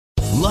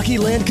Lucky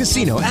Land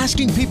Casino,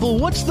 asking people,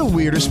 what's the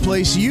weirdest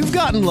place you've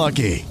gotten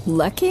lucky?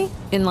 Lucky?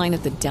 In line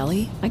at the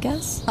deli, I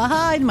guess?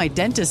 Aha, in my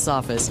dentist's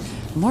office.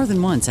 More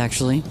than once,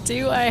 actually.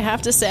 Do I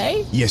have to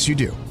say? Yes, you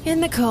do.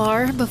 In the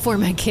car before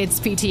my kids'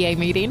 PTA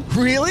meeting.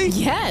 Really?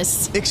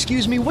 Yes.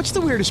 Excuse me, what's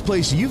the weirdest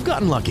place you've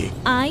gotten lucky?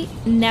 I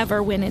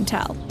never win and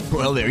tell.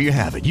 Well, there you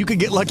have it. You can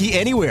get lucky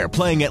anywhere,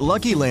 playing at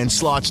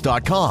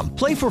LuckyLandSlots.com.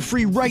 Play for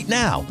free right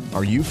now.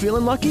 Are you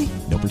feeling lucky?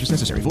 No purchase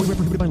necessary. Void where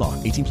prohibited by law.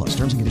 18 plus.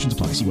 Terms and conditions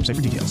apply. See website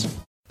for details.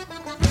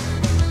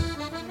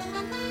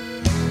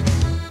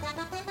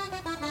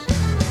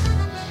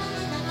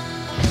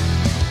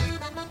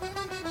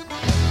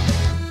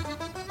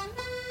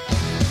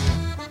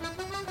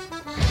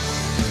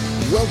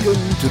 Welcome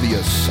to the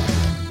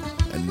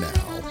Asylum. And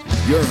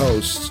now, your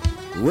hosts,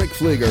 Rick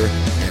Fleeger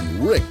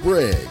and Rick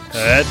Briggs.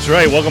 That's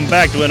right. Welcome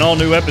back to an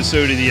all-new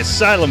episode of the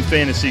Asylum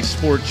Fantasy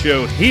Sports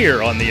Show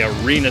here on the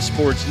Arena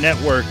Sports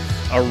Network,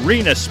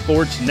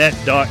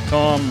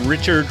 arenasportsnet.com.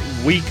 Richard,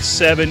 Week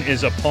 7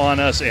 is upon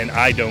us, and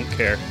I don't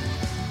care.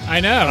 I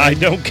know. I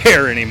don't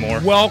care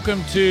anymore.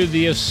 Welcome to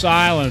the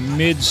Asylum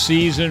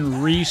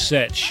mid-season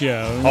reset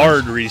show.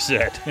 Hard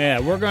reset. Yeah,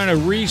 we're going to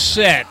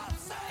reset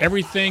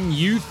everything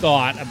you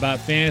thought about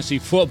fantasy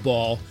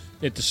football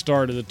at the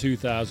start of the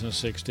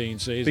 2016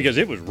 season. Because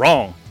it was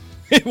wrong.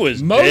 It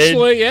was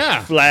mostly,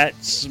 dead, flat,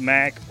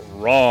 smack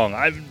wrong.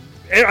 I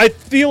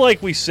feel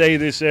like we say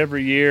this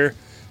every year,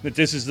 that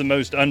this is the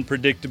most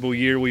unpredictable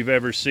year we've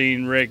ever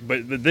seen, Rick,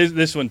 but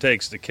this one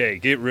takes the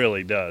cake. It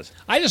really does.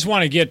 I just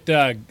want to get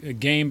a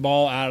game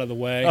ball out of the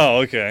way.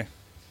 Oh, okay.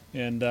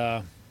 And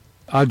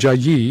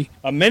Ajayi.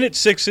 A minute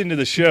 6 into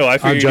the show, I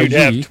figured you'd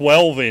have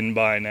 12 in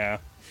by now.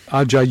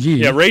 Ajayi.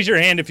 Yeah, raise your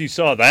hand if you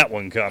saw that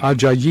one coming.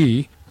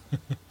 Ajayi.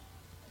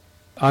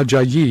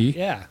 Ajayi.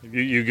 Yeah.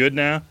 You good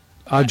now?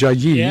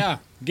 Ajayi. Yeah,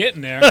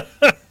 getting there.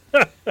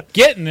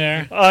 Getting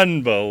there.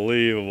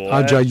 Unbelievable.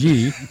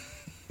 Ajayi.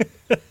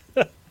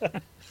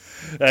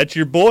 That's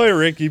your boy,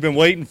 Rick. You've been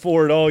waiting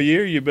for it all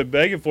year. You've been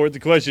begging for it. The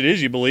question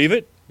is, you believe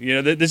it?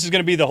 You know, this is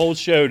going to be the whole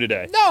show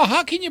today. No,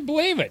 how can you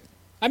believe it?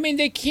 I mean,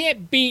 they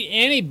can't beat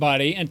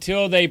anybody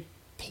until they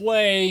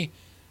play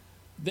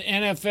the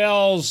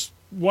NFL's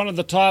one of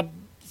the top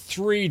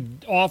 3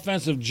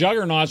 offensive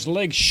juggernauts. The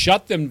league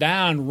shut them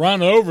down,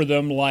 run over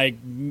them like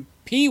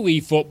pee-wee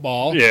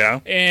football.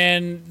 Yeah.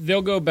 And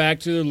they'll go back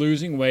to their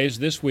losing ways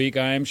this week,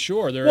 I am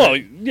sure. They're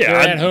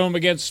at home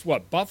against,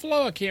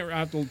 Buffalo? I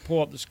have to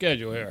pull up the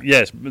schedule here.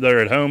 Yes, they're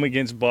at home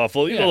against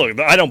Buffalo. Yeah.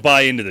 Look, I don't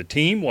buy into the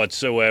team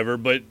whatsoever,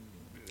 but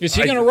is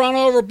he going to run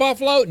over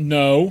Buffalo?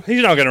 No.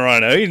 He's not going to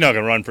run. He's not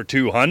going to run for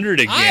 200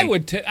 again.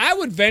 I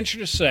would venture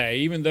to say,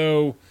 even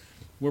though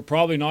we're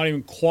probably not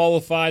even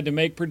qualified to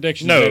make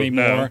predictions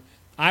anymore, No.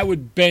 I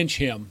would bench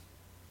him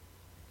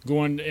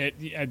going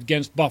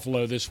against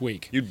Buffalo this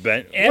week. You'd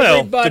bet.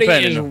 Everybody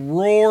is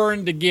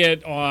roaring to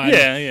get on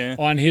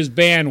on his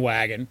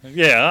bandwagon.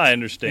 Yeah, I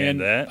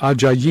understand that.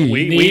 Ajayi.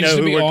 We know to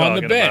who be we're on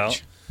talking the bench.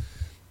 about.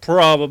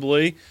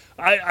 Probably.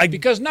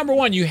 Because, number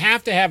one, you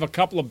have to have a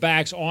couple of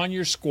backs on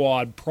your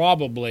squad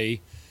probably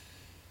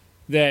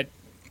that –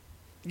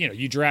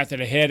 you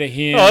drafted ahead of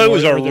him. Oh, it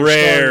was a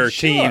rare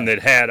team that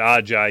had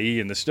Ajayi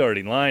in the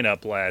starting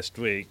lineup last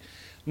week.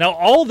 Now,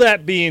 all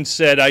that being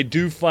said, I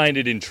do find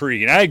it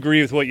intriguing. I agree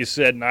with what you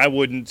said, and I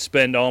wouldn't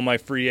spend all my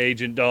free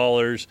agent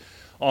dollars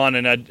on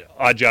an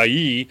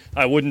Ajayi.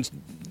 I wouldn't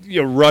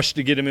rush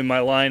to get him in my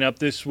lineup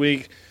this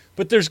week.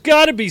 But there's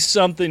got to be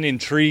something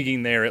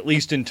intriguing there, at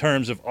least in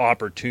terms of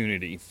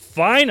opportunity.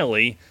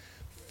 Finally,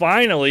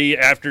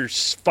 after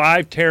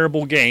 5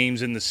 terrible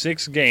games, in the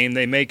 6th game,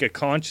 they make a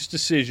conscious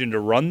decision to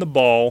run the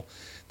ball.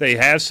 They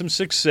have some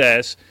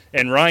success,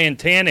 and Ryan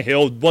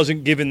Tannehill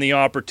wasn't given the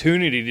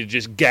opportunity to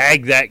just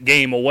gag that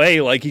game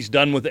away like he's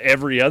done with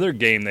every other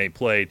game they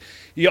played.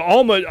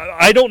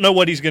 I don't know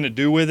what he's going to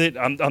do with it.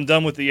 I'm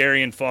done with the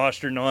Arian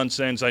Foster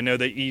nonsense. I know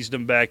they eased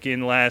him back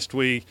in last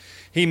week.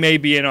 He may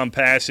be in on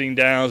passing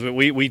downs, but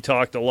we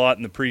talked a lot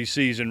in the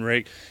preseason,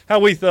 Rick, how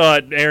we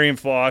thought Arian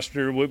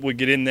Foster would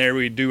get in there.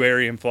 We'd do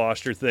Arian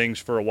Foster things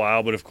for a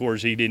while, but of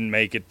course he didn't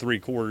make it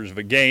 3/4 of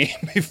a game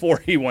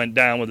before he went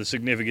down with a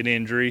significant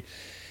injury.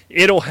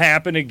 It'll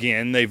happen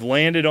again. They've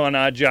landed on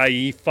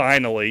Ajayi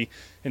finally,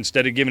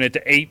 instead of giving it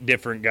to 8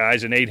 different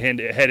guys, an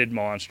 8-headed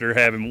monster,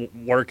 having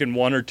working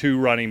 1 or 2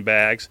 running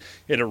backs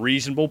at a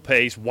reasonable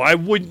pace. Why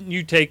wouldn't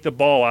you take the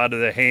ball out of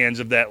the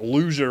hands of that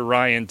loser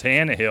Ryan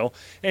Tannehill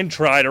and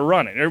try to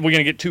run it? Are we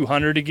going to get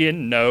 200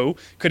 again? No.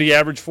 Could he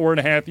average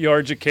 4.5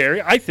 yards a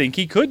carry? I think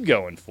he could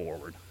going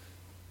forward.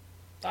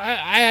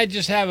 I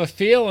just have a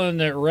feeling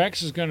that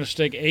Rex is going to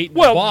stick 8 in the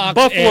box.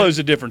 Buffalo's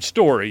a different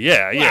story.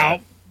 Yeah.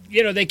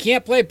 They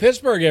can't play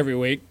Pittsburgh every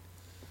week.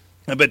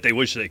 I bet they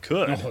wish they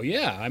could. Oh,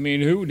 yeah. I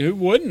mean, who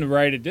wouldn't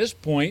right at this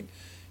point?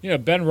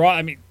 Ben Ross,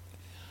 I mean,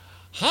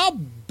 how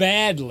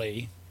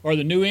badly are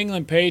the New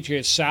England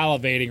Patriots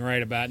salivating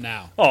right about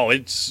now? Oh,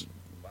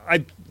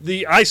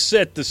 I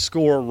set the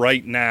score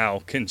right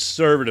now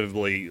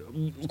conservatively,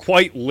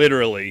 quite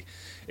literally,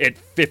 at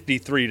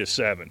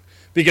 53-7.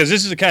 Because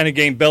this is the kind of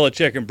game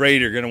Belichick and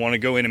Brady are going to want to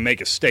go in and make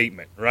a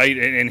statement, right?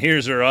 And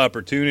here's their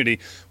opportunity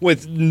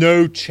with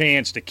no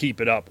chance to keep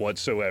it up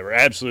whatsoever.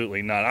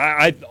 Absolutely not.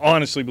 I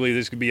honestly believe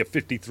this could be a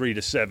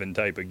 53-7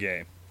 type of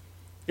game.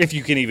 If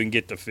you can even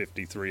get to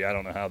 53. I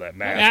don't know how that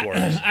math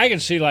works. I can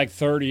see like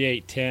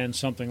 38-10,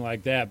 something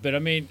like that. But, I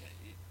mean,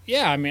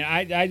 yeah,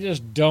 I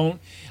just don't.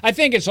 I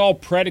think it's all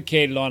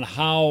predicated on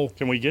how.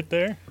 Can we get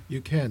there? You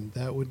can.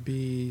 That would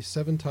be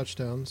 7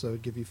 touchdowns. That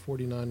would give you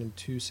 49 and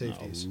 2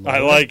 safeties. I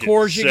like it. Of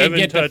course, you can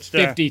get touchdowns.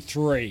 to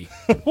 53.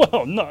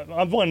 Well, no,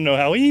 I want to know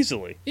how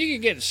easily. You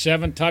could get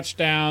 7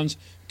 touchdowns,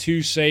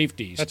 2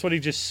 safeties. That's what he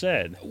just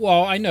said.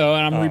 Well, I know,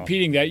 and I'm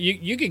repeating that.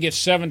 You could get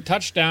 7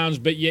 touchdowns,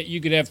 but yet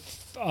you could have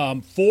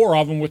 4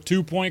 of them with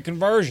 2-point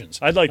conversions.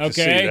 I'd like to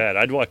see that.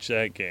 I'd watch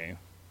that game.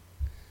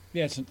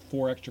 Yeah, it's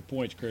 4 extra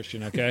points,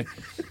 Christian, okay?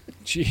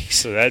 Jeez.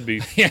 So that'd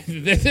be... Yeah,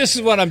 this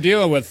is what I'm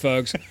dealing with,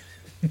 folks.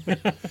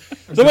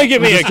 Somebody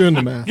give me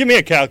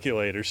a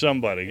calculator.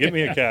 Somebody give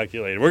me a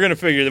calculator. We're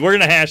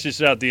gonna hash this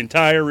out. The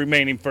entire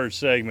remaining first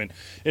segment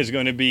is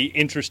going to be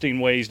interesting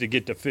ways to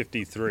get to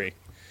 53.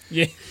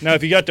 Yeah. Now,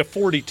 if you got to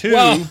 42,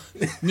 well,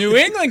 New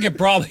England could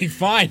probably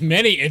find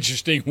many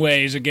interesting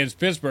ways against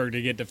Pittsburgh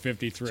to get to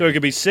 53. So it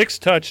could be 6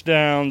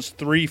 touchdowns,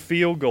 3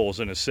 field goals,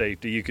 and a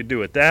safety. You could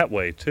do it that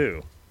way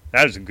too.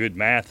 That is good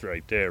math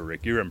right there,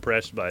 Rick. You're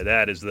impressed by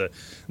that as the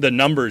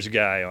numbers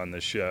guy on the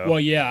show.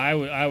 Well, yeah,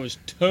 I was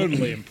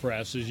totally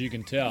impressed, as you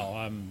can tell.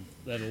 I'm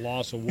at a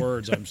loss of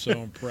words. I'm so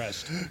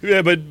impressed.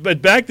 Yeah,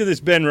 but back to this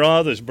Ben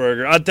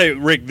Roethlisberger. I'll tell you,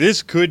 Rick,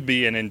 this could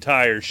be an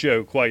entire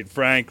show, quite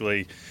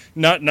frankly.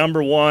 Not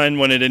number one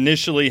when it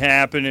initially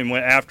happened and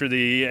after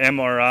the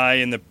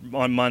MRI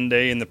on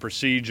Monday and the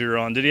procedure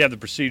on. Did he have the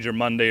procedure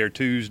Monday or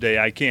Tuesday?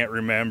 I can't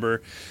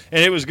remember.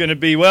 And it was going to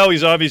be, well,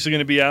 he's obviously going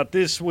to be out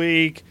this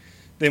week.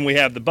 Then we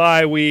have the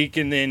bye week,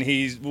 and then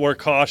we're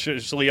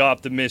cautiously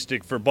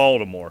optimistic for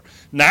Baltimore.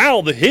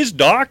 Now his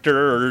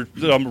doctor or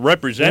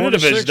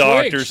representative of his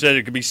doctor weeks. said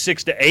it could be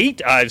 6 to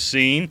 8. I've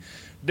seen.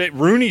 That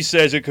Rooney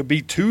says it could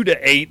be 2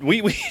 to 8.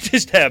 We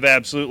just have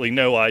absolutely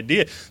no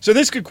idea. So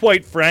this could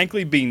quite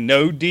frankly be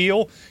no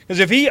deal, because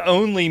if he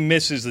only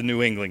misses the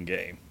New England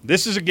game,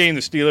 this is a game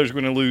the Steelers are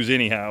going to lose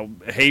anyhow.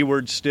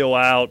 Hayward's still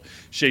out.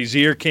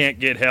 Shazier can't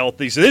get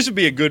healthy. So this would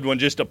be a good one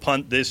just to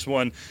punt this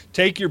one.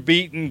 Take your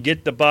beating,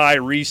 get the bye,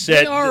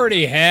 reset. They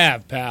already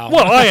have, pal.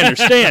 Well, I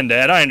understand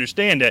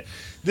that.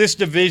 This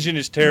division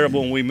is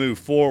terrible and we move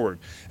forward.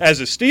 As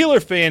a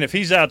Steeler fan, if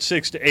he's out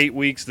 6 to 8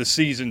 weeks, the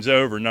season's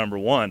over, number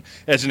one.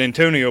 As an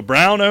Antonio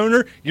Brown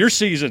owner, your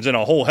season's in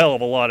a whole hell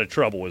of a lot of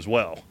trouble as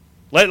well.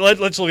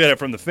 Let's look at it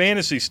from the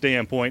fantasy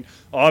standpoint.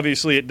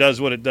 Obviously, it does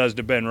what it does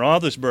to Ben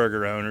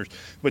Roethlisberger owners.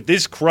 But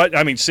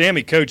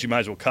Sammy Coach, you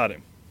might as well cut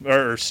him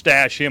or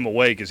stash him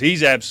away because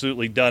he's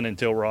absolutely done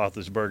until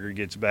Roethlisberger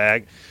gets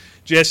back.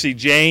 Jesse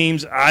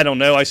James, I don't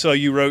know. I saw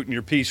you wrote in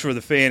your piece for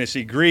the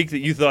Fantasy Greek that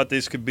you thought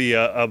this could be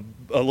a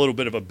little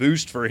bit of a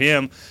boost for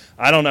him.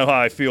 I don't know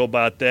how I feel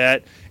about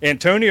that.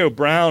 Antonio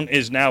Brown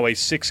is now a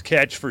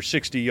 6-catch for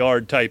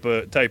 60-yard type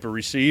of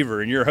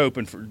receiver, and you're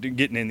hoping for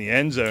getting in the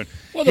end zone.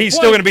 Well, he's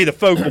still going to be the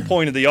focal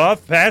point of the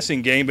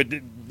passing game, but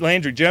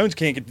Landry Jones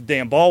can't get the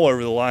damn ball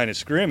over the line of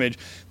scrimmage.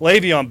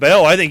 Le'Veon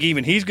Bell, I think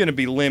even he's going to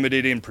be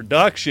limited in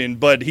production,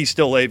 but he's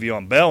still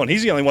Le'Veon Bell, and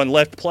he's the only one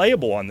left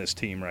playable on this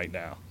team right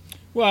now.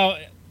 Well,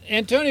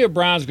 Antonio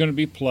Brown's going to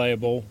be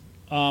playable.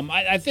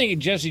 I think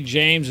Jesse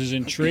James is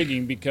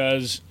intriguing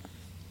because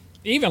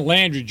even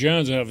Landry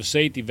Jones will have a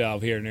safety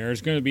valve here and there.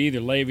 It's going to be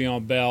either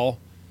Le'Veon Bell,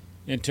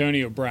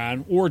 Antonio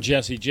Brown, or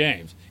Jesse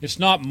James. It's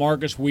not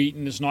Marcus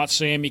Wheaton. It's not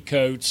Sammy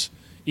Coates,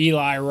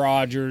 Eli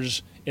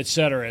Rogers, et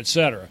cetera, et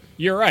cetera.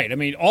 You're right. I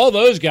mean, all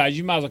those guys,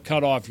 you might as well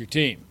cut off your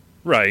team.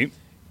 Right.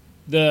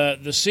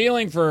 The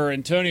ceiling for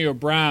Antonio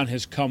Brown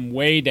has come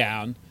way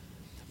down.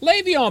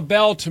 Le'Veon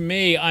Bell, to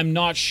me, I'm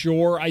not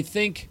sure. I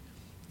think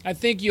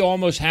you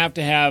almost have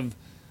to have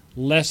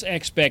less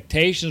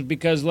expectations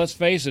because, let's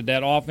face it,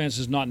 that offense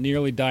is not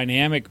nearly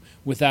dynamic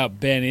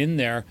without Ben in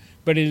there,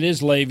 but it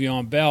is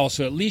Le'Veon Bell,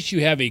 so at least you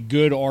have a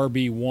good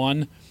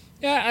RB1.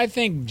 Yeah, I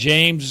think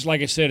James,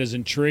 like I said, is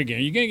intriguing.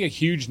 Are you going to get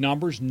huge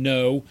numbers?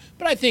 No,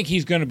 but I think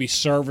he's going to be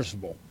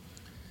serviceable.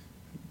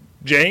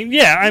 James,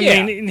 I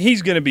mean,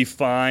 he's going to be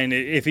fine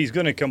if he's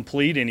going to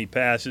complete any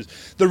passes.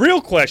 The real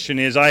question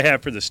is I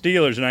have for the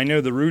Steelers, and I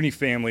know the Rooney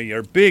family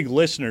are big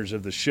listeners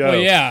of the show.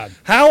 Well, yeah.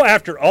 How,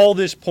 after all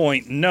this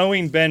point,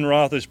 knowing Ben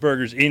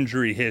Roethlisberger's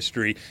injury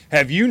history,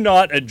 have you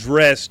not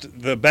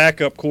addressed the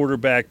backup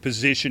quarterback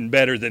position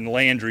better than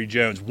Landry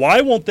Jones?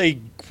 Why won't they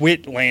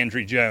quit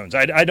Landry Jones?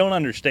 I don't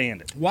understand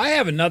it. Well, I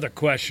have another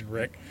question,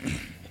 Rick.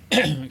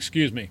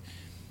 Excuse me.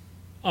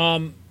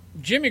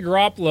 Jimmy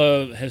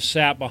Garoppolo has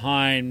sat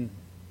behind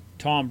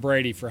Tom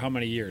Brady for how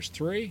many years?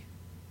 3?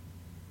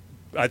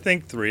 I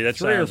think 3. That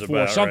 3 sounds or 4,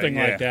 about something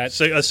right. like that.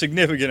 So a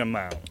significant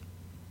amount.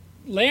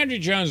 Landry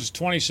Jones is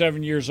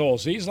 27 years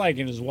old, so he's like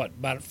in his,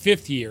 about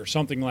 5th year,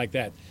 something like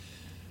that.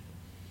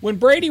 When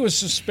Brady was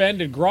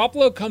suspended,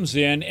 Garoppolo comes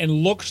in and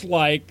looks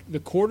like the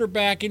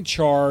quarterback in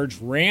charge,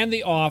 ran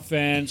the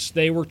offense.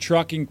 They were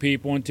trucking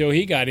people until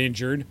he got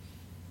injured.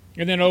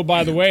 And then, oh,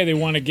 by the way, they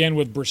won again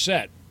with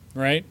Brissett,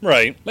 right?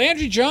 Right.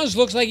 Landry Jones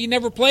looks like he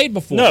never played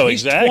before. No,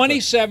 He's exactly.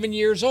 27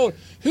 years old.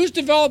 Who's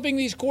developing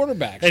these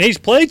quarterbacks? And he's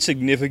played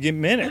significant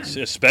minutes,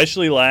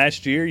 especially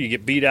last year. You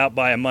get beat out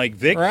by a Mike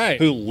Vick, Right.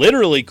 who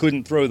literally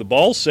couldn't throw the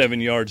ball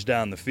 7 yards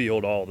down the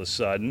field all of a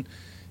sudden.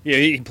 Yeah,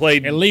 he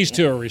played At least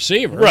to a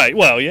receiver. Right.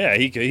 Well, yeah,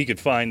 he could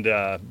find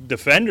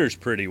defenders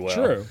pretty well.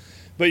 True.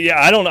 But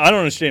yeah, I don't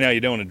understand how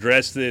you don't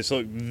address this.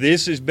 Look,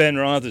 this is Ben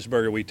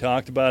Roethlisberger. We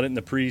talked about it in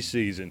the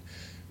preseason.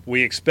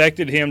 We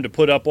expected him to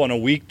put up on a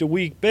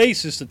week-to-week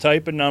basis the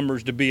type of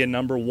numbers to be the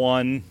number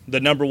one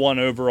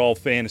overall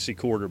fantasy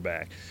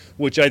quarterback,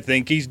 which I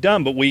think he's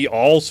done. But we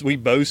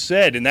both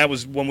said, and that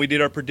was when we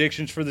did our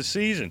predictions for the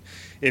season,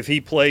 if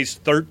he plays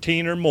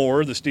 13 or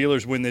more, the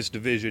Steelers win this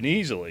division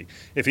easily.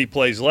 If he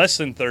plays less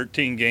than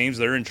 13 games,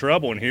 they're in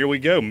trouble. And here we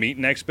go,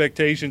 meeting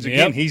expectations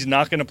again. Yep. He's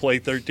not going to play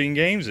 13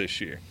 games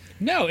this year.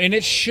 No, and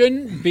it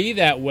shouldn't be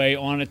that way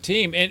on a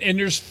team. And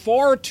there's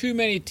far too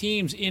many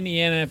teams in the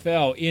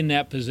NFL in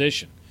that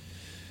position.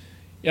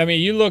 I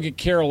mean, you look at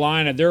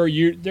Carolina,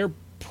 they're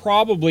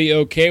probably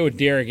okay with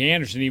Derek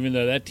Anderson, even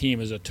though that team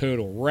is a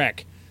total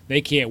wreck. They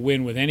can't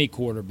win with any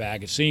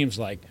quarterback, it seems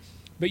like.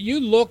 But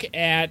you look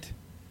at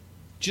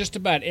just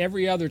about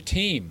every other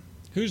team.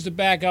 Who's the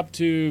backup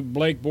to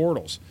Blake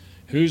Bortles?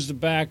 Who's the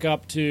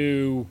backup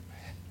to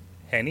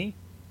Henny?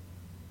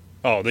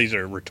 Oh, these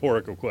are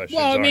rhetorical questions.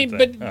 Well, I mean,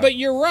 aren't they? but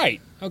you're right.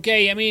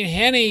 Okay, I mean,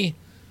 Henny,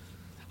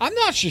 I'm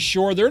not so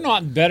sure they're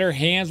not in better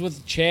hands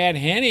with Chad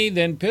Henny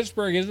than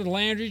Pittsburgh is with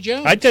Landry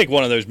Jones. I'd take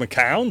one of those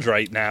McCowns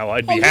right now.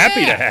 I'd be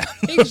happy to have.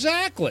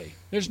 Exactly.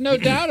 There's no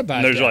doubt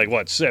about There's that.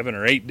 like, 7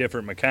 or 8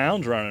 different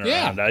McCowns running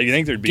Yeah. around. You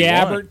think there'd be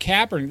Gabbert, one?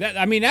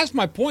 Kaepernick. That's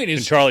my point. Can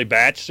Charlie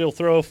Batch still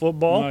throw a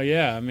football? Oh,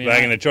 yeah. I mean,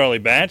 Back in the Charlie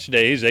Batch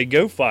days, they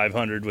go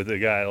 500 with a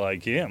guy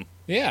like him.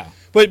 Yeah.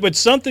 But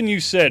something you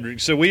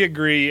said, so we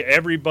agree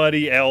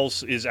everybody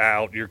else is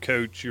out, your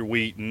coach, your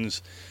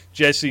Wheatons.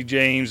 Jesse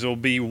James will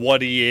be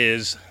what he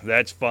is.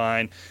 That's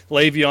fine.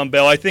 Le'Veon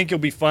Bell, I think he'll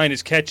be fine.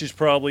 His catches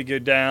probably go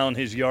down.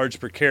 His yards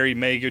per carry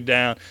may go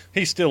down.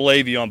 He's still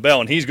Le'Veon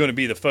Bell, and he's going to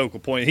be the focal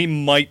point. He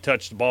might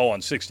touch the ball on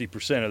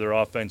 60% of their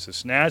offensive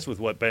snaps with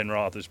what Ben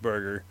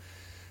Roethlisberger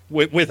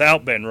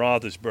without Ben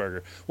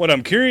Roethlisberger. What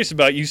I'm curious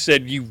about, you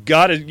said you've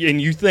got to, and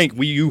you think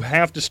you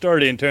have to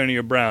start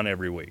Antonio Brown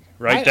every week,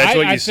 right? That's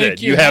what you said.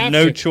 You have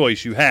no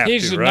choice. You have to,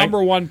 right? He's the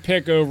number one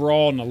pick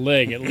overall in the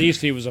league. At least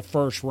he was a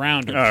first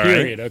rounder,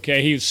 period. Right.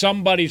 Okay, he was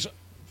somebody's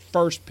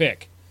first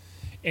pick.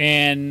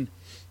 And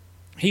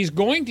he's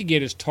going to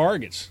get his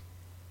targets.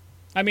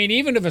 I mean,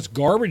 even if it's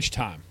garbage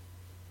time,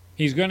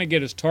 he's going to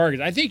get his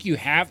targets. I think you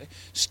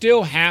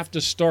still have to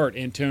start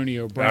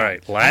Antonio Brown. All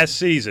right, last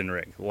season,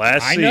 Rick.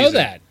 I know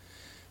that.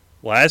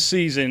 Last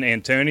season,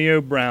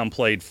 Antonio Brown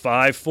played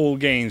 5 full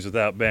games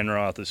without Ben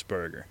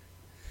Roethlisberger.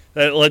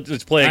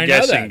 Let's play a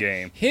guessing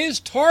game.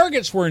 His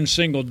targets were in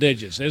single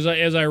digits, as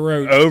I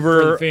wrote.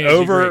 Over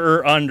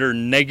or under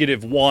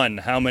 -1,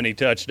 how many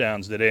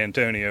touchdowns did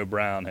Antonio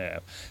Brown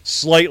have?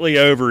 Slightly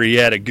over, he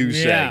had a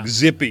goose egg.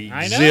 Zippy,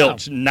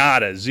 zilch,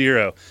 nada,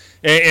 0.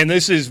 And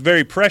this is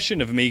very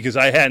prescient of me because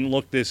I hadn't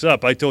looked this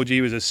up. I told you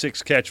he was a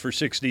 6-catch for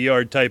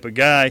 60-yard type of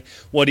guy.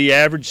 What he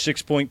averaged,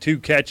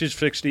 6.2 catches,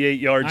 68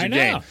 yards a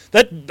game.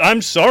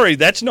 I'm sorry,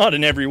 that's not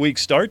an every week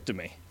start to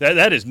me.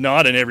 That is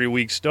not an every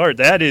week start.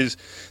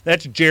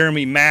 That's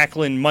Jeremy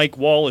Maclin, Mike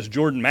Wallace,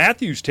 Jordan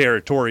Matthews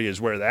territory is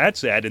where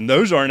that's at, and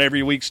those aren't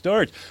every week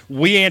starts.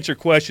 We answer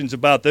questions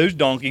about those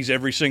donkeys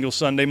every single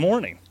Sunday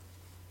morning.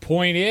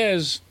 Point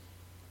is,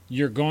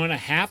 you're going to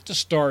have to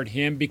start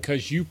him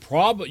because you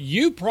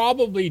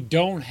probably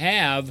don't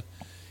have.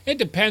 It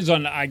depends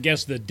on, I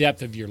guess, the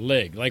depth of your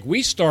league. Like,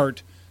 we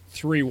start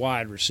 3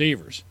 wide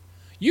receivers.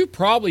 You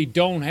probably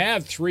don't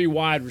have 3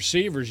 wide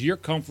receivers you're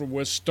comfortable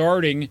with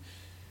starting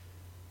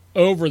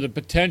over the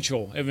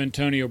potential of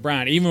Antonio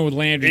Brown, even with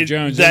Landry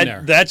Jones in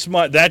there.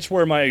 That's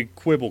where my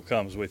quibble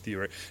comes with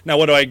you. Now,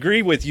 what I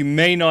agree with, you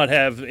may not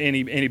have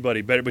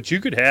anybody better, but you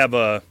could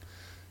have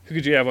who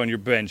could you have on your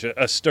bench?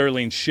 A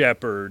Sterling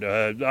Shepard.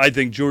 I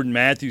think Jordan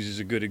Matthews is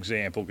a good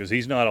example because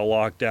he's not a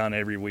lockdown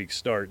every week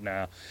start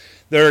now.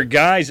 There are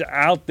guys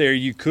out there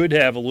you could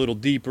have a little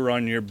deeper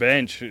on your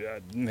bench.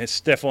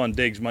 Stephon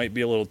Diggs might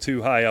be a little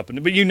too high up,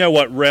 but you know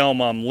what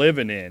realm I'm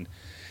living in.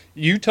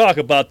 You talk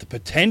about the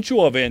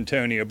potential of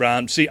Antonio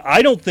Brown. See,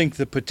 I don't think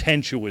the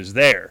potential is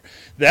there.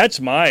 That's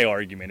my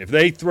argument. If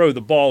they throw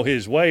the ball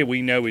his way,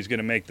 we know he's going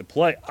to make the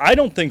play. I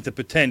don't think the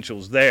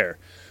potential's there.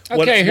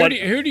 Okay,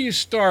 who do you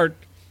start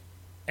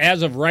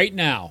as of right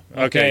now?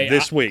 Okay,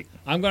 this week.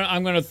 I'm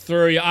gonna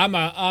throw you. I'm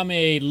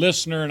a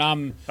listener, and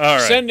I'm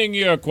sending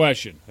you a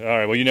question. All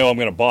right. Well, you know I'm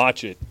going to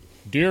botch it.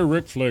 Dear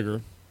Rick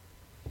Fleeger,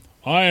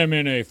 I am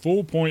in a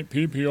full-point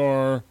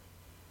PPR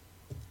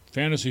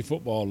fantasy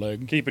football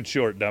league. Keep it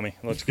short, dummy.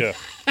 Let's go.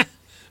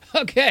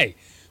 Okay,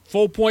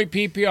 full-point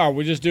PPR.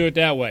 We'll just do it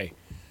that way.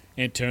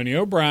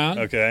 Antonio Brown.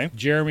 Okay.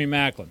 Jeremy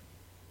Maclin.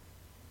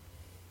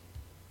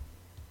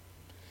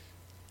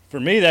 For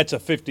me, that's a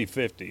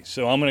 50-50,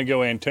 so I'm going to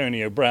go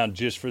Antonio Brown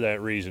just for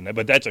that reason.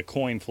 But that's a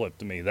coin flip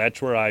to me.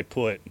 That's where I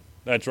put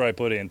That's where I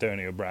put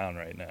Antonio Brown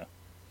right now.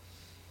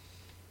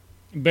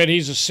 But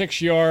he's a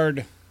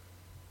 6-yard.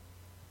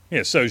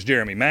 Yeah, so's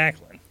Jeremy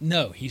Maclin.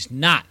 No, he's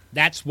not.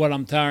 That's what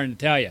I'm trying to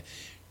tell you.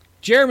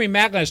 Jeremy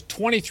Maclin has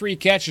 23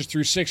 catches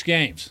through 6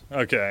 games.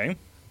 Okay.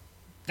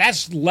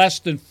 That's less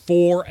than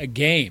 4 a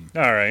game.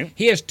 All right.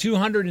 He has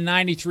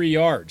 293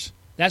 yards.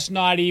 That's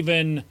not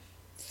even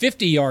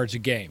 50 yards a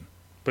game.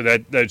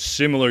 But that's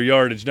similar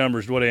yardage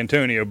numbers to what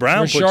Antonio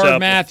Brown puts Rashard up.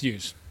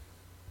 Matthews.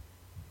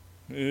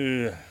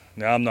 No,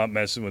 I'm not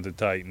messing with the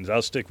Titans.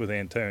 I'll stick with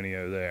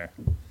Antonio there.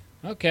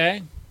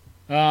 Okay.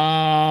 Pierre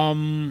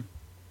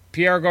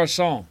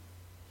Garçon.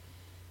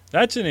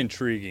 That's an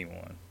intriguing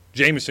one.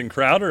 Jamison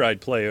Crowder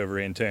I'd play over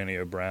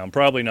Antonio Brown.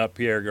 Probably not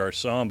Pierre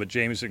Garçon, but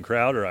Jamison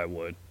Crowder I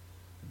would.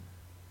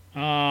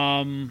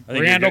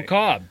 Randall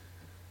Cobb.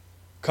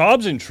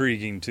 Cobb's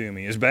intriguing to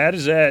me. As bad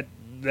as that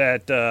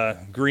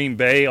Green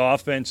Bay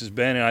offense has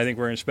been, and I think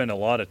we're going to spend a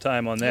lot of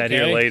time on that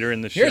here later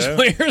in the show.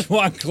 Here's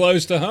one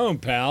close to home,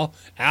 pal.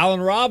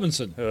 Allen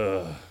Robinson.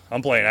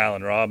 I'm playing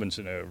Allen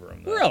Robinson over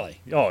him, though. Really?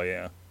 Oh,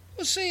 yeah.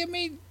 Well, see, I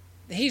mean,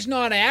 he's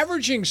not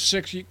averaging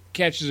 6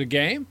 catches a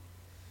game.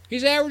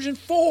 He's averaging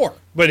 4.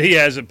 But he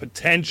has a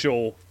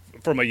potential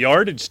from a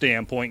yardage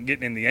standpoint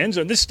getting in the end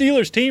zone. This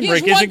Steelers team,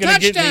 Rick, isn't going to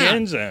get in the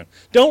end zone.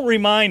 Don't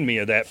remind me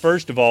of that.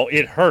 First of all,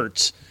 it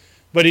hurts.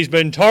 But he's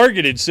been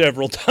targeted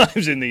several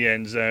times in the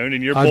end zone,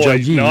 and your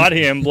boy, not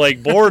him,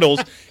 Blake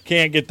Bortles,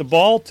 can't get the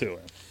ball to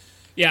him.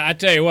 Yeah, I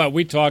tell you what,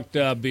 we talked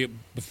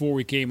before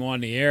we came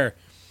on the air.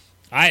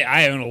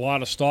 I own a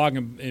lot of stock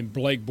in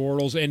Blake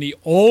Bortles, and the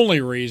only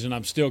reason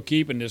I'm still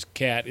keeping this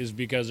cat is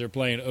because they're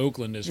playing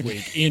Oakland this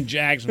week in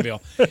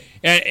Jacksonville.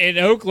 And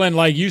Oakland,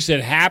 like you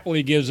said,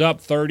 happily gives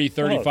up 30,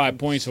 35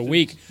 points a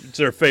week. It's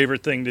their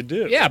favorite thing to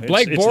do. Yeah,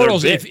 Blake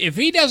Bortles, if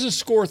he doesn't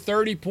score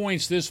 30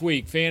 points this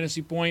week,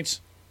 fantasy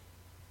points,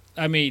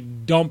 I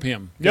mean, dump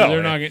him.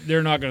 They're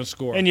not going to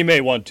score. And you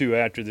may want to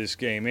after this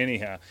game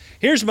anyhow.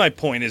 Here's my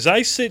point. As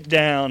I sit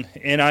down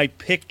and I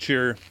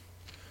picture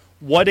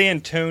what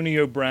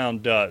Antonio Brown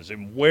does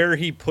and where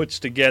he puts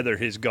together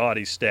his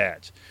gaudy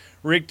stats.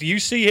 Rick, do you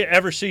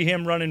ever see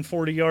him running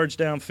 40 yards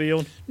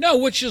downfield? No,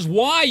 which is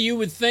why you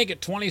would think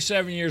at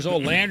 27 years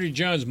old, Landry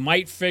Jones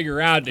might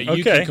figure out that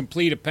you can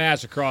complete a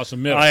pass across the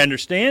middle. I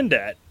understand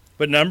that.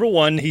 But number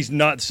one, he's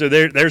not. So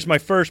there's my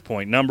first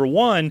point. Number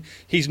one,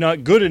 he's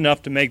not good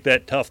enough to make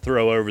that tough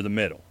throw over the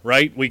middle,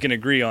 right? We can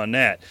agree on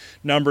that.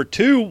 Number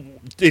two,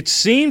 it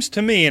seems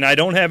to me, and I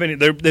don't have any,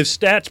 the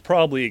stats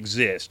probably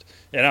exist,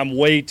 and I'm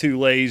way too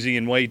lazy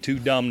and way too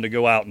dumb to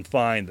go out and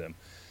find them.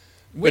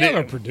 We have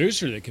a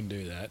producer that can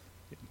do that.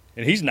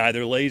 And he's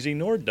neither lazy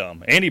nor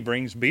dumb. And he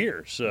brings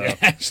beer. So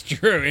that's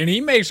true. And he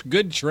makes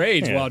good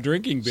trades while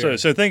drinking beer.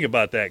 So think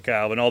about that,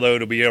 Calvin, although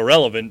it'll be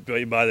irrelevant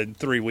by the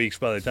 3 weeks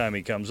by the time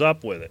he comes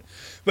up with it.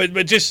 But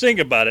just think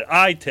about it.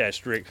 Eye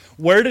test, Rick.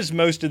 Where does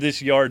most of this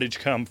yardage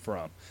come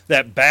from?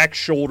 That back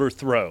shoulder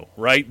throw,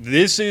 right?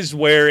 This is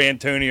where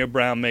Antonio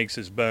Brown makes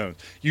his bones.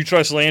 You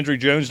trust Landry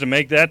Jones to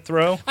make that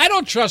throw? I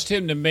don't trust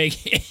him to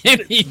make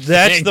anything.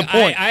 That's the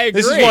point. I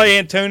agree. This is why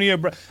Antonio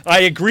Brown – I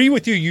agree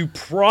with you. You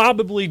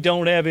probably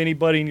don't have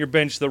anybody in your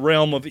bench the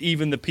realm of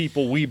even the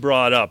people we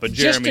brought up, Jeremy Maclin.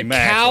 Just the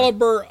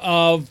caliber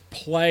of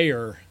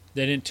player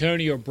that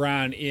Antonio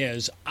Brown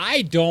is,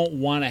 I don't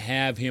want to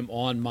have him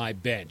on my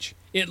bench,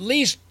 at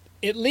least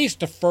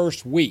the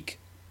first week.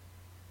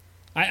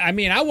 I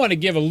mean, I want to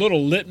give a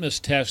little litmus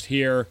test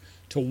here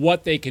to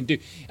what they can do.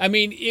 I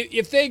mean,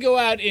 if they go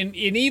out and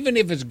even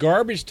if it's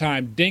garbage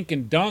time, dink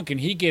and dunk, and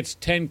he gets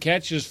 10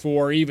 catches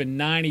for even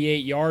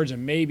 98 yards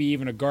and maybe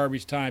even a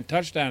garbage time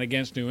touchdown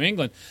against New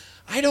England,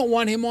 I don't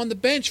want him on the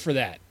bench for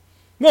that.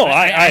 Well,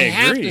 I agree.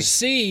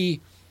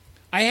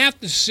 I have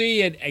to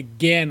see it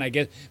again, I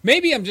guess.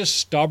 Maybe I'm just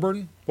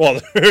stubborn. Well,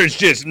 there's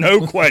just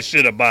no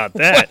question about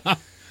that.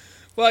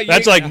 Well,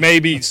 that's like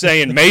maybe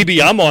saying,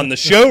 maybe I'm on the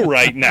show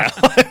right now.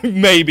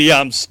 Maybe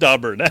I'm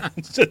stubborn.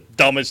 That's the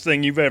dumbest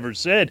thing you've ever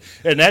said.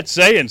 And that's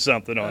saying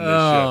something on this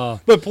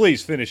show. But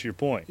please finish your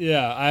point.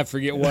 Yeah, I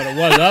forget what it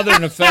was. Other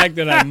than the fact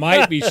that I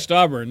might be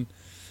stubborn.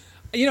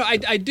 You know,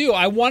 I do.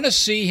 I want to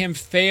see him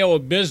fail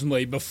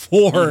abysmally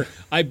before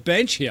I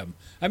bench him.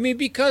 I mean,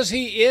 because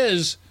he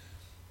is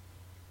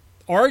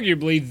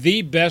arguably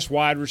the best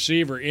wide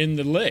receiver in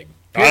the league.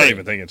 Period. I don't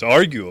even think it's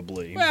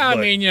arguably. Well, I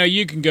mean,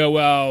 you can go,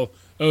 well,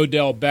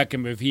 Odell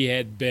Beckham if he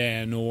had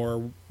been,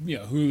 or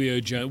Julio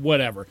Jones,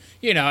 whatever.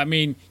 I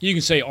mean, you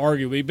can say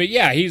arguably, but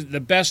yeah, he's the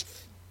best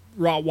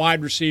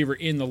wide receiver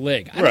in the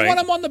league. I don't want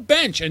him on the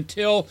bench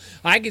until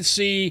I can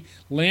see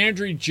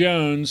Landry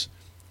Jones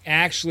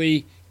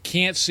actually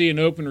can't see an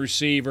open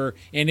receiver,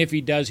 and if he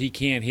does, he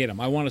can't hit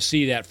him. I want to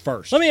see that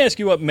first. Let me ask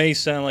you what may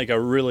sound like a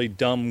really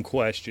dumb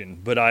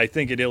question, but I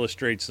think it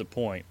illustrates the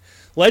point.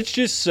 Let's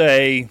just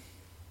say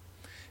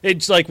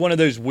it's like one of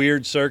those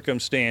weird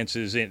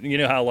circumstances. You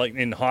know how, like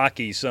in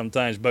hockey,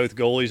 sometimes both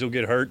goalies will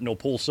get hurt and they'll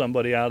pull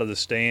somebody out of the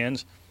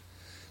stands?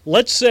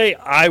 let's say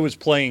I was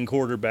playing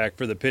quarterback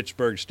for the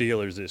Pittsburgh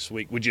Steelers this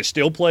week. Would you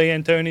still play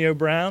Antonio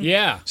Brown?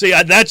 Yeah. See,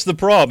 that's the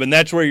problem, and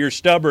that's where you're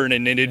stubborn,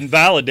 and it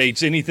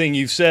invalidates anything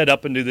you've said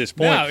up until this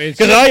point.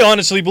 Because I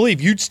honestly believe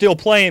you'd still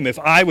play him if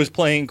I was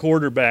playing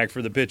quarterback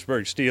for the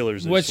Pittsburgh Steelers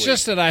this week. Well, it's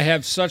just that I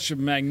have such a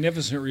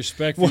magnificent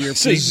respect for your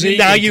physique.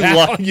 Now you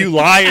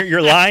lie.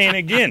 You're lying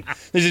again.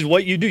 This is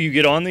what you do. You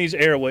get on these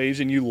airwaves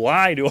and you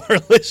lie to our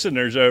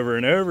listeners over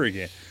and over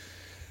again.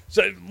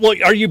 So, look,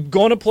 are you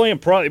going to play him?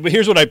 But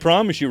here's what I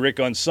promise you,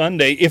 Rick, on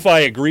Sunday. If I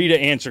agree to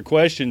answer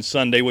questions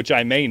Sunday, which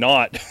I may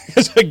not,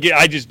 because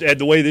I just,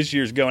 the way this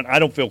year's going, I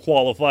don't feel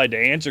qualified to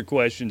answer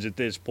questions at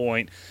this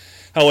point.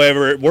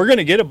 However, we're going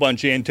to get a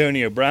bunch of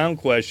Antonio Brown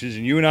questions,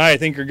 and you and I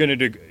think, are going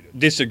to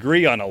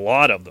disagree on a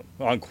lot of them,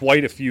 on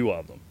quite a few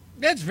of them.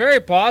 That's very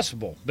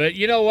possible. But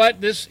you know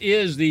what? This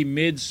is the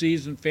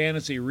mid-season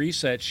fantasy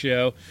reset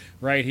show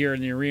right here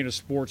in the Arena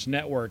Sports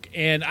Network.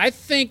 And I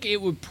think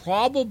it would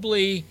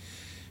probably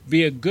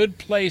be a good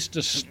place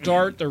to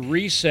start the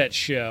reset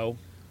show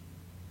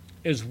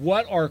is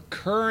what our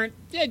current,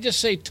 just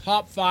say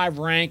top 5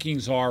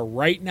 rankings are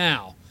right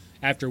now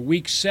after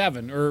week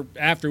 7 or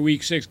after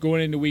week 6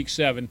 going into week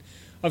 7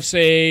 of,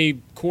 say,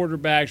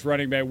 quarterbacks,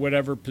 running back,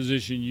 whatever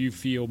position you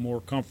feel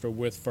more comfortable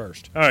with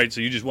first. All right,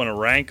 so you just want to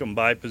rank them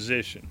by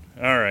position.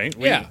 All right,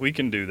 we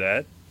can do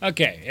that.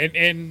 Okay,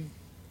 and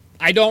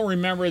I don't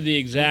remember the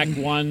exact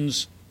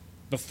ones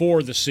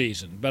before the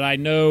season, but I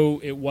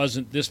know it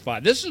wasn't this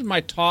 5. This is my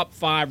top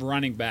 5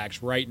 running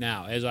backs right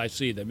now as I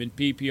see them in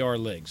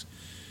PPR leagues.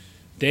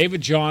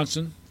 David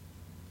Johnson,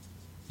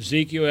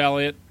 Ezekiel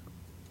Elliott,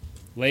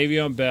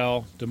 Le'Veon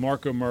Bell,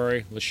 DeMarco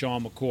Murray,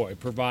 LaShawn McCoy,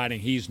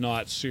 providing he's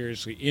not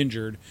seriously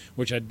injured,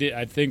 which I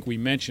think we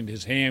mentioned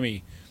his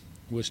hammy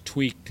was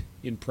tweaked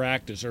in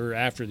practice or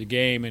after the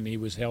game, and he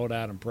was held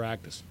out in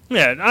practice.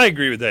 Yeah, I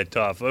agree with that,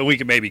 Tough. We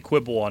could maybe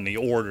quibble on the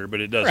order, but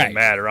it doesn't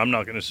matter. I'm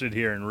not going to sit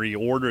here and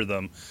reorder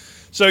them.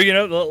 So,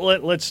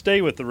 let's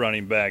stay with the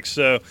running backs.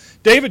 So,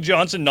 David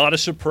Johnson, not a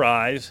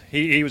surprise.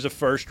 He was a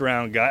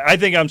first-round guy. I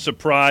think I'm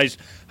surprised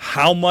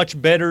how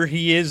much better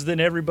he is than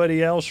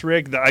everybody else,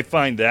 Rick. I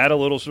find that a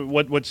little –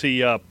 what's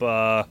he up?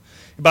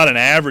 About an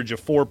average of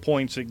 4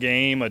 points a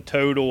game, a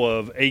total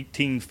of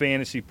 18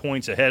 fantasy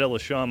points ahead of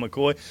LaShawn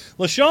McCoy.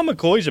 LaShawn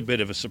McCoy's a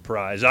bit of a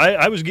surprise.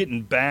 I was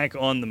getting back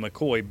on the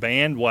McCoy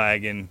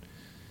bandwagon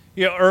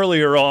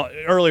earlier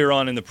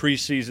on in the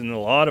preseason than a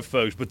lot of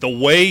folks, but the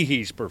way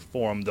he's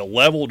performed, the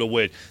level to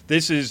which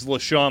this is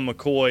LaShawn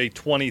McCoy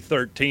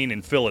 2013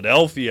 in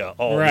Philadelphia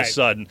all of a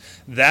sudden,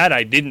 that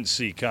I didn't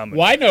see coming.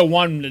 Well, I know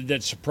one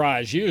that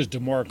surprised you is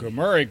DeMarco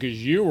Murray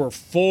because you were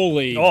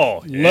fully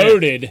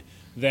loaded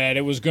that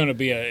it was going to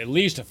be at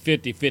least a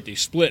 50-50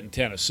 split in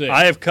Tennessee.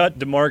 I have cut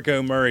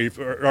DeMarco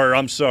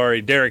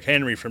Murray, Derrick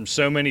Henry from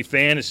so many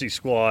fantasy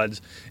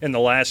squads in the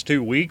last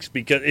 2 weeks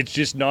because it's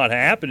just not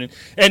happening.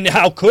 And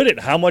how could it?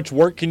 How much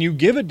work can you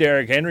give a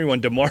Derrick Henry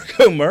when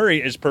DeMarco Murray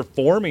is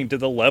performing to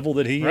the level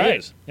that he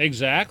is?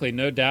 Exactly,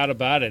 no doubt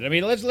about it. I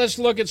mean, let's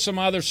look at some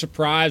other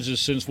surprises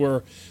since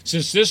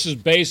this is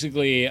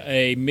basically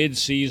a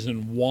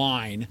mid-season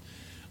whine.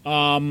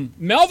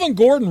 Melvin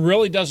Gordon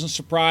really doesn't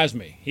surprise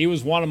me. He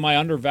was one of my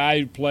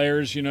undervalued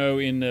players,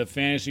 in the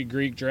Fantasy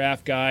Greek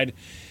Draft Guide.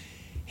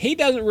 He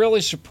doesn't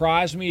really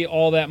surprise me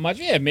all that much.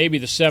 Yeah, maybe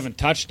the 7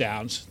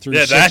 touchdowns through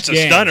 6 that's games.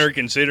 A stunner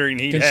considering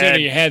he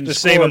had the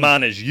same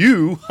amount as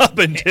you up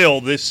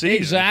until this season.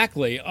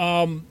 Exactly.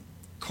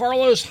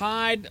 Carlos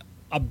Hyde,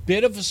 a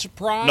bit of a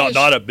surprise. No,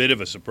 not a bit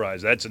of a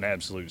surprise. That's an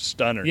absolute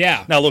stunner.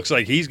 Yeah. Now, it looks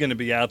like he's going to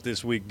be out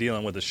this week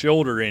dealing with a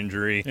shoulder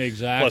injury.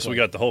 Exactly. Plus, we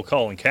got the whole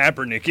Colin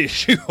Kaepernick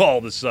issue all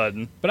of a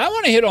sudden. But I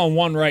want to hit on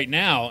one right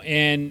now,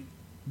 and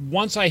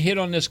once I hit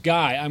on this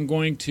guy,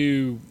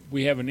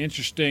 we have an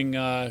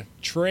interesting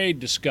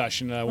trade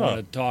discussion that I want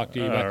to talk to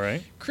you about. All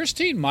right.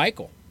 Christine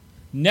Michael.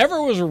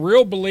 Never was a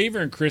real believer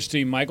in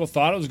Christine Michael.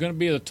 Thought it was going to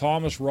be the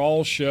Thomas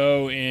Rawls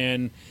show,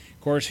 and, of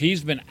course,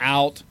 he's been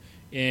out.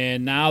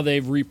 And now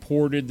they've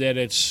reported that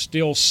it's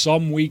still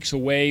some weeks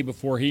away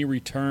before he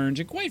returns.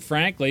 And quite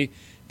frankly,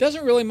 it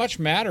doesn't really much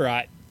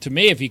matter to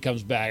me if he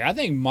comes back. I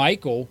think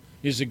Michael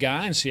is the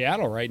guy in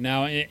Seattle right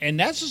now. And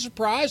that's a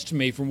surprise to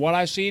me from what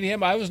I've seen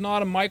him. I was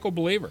not a Michael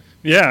believer.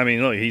 Yeah, I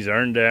mean, look, he's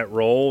earned that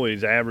role.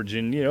 He's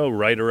averaging,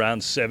 right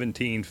around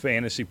 17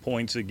 fantasy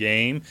points a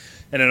game.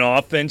 And an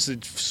offense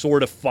that's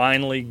sort of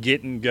finally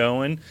getting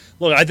going.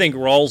 Look, I think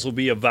Rawls will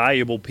be a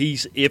valuable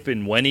piece if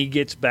and when he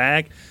gets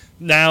back.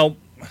 Now,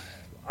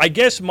 I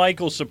guess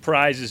Michael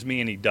surprises me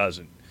and he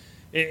doesn't.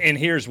 And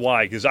here's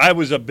why, because I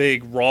was a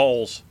big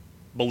Rawls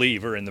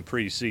believer in the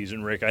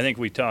preseason, Rick. I think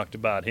we talked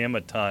about him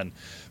a ton.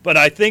 But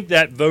I think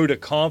that vote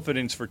of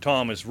confidence for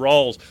Thomas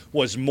Rawls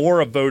was more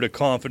a vote of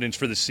confidence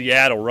for the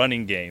Seattle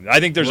running game. I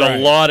think there's a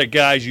lot of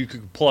guys you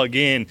could plug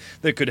in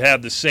that could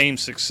have the same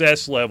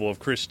success level of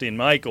Christine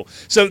Michael.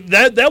 So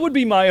that would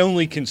be my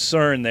only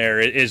concern there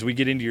as we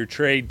get into your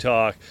trade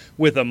talk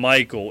with a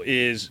Michael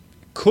is –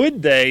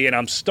 could they, and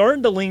I'm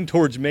starting to lean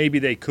towards maybe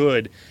they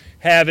could,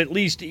 have at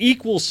least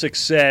equal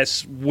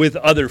success with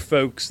other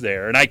folks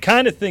there. And I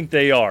kind of think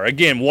they are.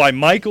 Again, why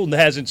Michael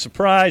hasn't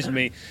surprised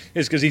me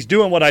is because he's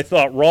doing what I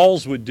thought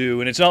Rawls would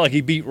do, and it's not like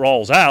he beat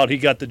Rawls out. He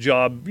got the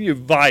job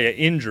via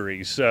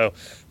injury. So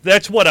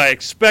that's what I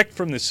expect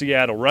from the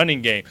Seattle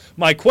running game.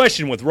 My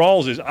question with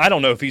Rawls is I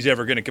don't know if he's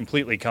ever going to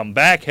completely come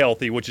back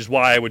healthy, which is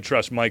why I would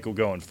trust Michael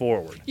going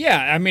forward. Yeah,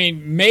 I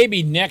mean,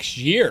 maybe next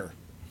year.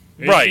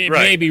 Right. It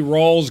may be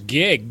Rawls'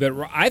 gig, but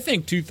I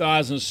think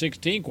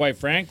 2016, quite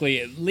frankly,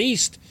 at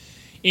least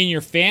in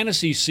your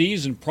fantasy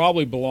season,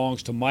 probably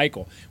belongs to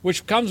Michael,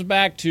 which comes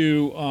back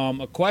to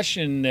a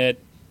question that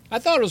I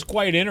thought was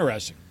quite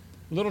interesting.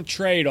 A little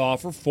trade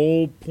offer,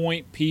 full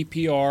point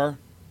PPR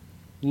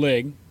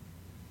league.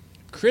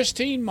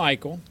 Christine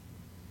Michael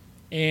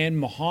and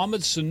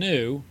Mohamed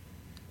Sanu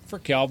for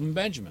Kelvin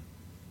Benjamin.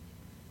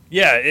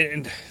 Yeah,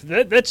 and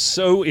that's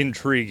so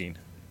intriguing.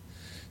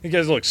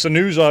 Because, look,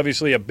 Sanu's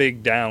obviously a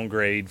big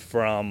downgrade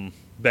from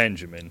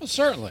Benjamin. Well,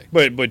 certainly.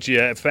 But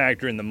you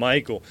factor in the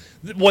Michael.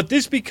 What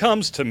this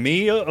becomes to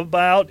me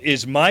about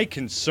is my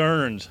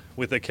concerns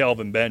with a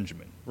Kelvin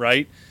Benjamin,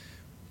 right?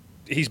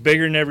 He's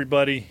bigger than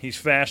everybody. He's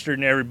faster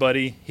than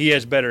everybody. He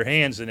has better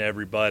hands than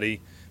everybody.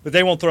 But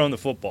they won't throw him the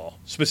football.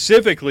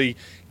 Specifically,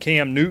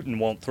 Cam Newton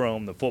won't throw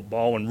him the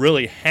football and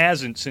really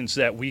hasn't since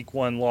that Week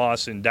 1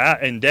 loss in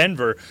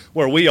Denver,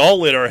 where we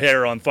all lit our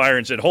hair on fire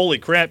and said, holy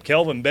crap,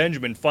 Kelvin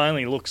Benjamin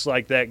finally looks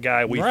like that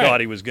guy we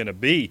thought he was going to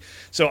be.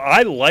 So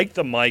I like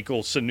the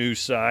Michael Sanu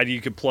side.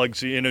 You could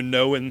plug in,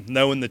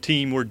 knowing the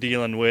team we're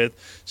dealing with.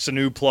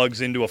 Sanu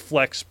plugs into a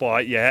flex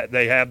spot.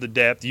 They have the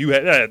depth.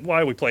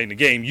 Why are we playing the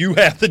game? You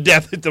have the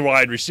depth at the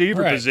wide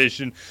receiver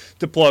position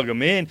to plug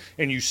them in,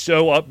 and you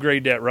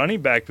upgrade that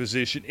running back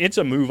position. It's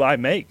a move I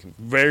make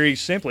very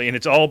simply, and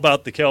it's all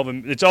about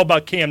it's all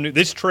about Cam Newton.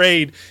 This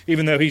trade,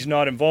 even though he's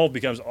not involved,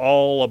 becomes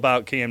all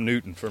about Cam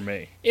Newton for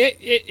me.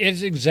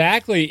 It's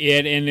exactly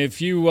it, and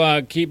if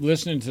you keep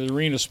listening to the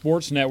Arena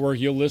Sports Network,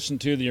 you'll listen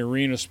to the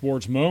Arena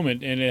Sports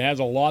Moment, and it has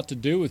a lot to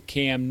do with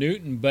Cam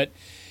Newton. But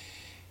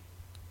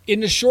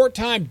in the short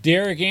time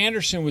Derek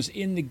Anderson was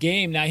in the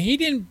game, now he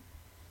didn't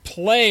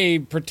play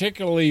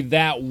particularly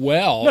that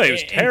well. No, he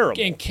was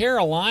terrible. And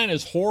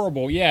Carolina's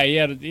horrible. Yeah,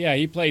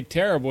 he played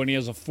terrible, and he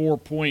has a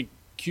 4-point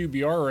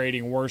QBR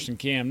rating worse than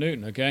Cam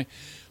Newton, okay?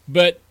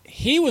 But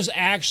he was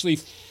actually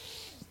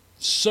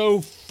so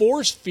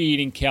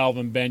force-feeding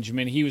Kelvin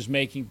Benjamin, he was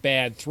making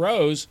bad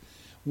throws,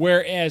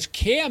 whereas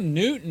Cam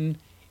Newton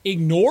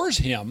ignores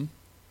him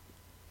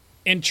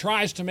and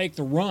tries to make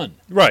the run.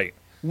 Right.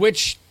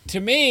 Which, to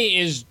me,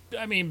 is,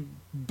 I mean,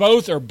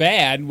 both are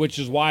bad, which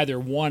is why they're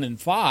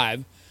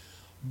 1-5.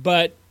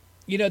 But,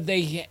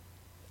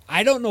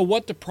 I don't know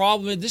what the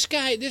problem is. This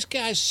guy's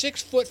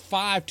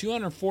 6'5",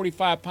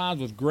 245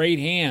 pounds with great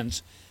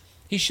hands.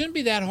 He shouldn't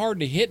be that hard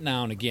to hit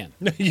now and again.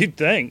 You'd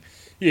think.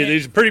 Yeah,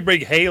 there's a pretty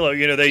big halo.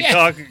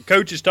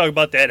 Coaches talk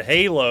about that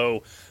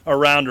halo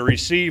around a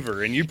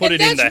receiver, and you put it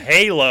in the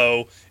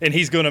halo, and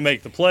he's going to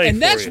make the play. And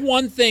that's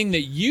one thing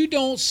that you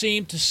don't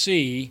seem to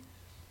see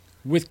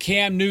with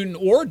Cam Newton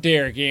or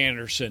Derek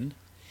Anderson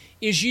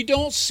is you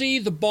don't see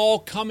the ball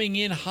coming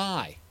in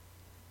high.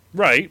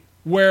 Right.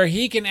 Where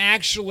he can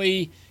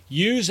actually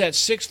use that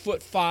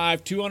 6'5",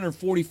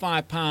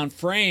 245-pound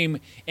frame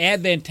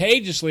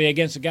advantageously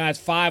against a guy's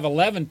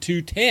 5'11",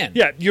 210.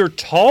 Yeah, your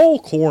tall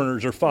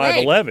corners are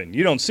 5'11". Right.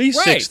 You don't see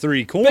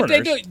 6'3"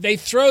 corners. But they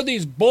throw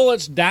these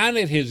bullets down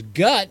at his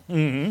gut,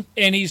 and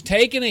he's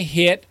taking a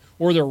hit,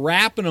 or they're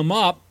wrapping him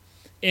up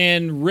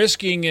and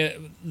risking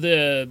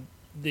the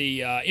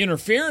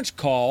interference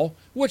call,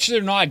 which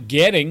they're not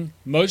getting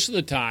most of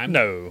the time.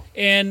 No.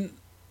 And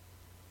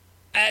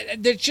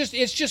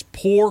it's just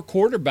poor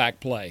quarterback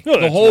play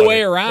the whole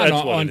way around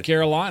on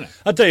Carolina.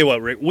 I'll tell you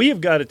what, Rick, we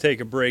have got to take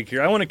a break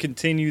here. I want to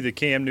continue the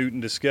Cam Newton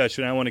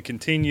discussion. I want to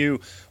continue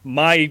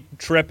my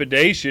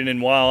trepidation,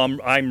 and while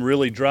I'm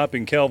really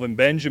dropping Kelvin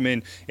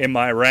Benjamin in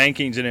my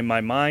rankings and in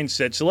my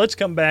mindset. So let's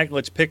come back.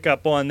 Let's pick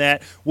up on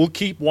that. We'll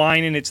keep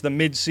whining. It's the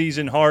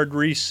midseason hard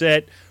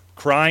reset,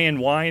 crying,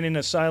 whining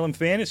Asylum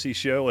Fantasy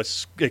Show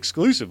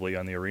exclusively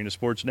on the Arena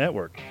Sports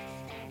Network.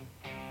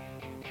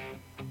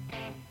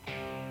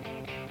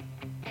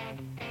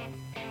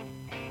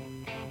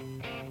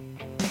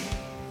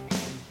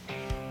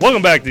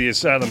 Welcome back to the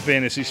Asylum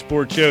Fantasy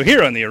Sports Show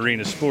here on the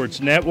Arena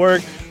Sports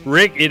Network.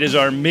 Rick, it is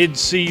our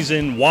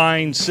mid-season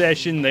wine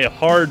session, the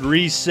hard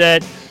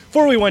reset.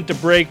 Before we went to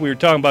break, we were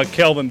talking about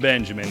Kelvin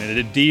Benjamin and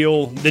the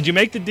deal. Did you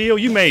make the deal?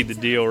 You made the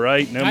deal,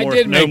 right? I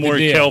did make the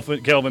deal.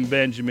 Kelvin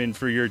Benjamin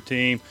for your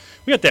team.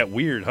 We got that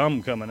weird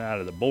hum coming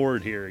out of the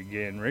board here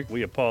again, Rick.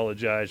 We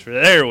apologize for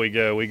that. There we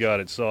go. We got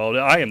it solved.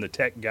 I am the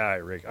tech guy,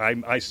 Rick.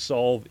 I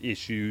solve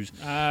issues.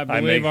 I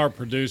believe our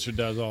producer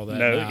does all that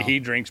No, now. He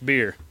drinks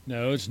beer.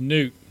 No, it's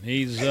Newt.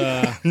 He's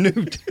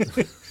Newt.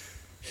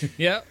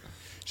 Yep.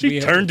 She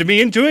turned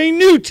me into a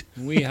newt.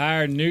 We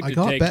hired Newt to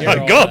take better.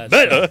 care of all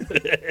that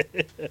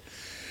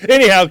stuff.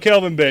 Anyhow,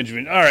 Kelvin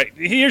Benjamin. All right,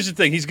 here's the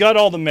thing. He's got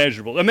all the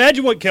measurables.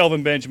 Imagine what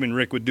Kelvin Benjamin,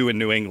 Rick, would do in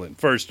New England,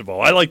 first of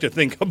all. I like to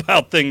think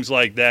about things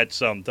like that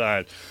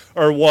sometimes,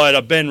 or what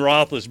a Ben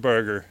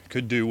Roethlisberger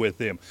could do with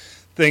him,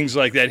 things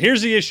like that.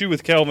 Here's the issue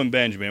with Kelvin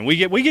Benjamin. We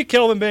get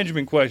Kelvin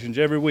Benjamin questions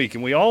every week,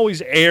 and we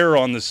always err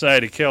on the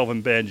side of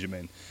Kelvin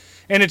Benjamin.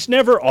 And it's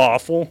never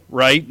awful,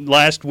 right?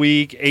 Last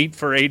week, 8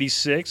 for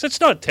 86.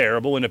 That's not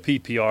terrible in a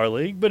PPR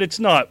league, but it's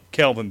not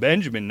Kelvin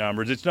Benjamin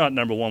numbers. It's not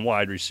number one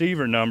wide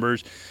receiver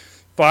numbers.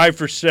 5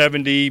 for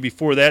 70.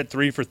 Before that,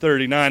 3 for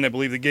 39. I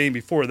believe the game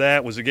before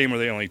that was a game where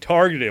they only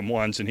targeted him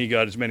once, and he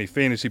got as many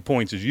fantasy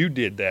points as you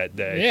did that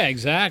day. Yeah,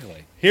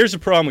 exactly. Here's the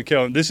problem with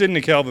Kelvin. This isn't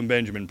a Kelvin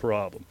Benjamin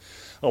problem.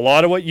 A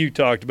lot of what you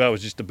talked about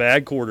was just a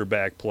bad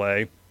quarterback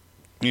play.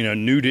 You know,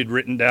 Newt had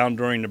written down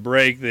during the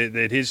break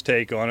that his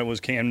take on it was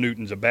Cam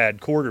Newton's a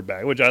bad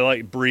quarterback, which I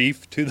like,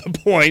 brief, to the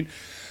point.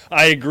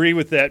 I agree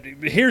with that.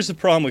 Here's the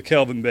problem with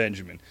Kelvin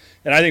Benjamin,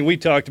 and I think we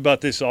talked about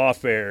this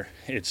off air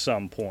at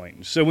some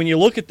point. So when you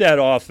look at that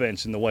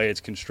offense and the way it's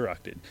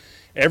constructed,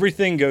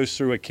 everything goes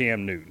through a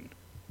Cam Newton.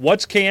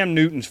 What's Cam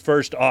Newton's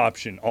first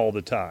option all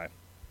the time?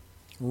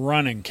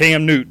 Running.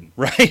 Cam Newton,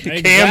 right?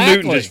 Exactly. Cam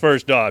Newton's his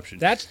first option.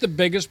 That's the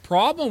biggest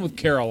problem with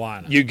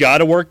Carolina. You got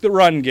to work the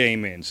run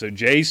game in. So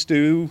Jay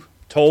Stu,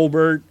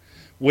 Tolbert,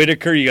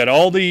 Whitaker, you got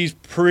all these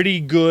pretty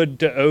good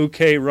to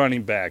okay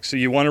running backs. So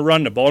you want to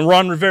run the ball. And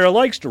Ron Rivera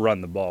likes to run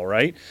the ball,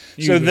 right?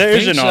 So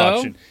there's an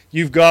option.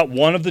 You've got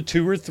one of the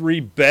 2 or 3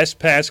 best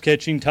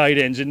pass-catching tight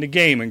ends in the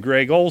game in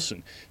Greg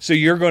Olsen. So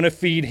you're going to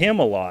feed him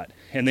a lot.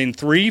 And then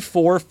 3,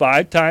 4,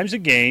 5 times a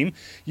game,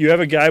 you have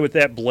a guy with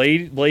that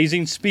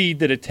blazing speed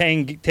that a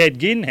Ted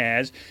Ginn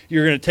has.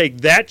 You're going to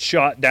take that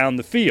shot down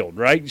the field,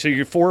 right? So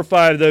you're 4 or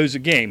 5 of those a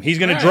game. He's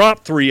going to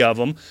drop 3 of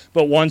them,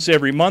 but once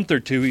every month or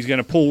two, he's going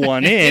to pull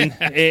one in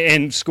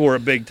and score a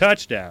big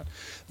touchdown.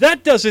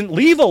 That doesn't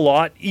leave a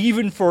lot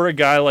even for a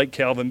guy like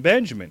Kelvin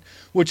Benjamin,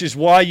 which is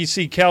why you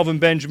see Kelvin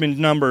Benjamin's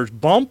numbers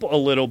bump a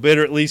little bit,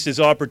 or at least his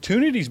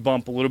opportunities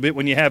bump a little bit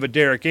when you have a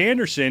Derek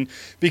Anderson,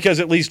 because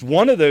at least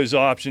one of those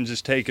options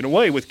is taken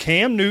away. With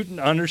Cam Newton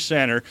under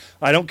center,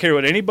 I don't care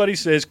what anybody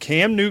says,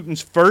 Cam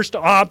Newton's first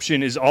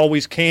option is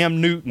always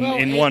Cam Newton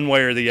in one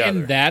way or the other.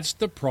 And that's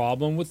the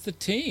problem with the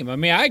team. I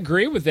mean, I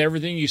agree with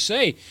everything you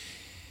say.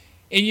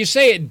 And you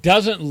say it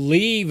doesn't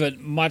leave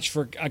it much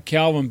for a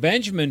Kelvin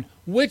Benjamin,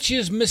 which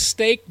is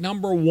mistake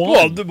number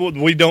one. Well,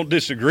 we don't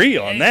disagree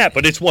on that,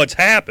 but it's what's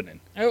happening.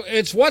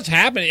 It's what's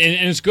happening,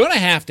 and it's going to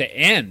have to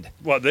end.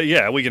 Well,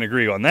 yeah, we can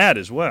agree on that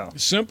as well.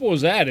 Simple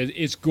as that.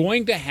 It's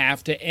going to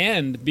have to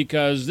end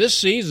because this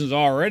season's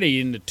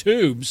already in the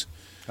tubes.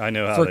 I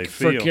know how they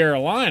feel. For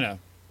Carolina.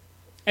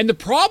 And the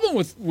problem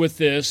with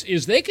this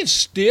is they could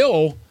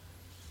still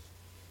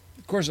 –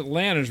 of course,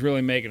 Atlanta's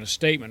really making a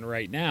statement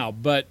right now,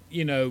 but,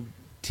 you know,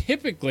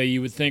 typically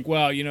you would think,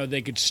 well, you know,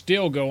 they could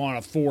still go on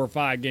a 4 or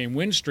 5 game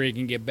win streak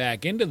and get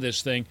back into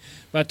this thing.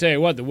 But I tell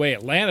you what, the way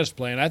Atlanta's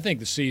playing, I think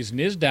the season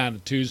is down to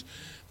twos.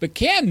 But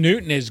Cam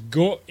Newton is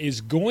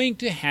going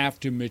to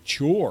have to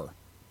mature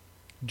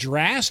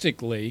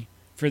drastically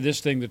for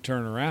this thing to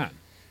turn around.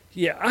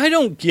 Yeah,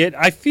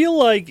 I feel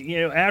like, you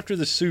know, after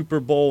the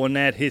Super Bowl and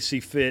that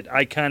hissy fit,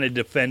 I kind of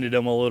defended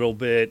him a little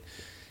bit.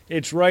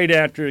 It's right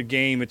after a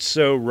game. It's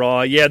so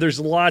raw. Yeah, there's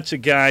lots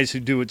of guys who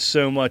do it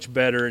so much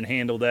better and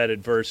handle that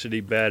adversity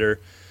better.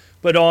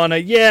 But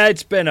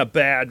it's been a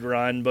bad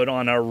run, but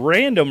on a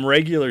random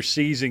regular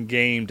season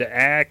game to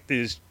act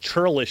as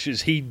churlish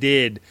as he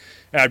did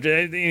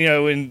after, you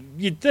know, and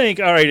you'd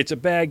think, all right, it's a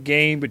bad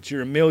game, but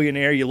you're a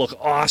millionaire. You look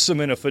awesome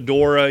in a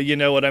fedora. You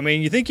know what I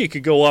mean? You think you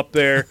could go up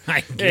there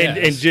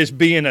and just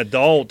be an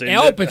adult. And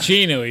Al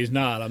Pacino, he's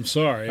not. I'm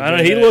sorry. I don't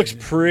know. He looks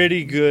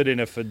pretty good in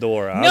a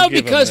fedora. No,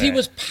 because he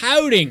was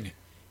pouting.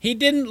 He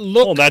didn't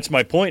look. Well, that's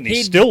my point.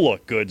 He still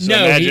looked good. So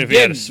imagine if he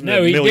had a $1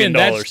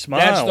 million smile.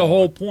 That's the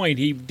whole point.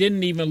 He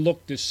didn't even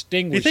look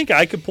distinguished. You think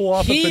I could pull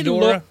off a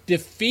fedora? He looked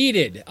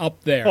defeated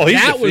up there. Oh,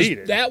 he's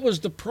defeated. That was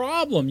the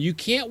problem. You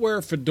can't wear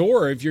a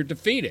fedora if you're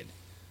defeated.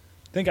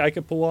 Think I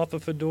could pull off a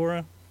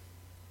fedora?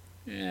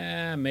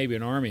 Yeah, maybe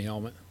an Army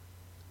helmet.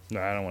 No,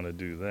 I don't want to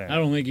do that. I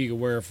don't think you could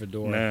wear a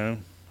fedora. No,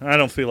 I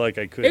don't feel like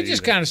I could. It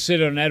just kind of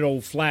sit on that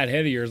old flat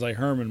head of yours like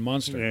Herman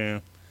Munster. Yeah.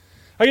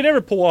 I can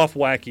never pull off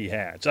wacky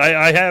hats.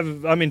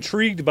 I'm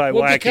intrigued by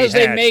wacky hats, because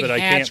they make but I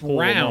can't hats pull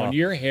round. them off.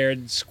 Your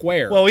hair's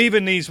square. Well,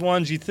 even these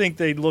ones, you think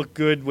they'd look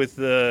good with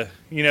the,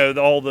 you know,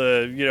 all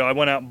the, you know, I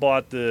went out and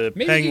bought the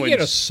Maybe Penguins. you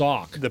get a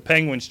sock. The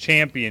Penguins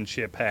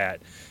championship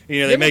hat.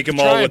 You know, they make them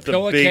all with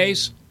the big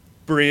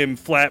brim,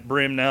 flat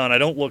brim now, and I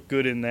don't look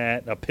good in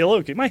that. A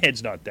pillowcase. My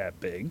head's not that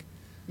big.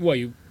 Well,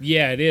 it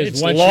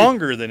is. It's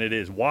longer than it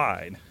is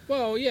wide.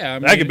 Well, yeah. I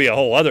mean, that could be a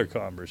whole other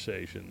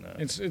conversation, though.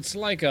 It's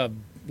like a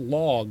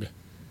log.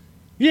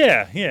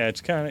 Yeah,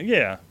 it's kind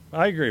of,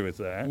 I agree with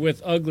that.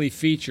 With ugly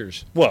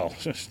features. Well,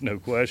 there's no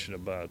question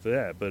about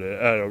that, but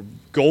a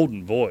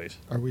golden voice.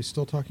 Are we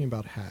still talking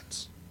about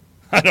hats?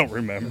 I don't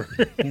remember.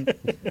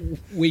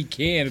 We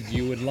can if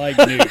you would like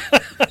to.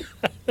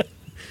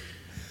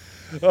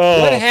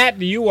 What hat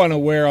do you want to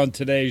wear on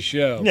today's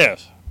show?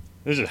 Yes.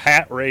 This is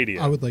Hat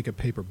Radio. I would like a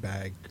paper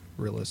bag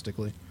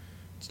realistically.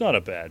 It's not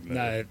a bad move.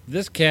 Now,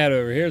 this cat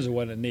over here is the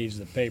one that needs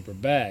the paper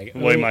bag. The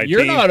way my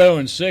You're team- not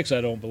 0-6, I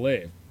don't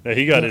believe. Now,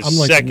 he got his I'm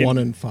like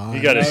second. 1-5. He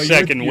got his No,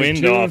 second you're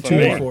wind 2 off of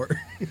and me.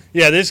 4.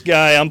 Yeah, this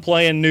guy, I'm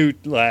playing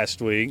Newt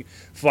last week.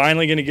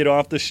 Finally going to get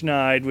off the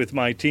schneid with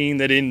my team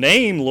that in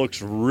name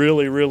looks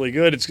really, really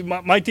good. It's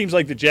my team's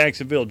like the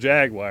Jacksonville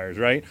Jaguars,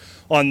 right?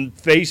 On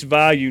face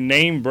value,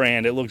 name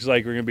brand, it looks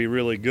like we're going to be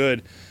really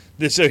good.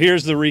 So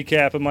here's the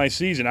recap of my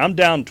season. I'm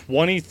down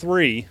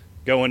 23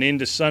 going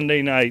into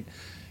Sunday night.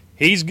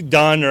 He's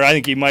done, or I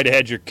think he might have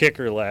had your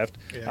kicker left.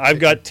 Yeah, I've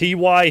got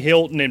T.Y.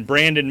 Hilton and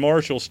Brandon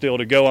Marshall still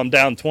to go. I'm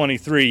down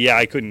 23. Yeah,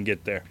 I couldn't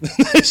get there.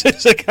 This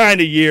is the kind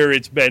of year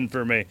it's been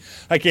for me.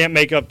 I can't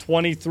make up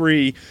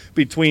 23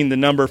 between the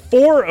number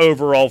 4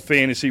 overall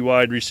fantasy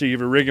wide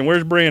receiver, Rick. And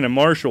where's Brandon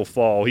Marshall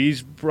fall?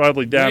 He's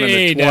probably down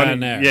Way in the 20. down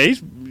there. Yeah,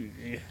 he's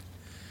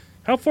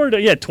how far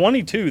down? Yeah,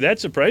 22.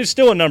 That's surprising. He's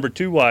still a number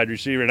 2 wide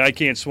receiver, and I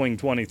can't swing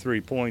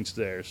 23 points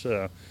there.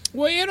 So,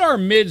 Well, in our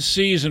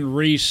mid-season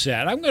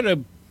reset, I'm going to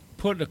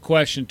put a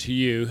question to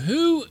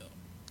you.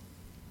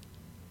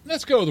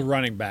 Let's go with the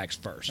running backs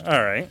first.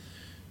 all right.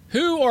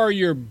 Who are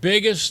your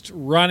biggest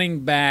running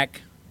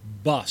back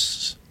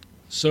busts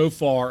so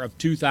far of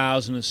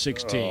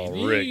 2016?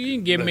 Oh, Rick, you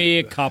can give me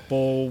a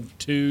couple,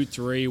 2,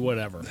 3,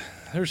 whatever.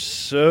 There's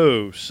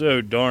so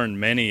darn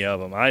many of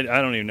them. I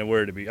don't even know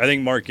where to be. I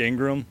think Mark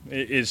Ingram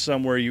is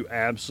somewhere you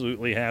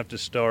absolutely have to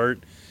start.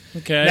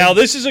 Okay. Now,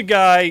 this is a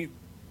guy,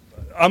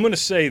 I'm going to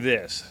say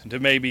this to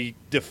maybe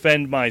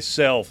defend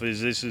myself,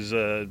 as this is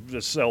a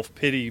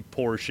self-pity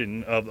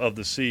portion of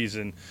the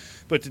season.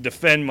 But to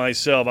defend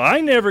myself, I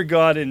never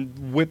got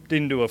whipped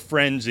into a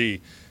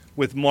frenzy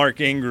with Mark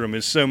Ingram,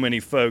 as so many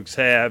folks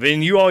have.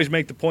 And you always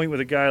make the point with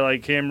a guy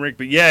like him, Rick,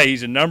 but yeah,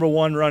 he's a number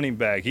 1 running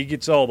back. He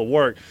gets all the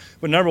work.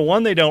 But number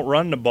 1, they don't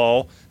run the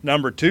ball.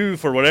 Number 2,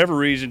 for whatever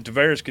reason,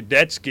 Tavares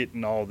Cadet's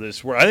getting all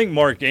this work. I think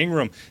Mark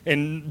Ingram,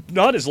 and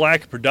not his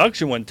lack of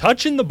production when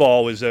touching the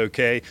ball was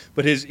okay,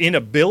 but his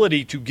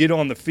inability to get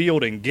on the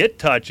field and get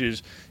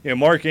touches.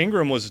 Mark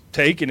Ingram was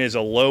taken as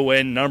a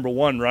low-end number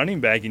 1 running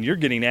back, and you're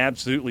getting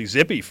absolutely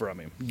zippy from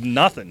him.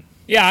 Nothing.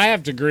 Yeah, I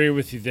have to agree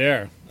with you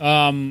there.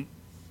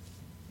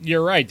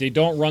 You're right. They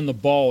don't run the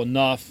ball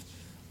enough.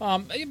 I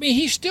mean,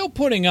 he's still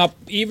putting up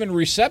even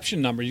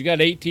reception numbers. He's got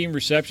 18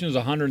 receptions,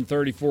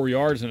 134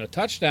 yards, and a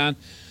touchdown.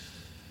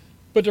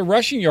 But the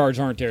rushing yards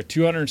aren't there.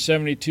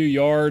 272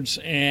 yards,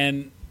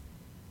 and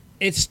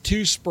it's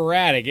too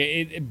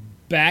sporadic.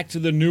 Back to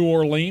the New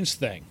Orleans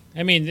thing.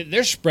 I mean,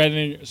 they're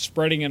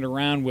spreading it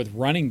around with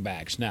running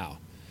backs now.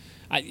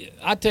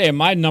 I tell you,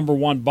 my number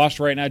 1 bust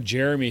right now,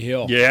 Jeremy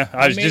Hill. Yeah,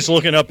 I was just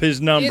looking up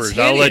his numbers.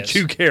 I'll let hideous.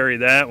 you carry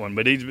that one,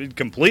 but he's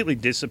completely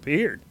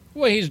disappeared.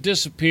 Well, he's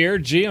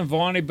disappeared.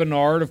 Giovanni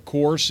Bernard, of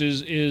course,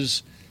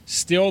 is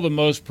still the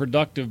most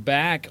productive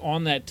back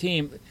on that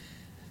team.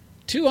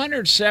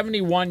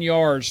 271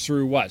 yards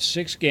through,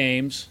 6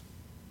 games?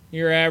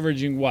 You're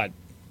averaging,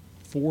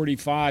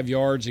 45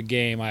 yards a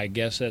game, I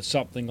guess. That's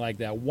something like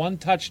that. 1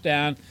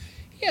 touchdown.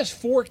 He has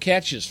 4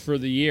 catches for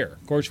the year.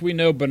 Of course, we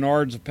know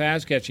Bernard's a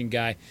pass-catching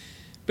guy,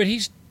 but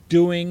he's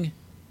doing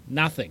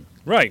nothing.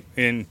 Right,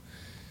 and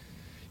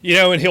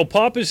and he'll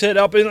pop his head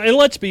up. And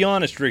let's be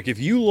honest, Rick, if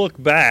you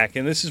look back,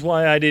 and this is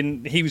why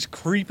he was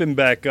creeping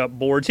back up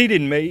boards. He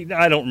didn't make,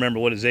 I don't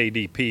remember what his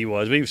ADP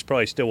was, but he was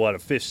probably still, a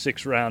 5th,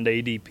 6th round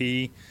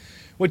ADP,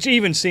 which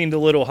even seemed a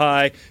little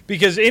high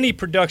because any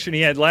production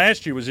he had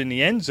last year was in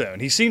the end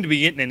zone. He seemed to be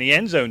getting in the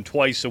end zone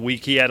twice a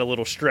week. He had a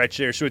little stretch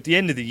there. So at the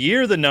end of the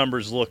year, the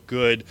numbers looked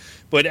good.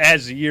 But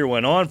as the year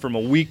went on, from a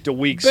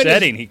week-to-week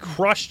setting, he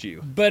crushed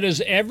you. But as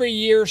every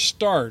year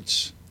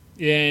starts,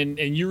 and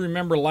you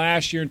remember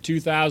last year in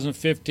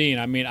 2015,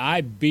 I mean, I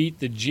beat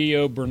the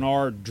Gio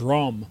Bernard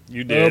drum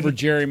over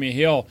Jeremy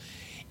Hill.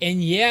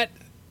 And yet,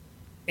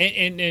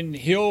 and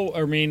Hill,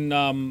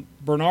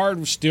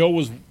 Bernard still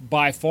was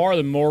by far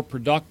the more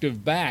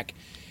productive back.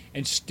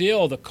 And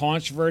still, the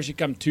controversy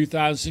come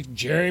 2006,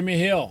 Jeremy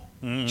Hill.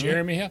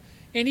 Jeremy Hill.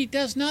 And he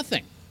does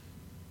nothing.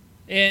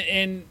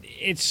 And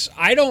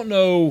I don't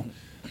know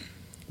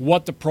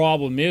what the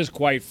problem is,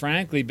 quite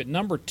frankly, but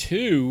number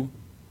 2,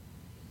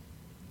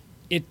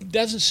 it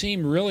doesn't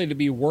seem really to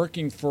be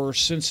working for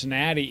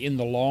Cincinnati in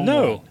the long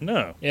run.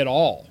 No. At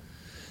all.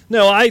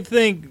 No, I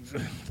think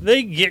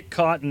they get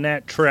caught in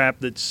that trap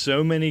that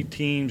so many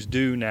teams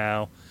do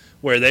now,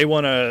 where they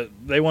want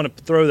to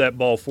throw that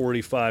ball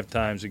 45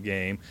 times a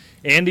game.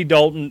 Andy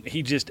Dalton,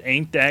 he just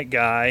ain't that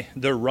guy.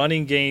 Their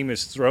running game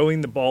is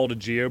throwing the ball to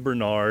Gio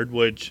Bernard,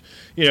 which,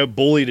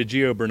 bully to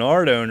Gio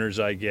Bernard owners,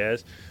 I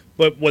guess.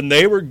 But when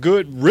they were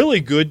good,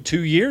 really good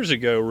 2 years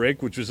ago,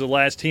 Rick, which was the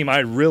last team I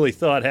really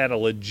thought had a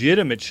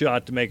legitimate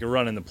shot to make a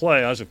run in the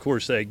playoffs, of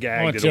course they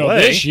gagged it away.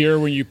 Until this year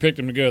when you picked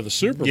them to go to the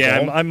Super Bowl.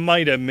 Yeah, I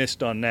might have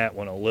missed on that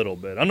one a little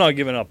bit. I'm not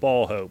giving up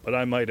all hope, but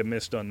I might have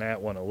missed on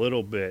that one a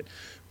little bit.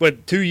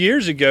 But 2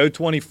 years ago,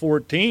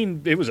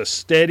 2014, it was a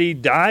steady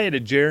diet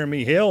of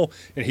Jeremy Hill,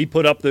 and he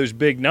put up those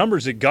big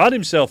numbers that got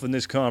himself in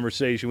this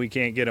conversation we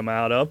can't get him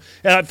out of.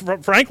 And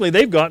frankly,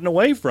 they've gotten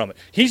away from it.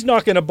 He's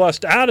not going to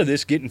bust out of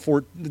this getting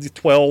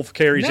 12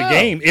 carries a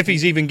game, if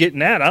he's even getting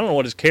that. I don't know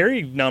what his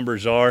carry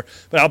numbers are,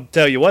 but I'll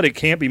tell you what, it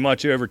can't be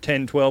much over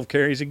 10, 12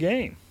 carries a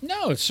game.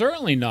 No, it's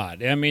certainly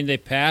not. I mean, they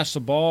pass the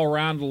ball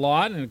around a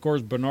lot, and, of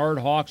course, Bernard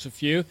hawks a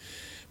few.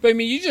 But, I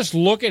mean, you just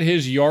look at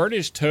his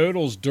yardage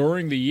totals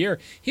during the year.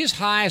 His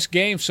highest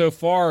game so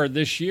far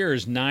this year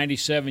is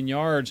 97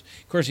 yards.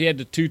 Of course, he had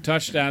the 2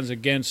 touchdowns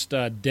against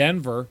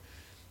Denver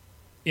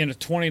in a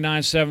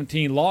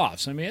 29-17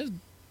 loss. I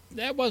mean,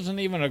 that wasn't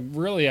even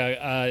really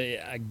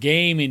a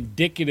game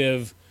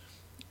indicative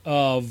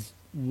of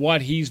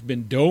what he's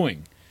been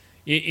doing.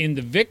 In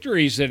the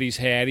victories that he's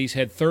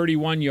had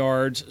 31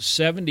 yards,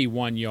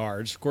 71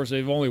 yards. Of course,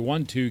 they've only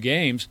won 2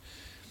 games.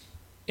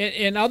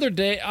 In other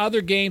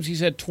games, he's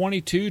had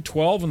 22,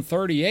 12, and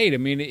 38. I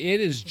mean, it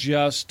is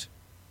just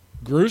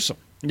gruesome.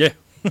 Yeah,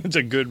 that's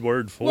a good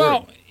word for it.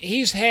 Well,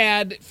 he's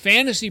had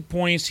fantasy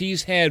points.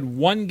 He's had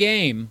 1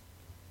 game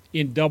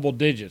in double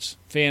digits,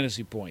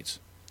 fantasy points.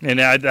 And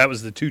that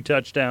was the 2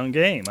 touchdown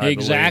game, I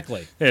exactly.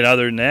 believe. And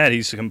other than that,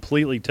 he's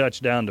completely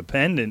touchdown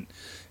dependent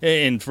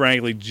and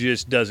frankly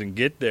just doesn't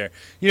get there.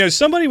 You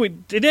know,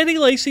 did Eddie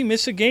Lacy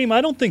miss a game? I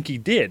don't think he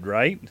did,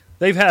 right?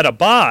 They've had a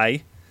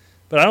bye.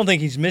 But I don't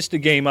think he's missed a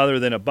game other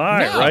than a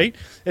bye, right?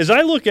 As I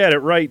look at it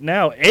right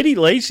now, Eddie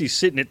Lacy's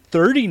sitting at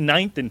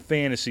 39th in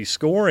fantasy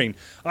scoring.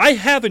 I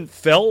haven't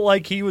felt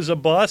like he was a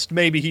bust.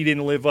 Maybe he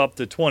didn't live up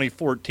to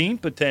 2014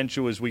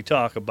 potential as we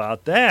talk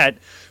about that.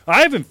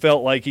 I haven't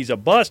felt like he's a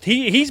bust.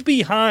 He's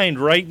behind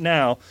right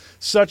now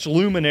such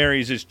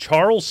luminaries as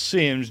Charles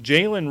Sims,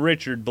 Jalen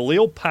Richard,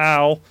 Balil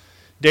Powell,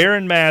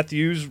 Darren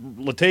Matthews,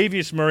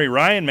 Latavius Murray,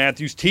 Ryan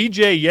Matthews,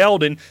 T.J.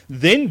 Yeldon,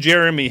 then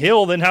Jeremy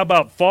Hill. Then how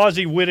about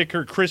Fozzie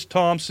Whitaker, Chris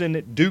Thompson,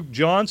 Duke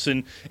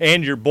Johnson,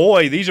 and your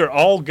boy? These are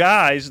all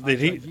guys that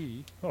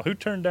he – who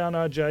turned down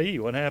Ajayi?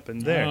 What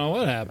happened there? I don't know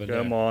what happened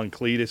there. Come on,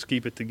 Cletus,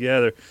 keep it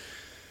together.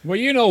 Well,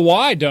 you know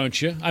why,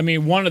 don't you? I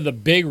mean, one of the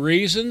big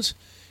reasons,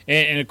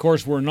 and of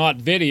course we're not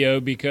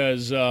video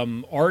because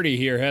Artie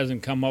here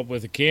hasn't come up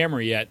with a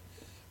camera yet.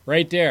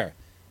 Right there.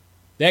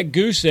 That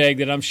goose egg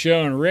that I'm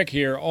showing Rick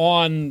here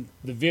on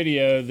the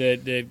video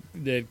that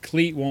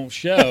Cleet won't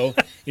show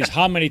is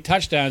how many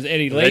touchdowns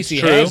Eddie Lacy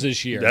has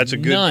this year. That's a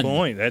good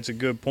point. That's a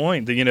good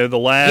point. You know, the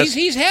last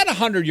he's had a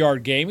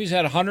 100-yard game. He's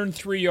had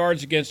 103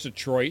 yards against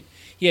Detroit.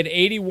 He had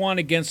 81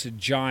 against the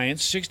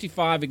Giants,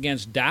 65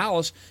 against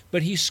Dallas,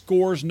 but he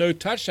scores no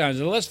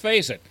touchdowns. And let's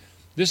face it,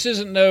 this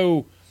isn't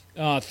no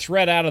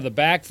threat out of the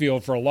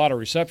backfield for a lot of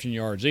reception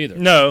yards either.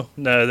 No,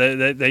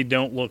 they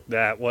don't look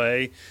that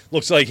way.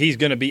 Looks like he's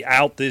going to be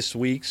out this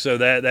week, so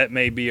that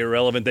may be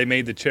irrelevant. They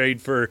made the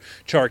trade for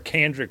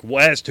Charkandrick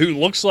West, who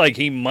looks like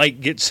he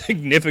might get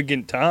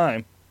significant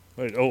time.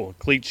 Oh,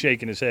 Cleet's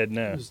shaking his head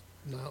no. It was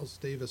Niles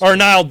Davis. Or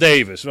Niall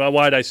Davis. Well,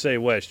 why'd I say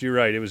West? You're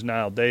right. It was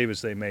Niall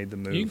Davis they made the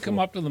move. You can come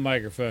up to the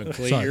microphone,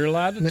 Cleet. Sorry. You're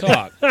allowed to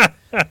talk.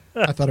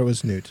 I thought it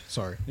was Newt.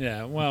 Sorry.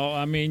 Yeah, well,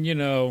 I mean, you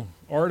know,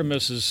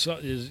 Artemis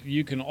is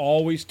you can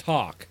always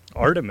talk.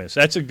 Artemis,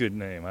 that's a good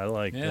name. I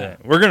like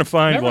that. We're going to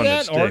find Remember one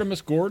that? that's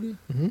Artemis Gordon?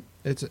 Mm-hmm.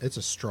 It's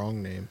a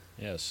strong name.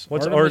 Yes.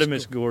 What's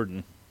Artemis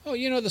Gordon? Oh,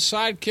 you know, the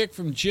sidekick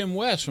from Jim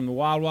West from the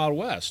Wild Wild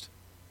West.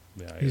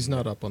 Yeah, He's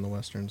not up on the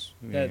Westerns.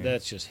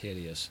 That's just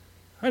hideous.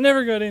 I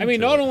never got into it. I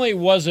mean, not only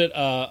was it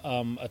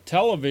a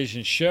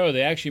television show,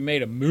 they actually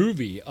made a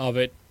movie of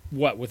it,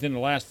 within the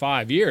last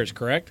 5 years,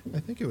 correct? I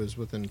think it was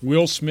within...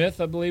 Will Smith,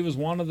 I believe, was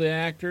one of the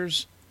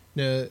actors.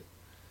 No,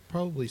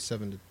 probably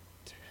 7 to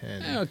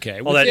 10.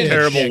 Okay. Well, that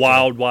terrible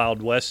Wild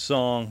Wild West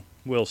song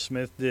Will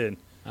Smith did.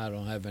 I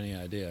don't have any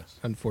idea.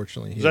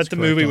 Unfortunately. Is that the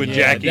movie with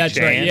Jackie that's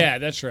Chan? Right. Yeah,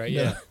 that's right,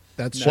 yeah. No,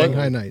 that's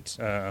Shanghai Nights.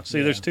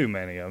 There's too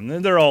many of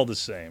them. They're all the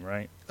same,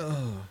 right?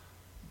 Oh.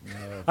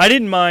 No. I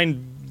didn't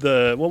mind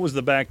what was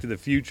the Back to the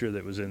Future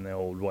that was in the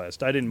Old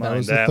West? I didn't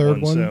mind that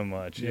one so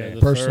much. Yeah,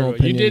 personal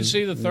opinion. You did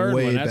see the third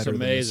way one. That's better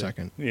amazing.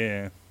 Than the second.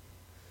 Yeah.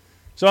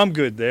 So I'm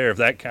good there if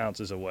that counts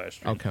as a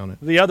Western. I'll count it.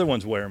 The other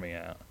ones wear me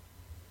out.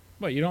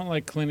 What, you don't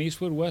like Clint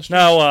Eastwood Westerns?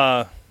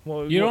 No,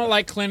 you don't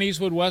like Clint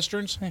Eastwood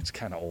Westerns? It's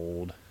kind of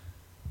old.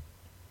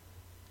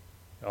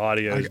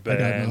 Audio's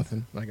bad.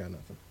 I got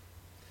nothing.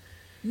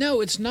 No,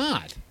 it's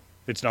not.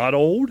 It's not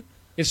old?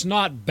 It's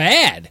not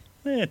bad.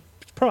 It's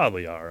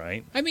probably all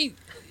right. I mean,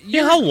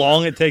 you know how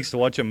long it takes to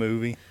watch a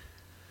movie?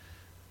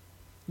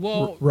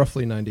 Well,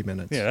 roughly 90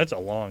 minutes. Yeah, that's a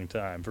long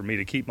time for me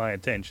to keep my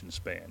attention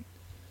span.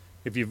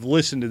 If you've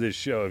listened to this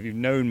show, if you've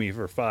known me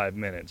for 5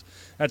 minutes,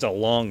 that's a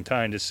long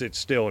time to sit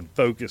still and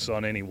focus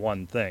on any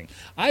one thing.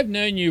 I've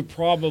known you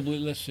probably,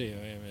 let's see.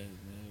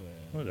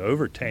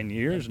 Over 10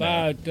 years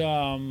now.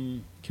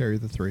 Carry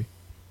the 3.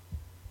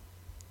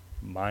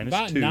 Minus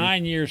about 2.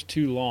 9 years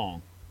too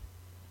long.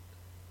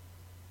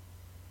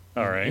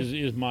 All right.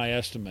 Is my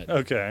estimate.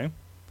 Okay.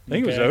 I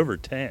think it was over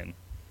 10.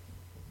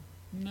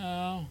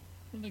 No.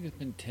 don't think it's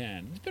been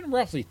 10. It's been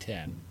roughly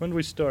 10. When did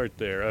we start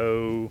there?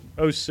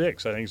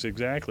 06, I think it's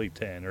exactly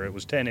 10, or it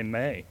was 10 in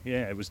May.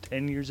 Yeah, it was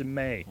 10 years in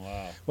May.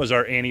 Wow. Was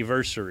our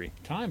anniversary.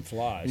 Time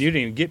flies. And you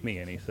didn't even get me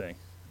anything.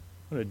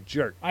 What a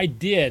jerk. I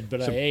did,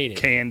 but Some I ate it.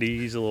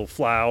 candies, a little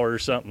flour,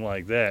 something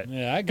like that.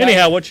 Yeah, I got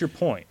Anyhow, what's your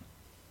point?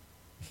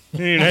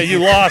 You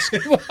lost.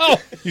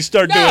 Well, you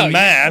start doing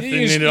math, and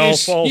then it all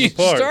falls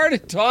apart. You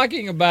started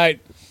talking about,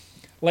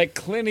 like,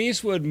 Clint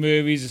Eastwood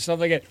movies and stuff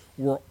like that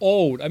were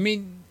old. I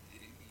mean,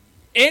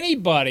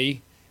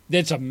 anybody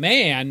that's a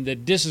man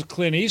that disses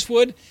Clint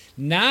Eastwood,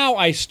 now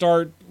I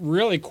start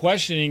really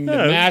questioning the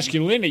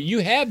masculinity. You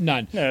have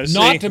none. No,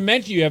 Not to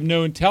mention you have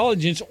no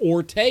intelligence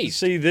or taste.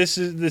 See, this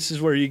is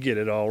where you get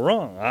it all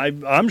wrong.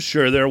 I'm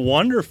sure they're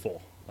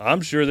wonderful.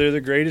 I'm sure they're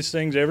the greatest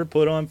things ever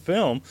put on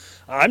film.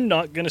 I'm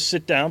not going to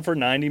sit down for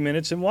 90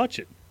 minutes and watch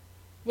it.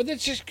 Well,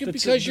 that's just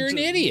because you're an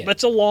idiot.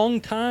 That's a long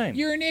time.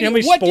 You're an You know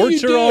idiot. how many What do you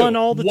sports do? are on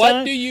all the What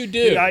time? do you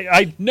do?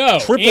 I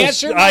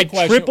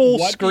triple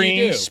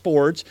screen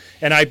sports,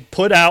 and I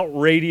put out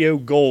Radio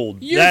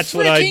Gold. That's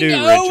what I do,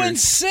 You're Richard.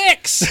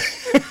 freaking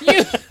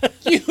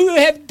 0-6. You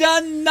have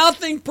done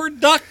nothing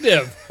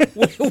productive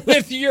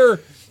with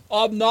your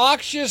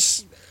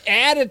obnoxious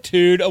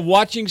attitude of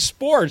watching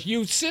sports.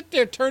 You sit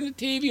there, turn the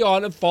TV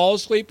on, and fall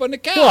asleep on the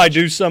couch. Well, I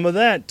do some of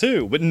that,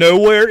 too. But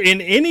nowhere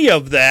in any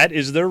of that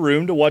is there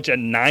room to watch a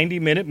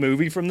 90-minute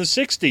movie from the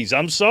 60s.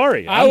 I'm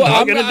sorry. I'm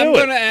not going to do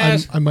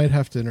it. I might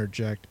have to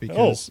interject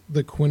because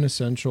the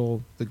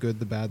quintessential, the good,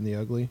 the bad, and the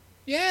ugly.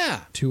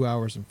 Yeah. 2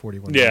 hours and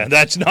 41 Yeah, minutes.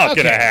 that's not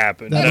going to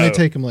happen. That no. might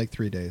take him like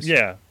 3 days.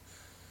 Yeah.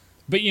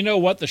 But you know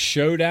what? The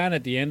showdown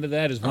at the end of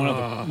that is one of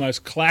the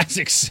most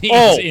classic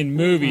scenes in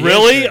movie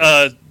really?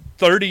 history.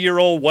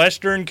 30-year-old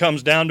Western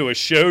comes down to a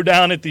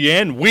showdown at the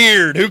end?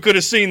 Weird. Who could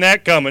have seen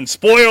that coming?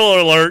 Spoiler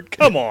alert.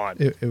 Come on.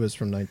 It was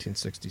from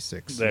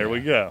 1966. There we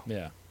go.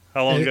 Yeah.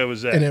 How long ago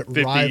was that? And it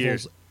 50 rivals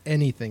years.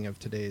 anything of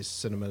today's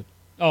cinema.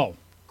 Oh.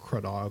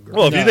 Cradog.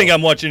 Well, if you think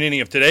I'm watching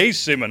any of today's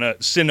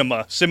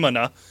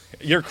cinema,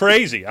 you're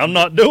crazy. I'm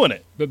not doing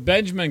it. But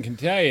Benjamin can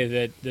tell you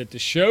that the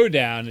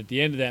showdown at the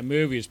end of that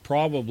movie is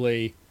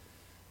probably,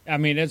 I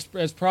mean, it's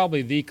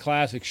probably the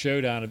classic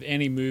showdown of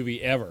any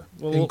movie ever.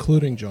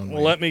 Including John Wayne.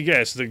 Well, let me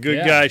guess. The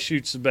good guy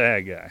shoots the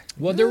bad guy.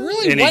 Well, there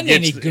really wasn't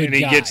any good guy. And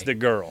he gets the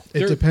girl.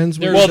 It depends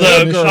where Well,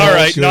 the all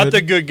right, good. not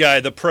the good guy,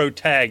 the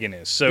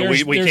protagonist. So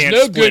we there's can't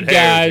no split good hairs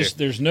guys. here.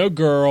 There's no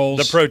girls.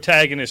 The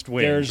protagonist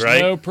wins, there's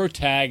right? no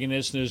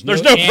protagonist. There's no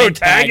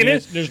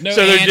protagonist. There's no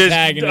so they're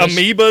antagonist. just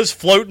amoebas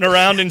floating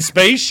around in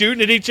space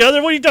shooting at each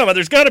other. What are you talking about?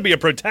 There's got to be a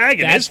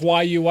protagonist. That's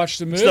why you watch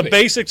the movie. It's the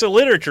basics of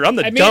literature. I'm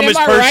the I mean, dumbest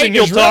am I person right?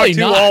 you'll There's talk really to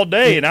not. all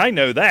day, and I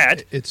know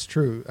that. It's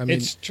true. I mean,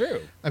 It's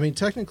true. I mean,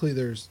 technically,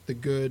 there's the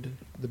good,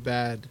 the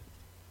bad,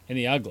 and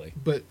the ugly.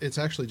 But it's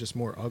actually just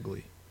more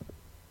ugly.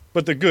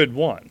 But the good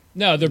won.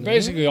 No, they're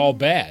basically all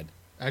bad.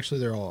 Actually,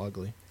 they're all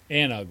ugly.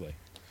 And ugly.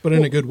 But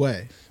in a good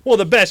way. Well,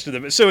 the best of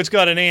them. So it's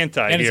got an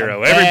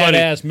anti-hero. And it's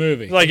a badass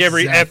movie. Like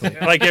every Exactly.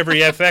 like every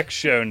FX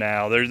show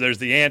now, there's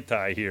the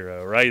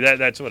anti-hero, right?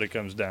 That's what it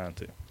comes down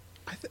to.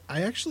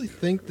 I actually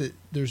think that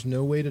there's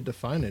no way to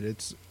define it.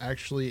 It's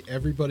actually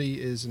everybody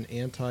is an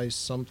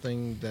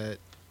anti-something that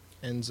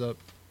ends up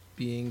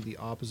being the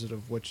opposite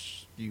of what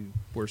you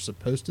were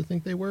supposed to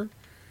think they were.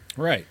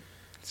 Right.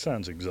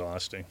 Sounds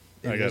exhausting.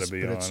 It I got is, to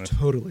be but honest. It's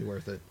totally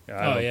worth it.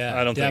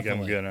 I don't think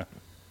I'm gonna.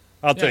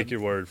 I'll take your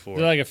word for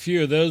There's it. like a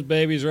few of those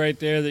babies right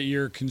there that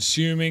you're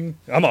consuming.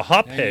 I'm a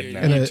hophead now.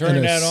 And a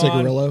turn that on.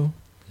 cigarillo.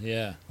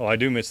 Yeah. Oh, I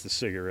do miss the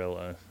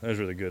cigarillo. Those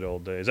were the good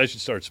old days. I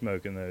should start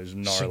smoking those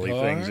gnarly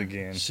things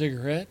again.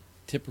 Cigarette,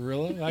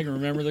 Tipperillo. I can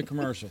remember the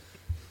commercial.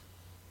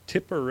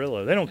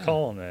 Tipperillo. They don't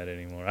call them that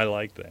anymore. I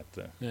like that,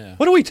 though. Yeah.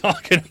 What are we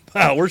talking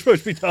about? We're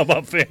supposed to be talking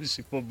about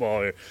fantasy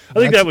football here. I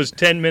think that was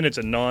 10 minutes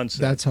of nonsense.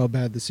 That's how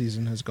bad the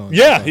season has gone.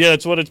 Yeah, so far.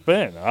 that's what it's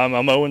been. I'm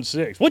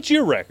 0-6. What's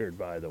your record,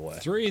 by the way?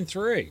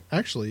 3-3.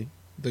 Actually,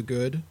 the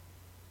good,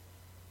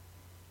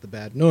 the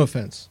bad. No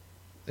offense.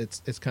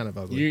 It's kind of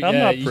ugly. I'm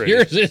not pretty.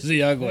 Yours is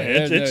the ugly.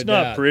 It's no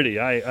not doubt. pretty.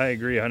 I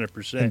agree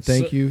 100%. And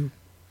thank you.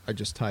 I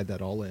just tied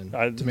that all in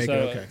to make it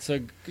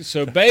okay.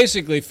 So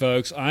basically,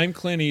 folks, I'm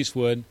Clint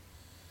Eastwood.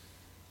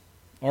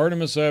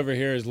 Artemis over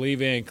here is Lee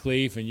Van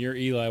Cleef, and you're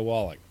Eli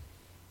Wallach.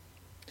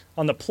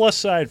 On the plus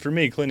side for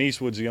me, Clint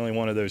Eastwood's the only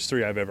one of those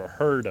three I've ever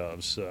heard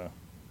of. So,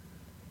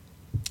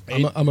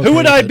 I'm okay who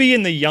would with I it. be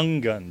in the Young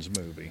Guns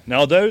movie?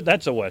 Now,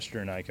 that's a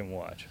Western I can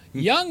watch.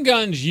 Young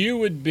Guns, you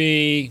would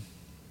be.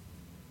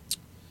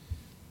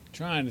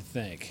 Trying to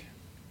think.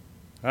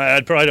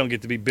 I probably don't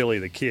get to be Billy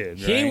the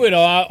Kid. Right? He would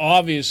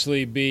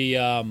obviously be.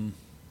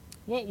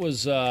 What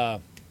was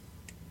the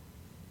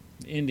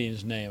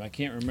Indian's name? I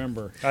can't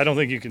remember. I don't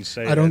think you can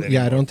say that. I don't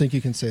anymore. think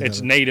you can say that.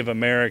 It's Native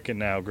American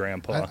now,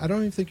 Grandpa. I don't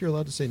even think you're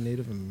allowed to say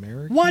Native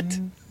American. What?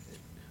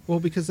 Well,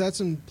 because that's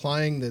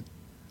implying that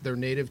they're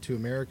native to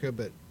America,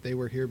 but they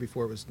were here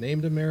before it was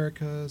named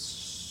America.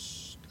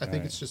 I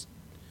think it's just.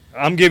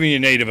 I'm giving you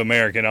Native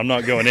American. I'm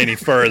not going any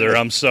further.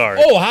 I'm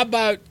sorry. Oh, how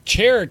about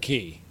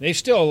Cherokee? They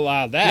still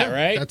allow that, Yeah,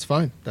 right? That's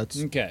fine. That's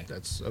okay.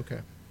 That's okay.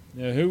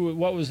 Now,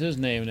 what was his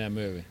name in that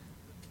movie?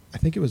 I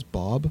think it was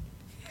Bob.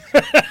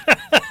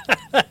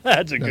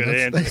 That's a good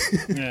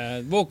answer.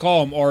 Yeah, we'll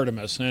call him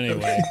Artemis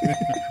anyway.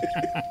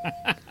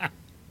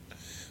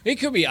 It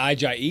could be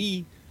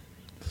Ajayi.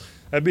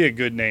 That'd be a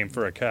good name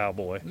for a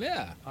cowboy.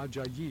 Yeah.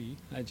 Ajayi.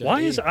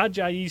 Why is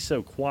Ajayi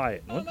so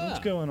quiet? What's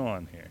going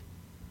on here?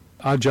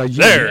 Ajayi.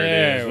 There it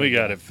There is. we We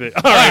got it fit.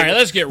 All right,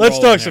 let's get rolling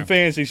talk here. some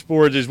fantasy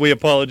sports as we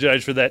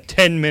apologize for that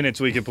 10 minutes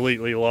we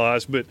completely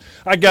lost. But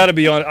I got to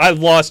be honest, I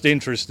lost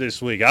interest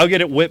this week. I'll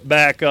get it whipped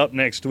back up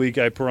next week,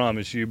 I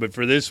promise you. But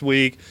for this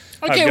week,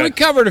 Okay, we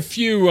covered a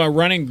few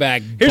running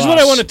back here's busts. what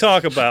I want to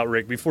talk about,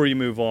 Rick, before you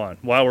move on,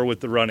 while we're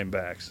with the running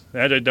backs.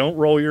 Don't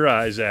roll your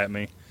eyes at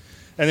me.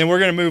 And then we're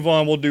going to move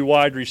on. We'll do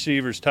wide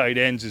receivers, tight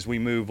ends as we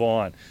move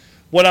on.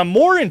 What I'm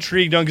more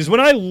intrigued on, because when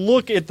I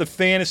look at the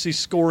fantasy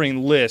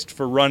scoring list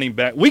for running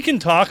back, we can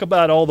talk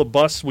about all the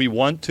busts we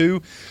want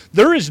to.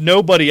 There is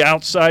nobody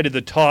outside of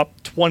the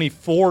top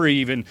 24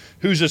 even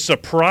who's a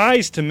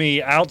surprise to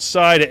me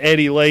outside of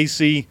Eddie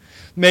Lacy,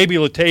 maybe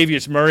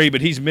Latavius Murray,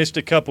 but he's missed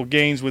a couple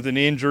games with an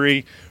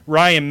injury.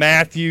 Ryan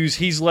Matthews,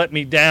 he's let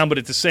me down, but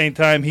at the same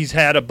time, he's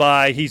had a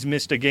bye. He's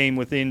missed a game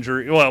with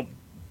injury. Well,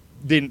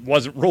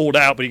 wasn't ruled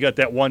out, but he got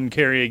that one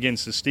carry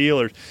against the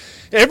Steelers.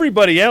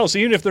 Everybody else,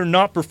 even if they're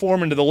not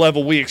performing to the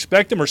level we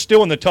expect them, are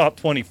still in the top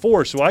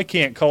 24, so I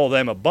can't call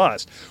them a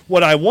bust.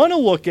 What I want to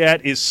look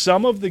at is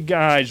some of the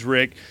guys,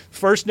 Rick.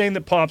 First name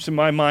that pops in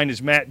my mind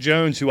is Matt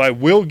Jones, who I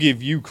will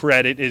give you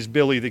credit as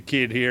Billy the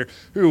Kid here,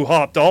 who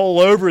hopped all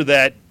over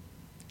that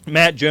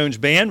Matt Jones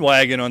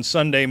bandwagon on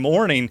Sunday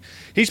morning.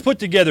 He's put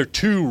together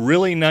 2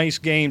 really nice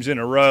games in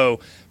a row.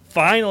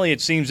 Finally, it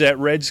seems that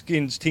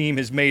Redskins team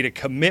has made a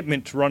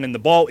commitment to running the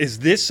ball. Is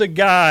this a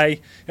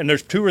guy, and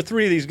there's 2 or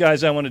 3 of these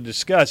guys I want to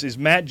discuss, is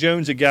Matt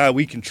Jones a guy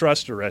we can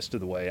trust the rest of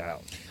the way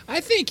out? I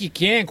think you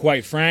can,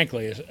 quite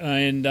frankly,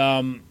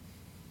 and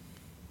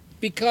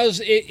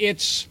because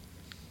it's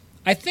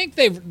 – I think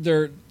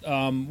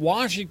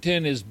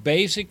Washington is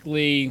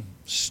basically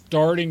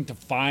starting to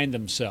find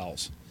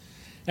themselves.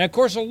 And, of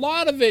course, a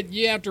lot of it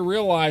you have to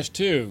realize,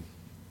 too,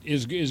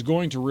 is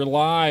going to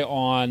rely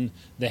on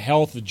the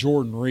health of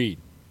Jordan Reed.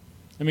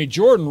 I mean,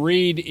 Jordan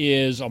Reed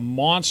is a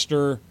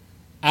monster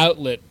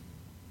outlet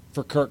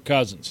for Kirk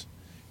Cousins,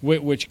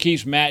 which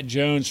keeps Matt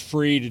Jones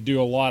free to do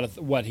a lot of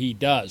what he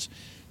does.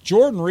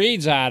 Jordan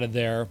Reed's out of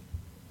there.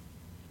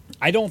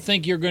 I don't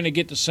think you're going to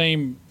get the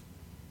same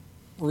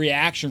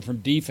reaction from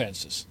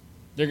defenses.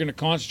 They're going to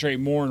concentrate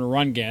more in the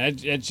run game.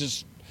 That's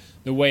just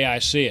the way I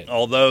see it.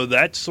 Although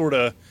that's sort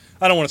of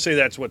 – I don't want to say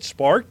that's what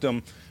sparked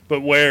them,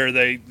 but where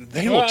they looked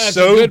that's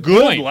so a good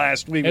good point.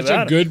 last week. That's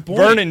without a good him. point.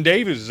 Vernon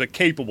Davis is a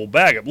capable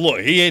backup.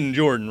 Look, he isn't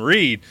Jordan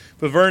Reed,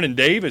 but Vernon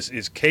Davis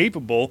is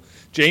capable.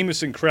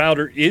 Jamison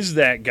Crowder is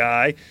that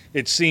guy.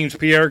 It seems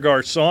Pierre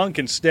Garçon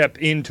can step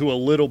into a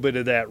little bit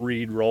of that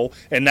Reed role.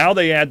 And now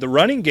they add the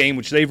running game,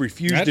 which they've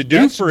refused to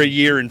do for a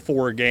year and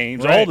 4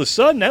 games. Right. All of a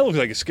sudden, that looks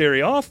like a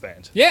scary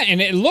offense. Yeah,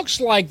 and it looks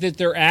like that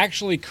they're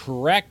actually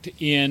correct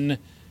in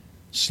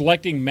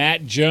selecting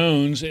Matt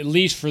Jones, at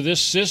least for this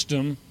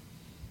system.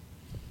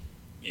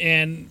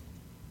 And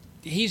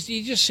he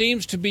just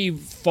seems to be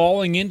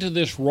falling into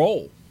this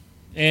role.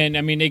 And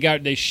I mean,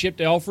 they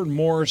shipped Alfred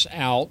Morris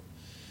out,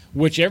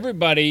 which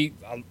everybody,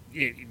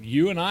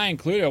 you and I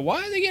included,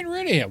 why are they getting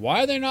rid of him?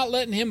 Why are they not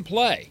letting him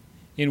play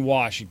in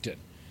Washington?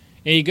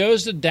 And he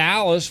goes to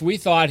Dallas. We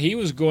thought he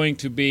was going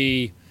to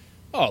be,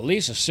 at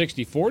least a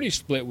 60-40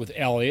 split with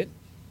Elliott.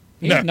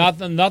 He's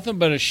nothing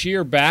but a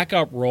sheer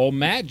backup role.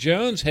 Matt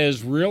Jones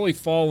has really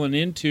fallen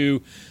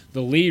into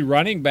the lead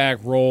running back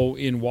role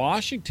in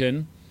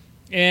Washington,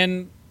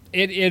 and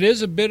it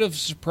is a bit of a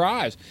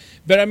surprise.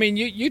 But, I mean,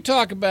 you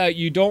talk about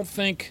you don't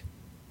think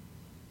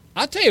 –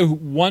 I'll tell you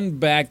one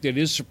back that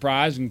is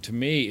surprising to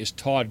me is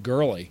Todd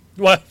Gurley.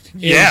 Well,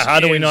 yeah, how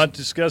do we not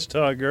discuss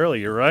Todd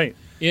Gurley? You're right.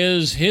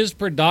 His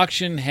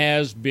production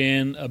has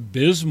been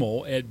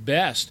abysmal at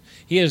best.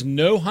 He has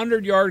no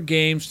 100-yard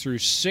games through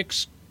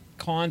 6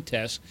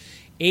 contests.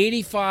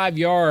 85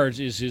 yards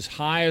is his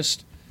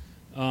highest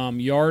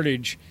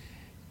yardage.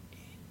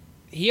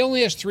 He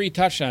only has 3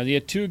 touchdowns. He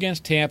had 2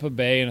 against Tampa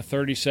Bay in a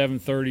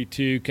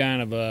 37-32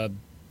 kind of a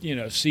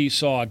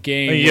seesaw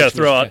game. I mean, you got to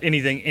throw out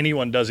anything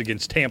anyone does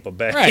against Tampa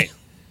Bay. Right.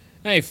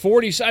 Hey,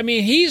 40. I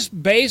mean, he's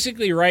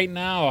basically right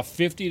now a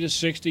 50 to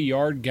 60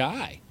 yard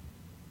guy,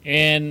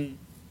 and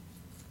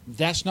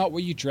that's not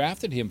what you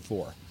drafted him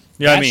for.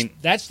 Yeah,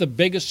 that's the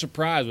biggest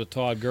surprise with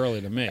Todd Gurley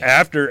to me.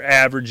 After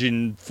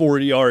averaging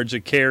 40 yards a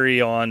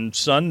carry on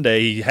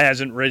Sunday, he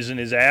hasn't risen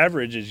his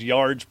average, his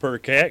yards per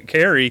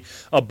carry,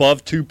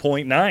 above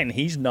 2.9.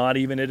 He's not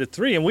even at a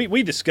 3. And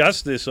we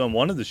discussed this on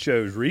one of the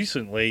shows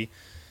recently.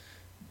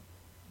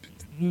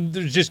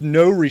 There's just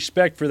no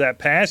respect for that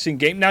passing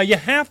game. Now, you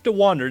have to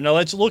wonder. Now,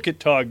 let's look at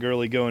Todd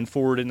Gurley going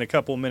forward in the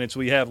couple of minutes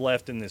we have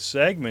left in this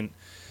segment.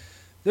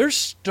 They're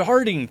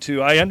starting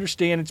to. I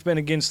understand it's been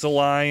against the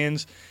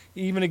Lions,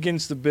 even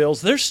against the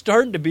Bills. They're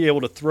starting to be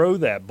able to throw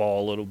that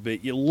ball a little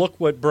bit. You look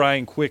what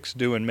Brian Quick's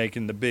doing,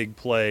 making the big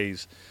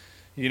plays.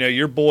 You know,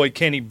 your boy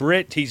Kenny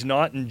Britt, he's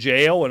not in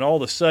jail, and all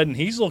of a sudden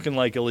he's looking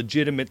like a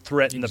legitimate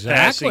threat in the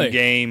passing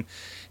game.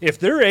 If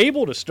they're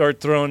able to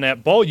start throwing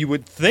that ball, you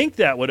would think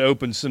that would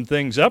open some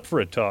things up for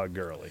a Todd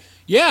Gurley.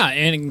 Yeah,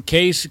 and in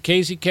Casey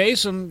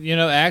Kasem,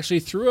 actually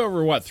threw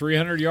over,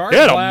 300 yards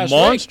last week? last He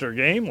had a monster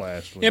game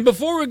last week. And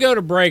before we go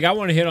to break, I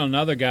want to hit on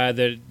another guy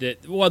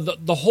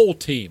the whole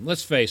team,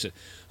 let's face it.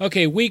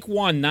 Okay, week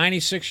 1,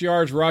 96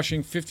 yards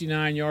rushing,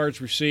 59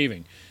 yards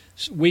receiving.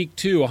 Week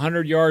 2,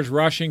 100 yards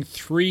rushing,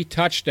 3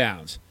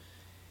 touchdowns.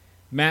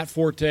 Matt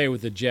Forte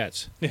with the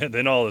Jets. Yeah,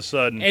 then all of a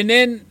sudden. And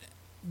then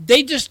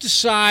they just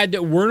decide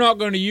that we're not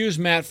going to use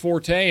Matt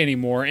Forte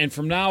anymore, and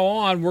from now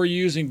on we're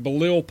using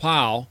Balil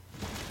Powell.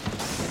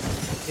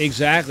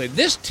 Exactly.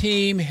 This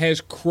team has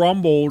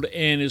crumbled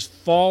and is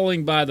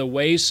falling by the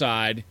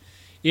wayside.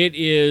 It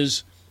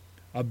is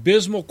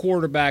abysmal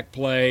quarterback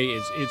play.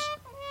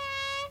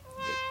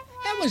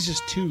 That was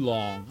just too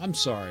long. I'm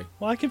sorry.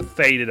 Well, I can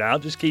fade it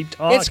out. Just keep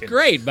talking. It's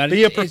great, but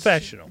be a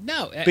professional. Be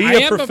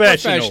a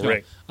professional,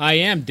 Rick. I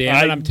am,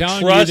 damn it. I'm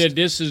telling you that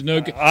this is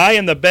no good. I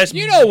am the best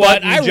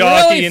button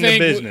jockey in the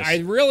business. I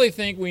really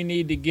think we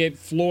need to get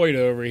Floyd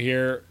over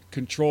here,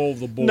 control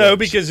the board. No,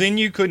 because then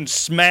you couldn't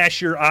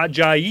smash your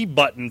Ajayi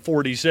button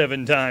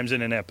 47 times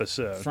in an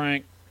episode.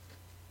 Frank,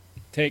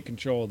 take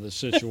control of the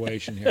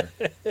situation here.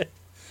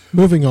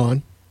 Moving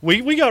on.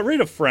 We got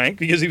rid of Frank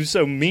because he was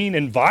so mean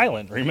and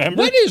violent,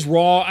 remember? What is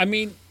wrong? I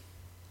mean,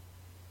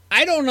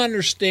 I don't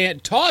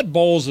understand. Todd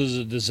Bowles is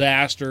a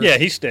disaster. Yeah,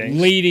 he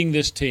stinks. Leading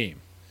this team.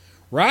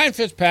 Ryan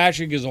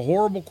Fitzpatrick is a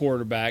horrible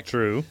quarterback.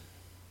 True.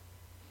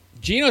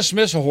 Geno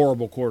Smith's a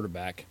horrible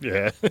quarterback.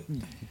 Yeah,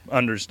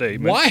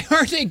 understatement. Why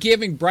aren't they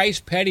giving Bryce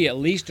Petty at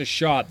least a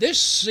shot?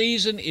 This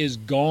season is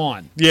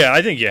gone. Yeah,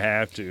 I think you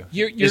have to.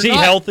 Is he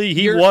not healthy?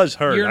 He was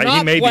hurt. You're not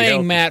he may playing be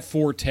healthy. Matt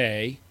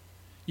Forte.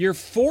 You're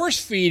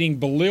force-feeding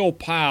Balil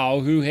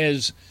Powell, who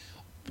has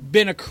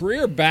been a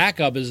career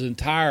backup his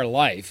entire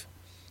life.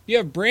 You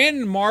have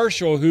Brandon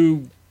Marshall,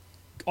 who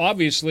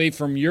obviously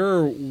from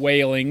your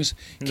wailings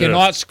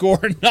cannot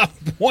score enough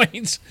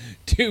points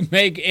to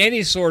make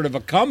any sort of a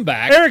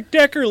comeback. Eric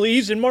Decker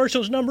leaves and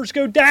Marshall's numbers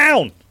go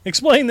down.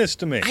 Explain this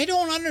to me. I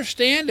don't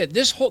understand it.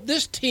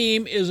 This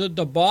team is a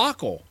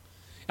debacle.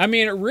 I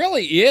mean, it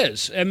really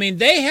is. I mean,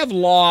 they have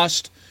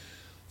lost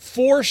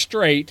 4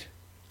 straight,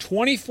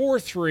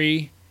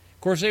 24-3.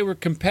 Of course, they were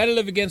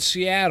competitive against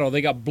Seattle.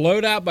 They got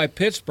blowed out by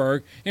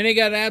Pittsburgh, and they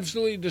got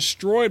absolutely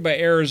destroyed by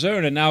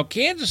Arizona. Now,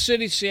 Kansas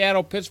City,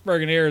 Seattle,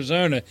 Pittsburgh, and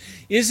Arizona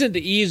isn't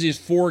the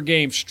easiest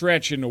 4-game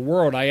stretch in the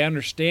world. I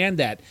understand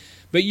that.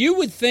 But you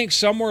would think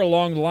somewhere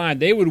along the line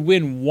they would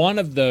win one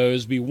of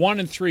those, be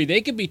 1-3.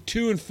 They could be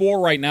 2-4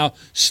 right now,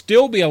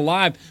 still be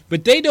alive,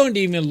 but they don't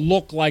even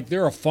look like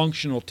they're a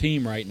functional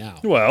team right now.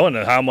 Well, and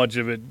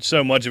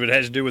so much of it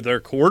has to do with their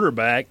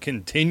quarterback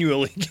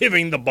continually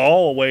giving the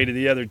ball away to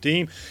the other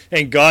team.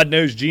 And God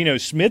knows Geno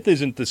Smith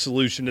isn't the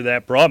solution to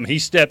that problem. He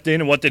stepped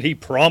in, and what did he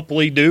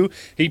promptly do?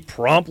 He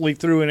promptly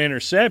threw an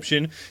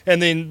interception,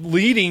 and then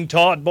leading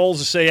Todd Bowles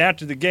to say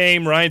after the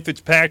game, Ryan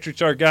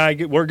Fitzpatrick's our guy,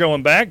 we're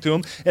going back to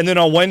him, and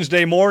then on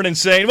Wednesday morning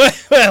saying,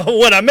 well,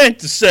 what I meant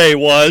to say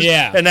was,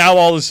 and now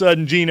all of a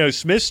sudden Geno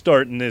Smith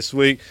starting this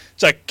week.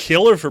 It's a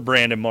killer for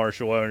Brandon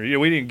Marshall.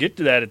 We didn't get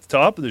to that at the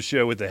top of the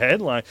show with the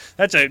headline.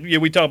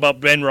 We talk about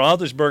Ben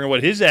Roethlisberger,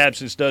 what his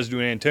absence does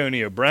to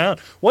Antonio Brown.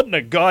 What in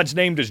the God's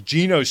name does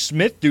Geno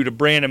Smith do to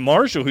Brandon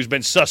Marshall, who's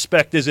been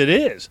suspect as it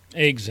is?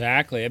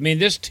 Exactly. I mean,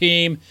 this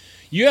team,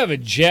 you have a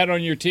jet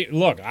on your team.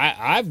 Look,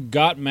 I've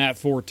got Matt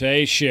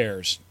Forte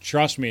shares.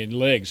 Trust me, in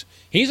leagues.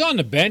 He's on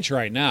the bench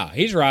right now.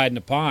 He's riding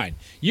the pine.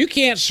 You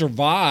can't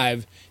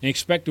survive and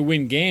expect to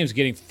win games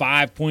getting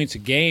 5 points a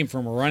game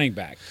from a running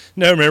back.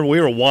 No, remember, we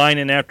were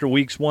whining after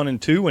weeks 1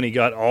 and 2 when he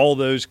got all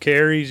those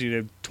carries,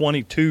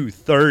 22,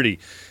 30.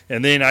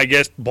 And then I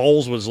guess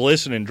Bowles was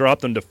listening,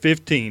 dropped them to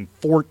 15,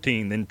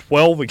 14, then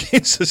 12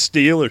 against the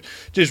Steelers.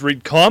 Just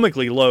read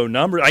comically low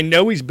numbers. I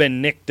know he's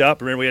been nicked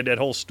up. Remember, we had that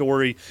whole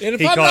story. And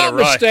if I'm not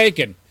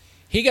mistaken,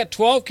 he got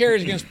 12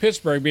 carries against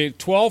Pittsburgh, being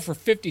 12 for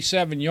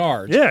 57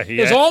 yards. Yeah, it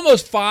was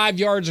almost 5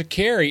 yards a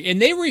carry,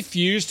 and they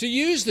refused to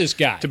use this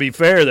guy. To be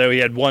fair, though, he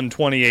had one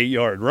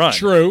 28-yard run.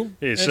 True.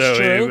 So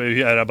true.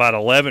 he had about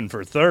 11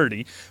 for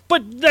 30.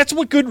 But that's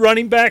what good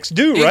running backs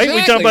do, right? Exactly.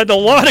 We talk about a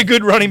lot of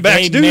good running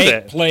backs they make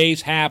that.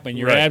 Plays happen.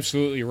 You're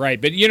absolutely right.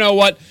 But you know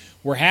what?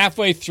 We're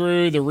halfway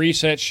through the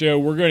reset show.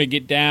 We're going to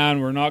get down.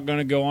 We're not going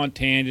to go on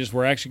tangents.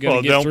 We're actually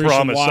going to get through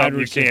some wide don't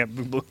promise something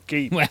you can't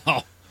keep.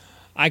 Well,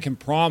 I can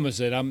promise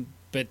it.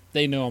 But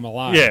they know I'm a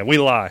liar. Yeah, we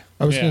lie.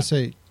 I was going to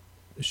say,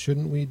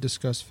 shouldn't we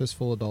discuss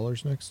Fistful of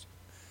Dollars next?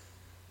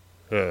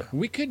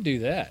 We could do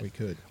that. We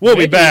could. We'll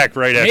be back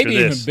right after this.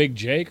 Maybe even Big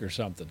Jake or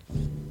something.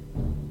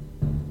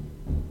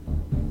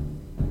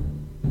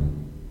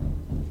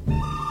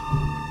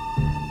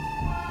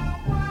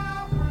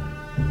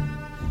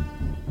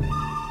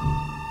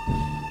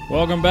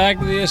 Welcome back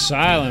to the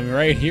Asylum,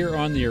 right here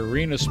on the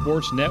Arena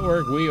Sports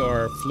Network. We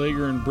are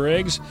Fleeger and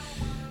Briggs.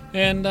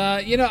 And,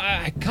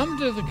 I come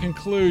to the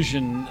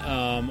conclusion,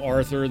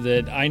 Arthur,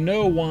 that I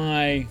know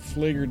why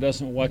Fleeger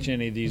doesn't watch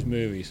any of these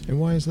movies. And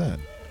why is that?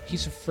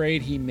 He's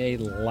afraid he may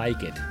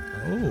like it.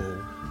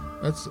 Oh,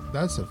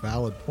 that's a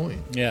valid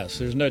point. Yes,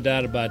 there's no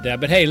doubt about that.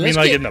 But, hey, let's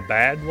in a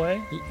bad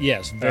way?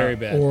 Yes, very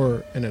bad.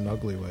 Or in an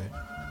ugly way.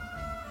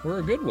 Or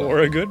a good way. Or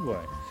a good way.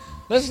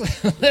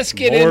 Let's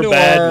get More into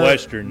bad our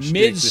Westerns.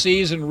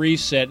 mid-season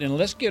reset, and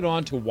let's get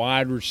on to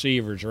wide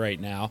receivers right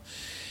now.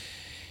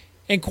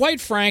 And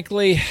quite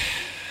frankly,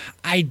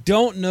 I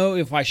don't know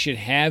if I should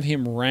have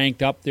him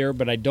ranked up there,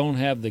 but I don't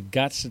have the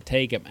guts to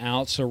take him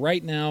out. So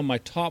right now, my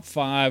top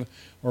 5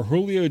 are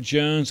Julio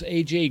Jones,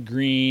 A.J.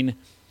 Green,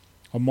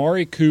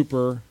 Amari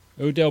Cooper,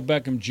 Odell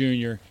Beckham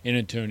Jr., and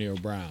Antonio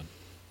Brown.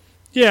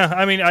 Yeah,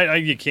 I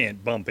mean, you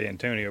can't bump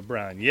Antonio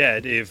Brown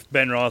yet. If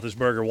Ben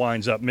Roethlisberger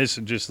winds up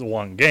missing just the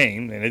one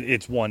game, and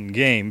it's one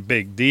game,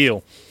 big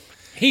deal.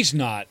 He's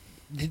not.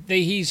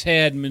 He's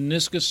had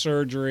meniscus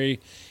surgery.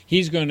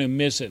 He's going to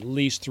miss at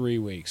least 3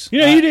 weeks. You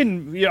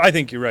didn't. Yeah, I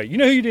think you're right. You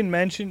know who you didn't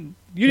mention?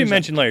 You didn't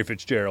mention Larry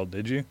Fitzgerald,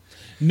 did you?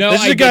 No,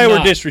 this is a guy did we're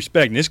not.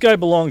 disrespecting. This guy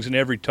belongs in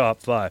every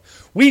top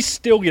 5. We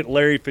still get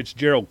Larry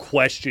Fitzgerald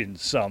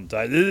questions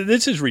sometimes.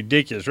 This is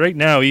ridiculous. Right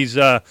now, he's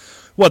the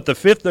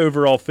 5th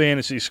overall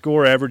fantasy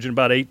score, averaging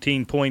about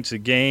 18 points a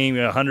game,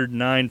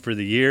 109 for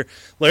the year.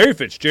 Larry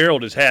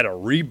Fitzgerald has had a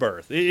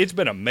rebirth. It's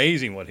been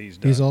amazing what he's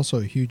done. He's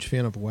also a huge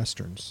fan of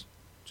Westerns.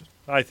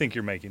 I think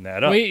you're making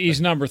that up. Well,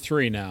 he's number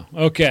 3 now.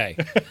 Okay.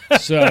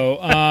 So,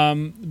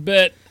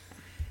 but,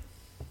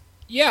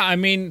 yeah, I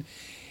mean,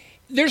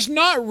 there's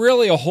not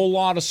really a whole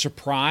lot of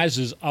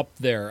surprises up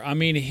there. I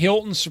mean,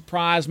 Hilton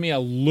surprised me a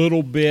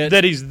little bit.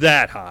 That he's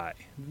that high.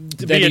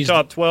 To be a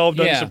top 12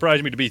 doesn't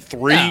surprise me. To be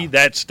 3, No.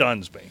 that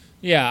stuns me.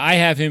 Yeah, I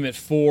have him at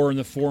 4 in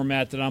the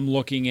format that I'm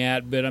looking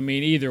at, but I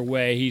mean, either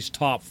way, he's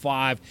top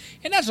 5,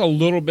 and that's a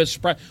little bit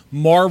surprising.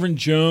 Marvin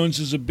Jones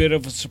is a bit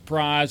of a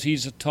surprise.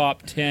 He's a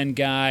top 10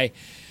 guy.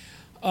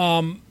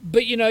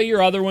 But,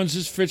 your other ones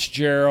is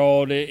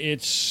Fitzgerald. I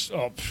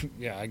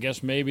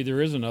guess maybe there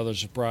is another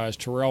surprise,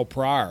 Terrell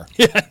Pryor.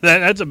 Yeah,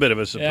 that's a bit of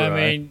a surprise. I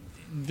mean,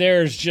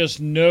 there's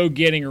just no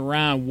getting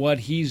around what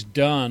he's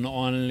done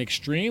on an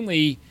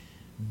extremely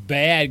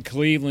bad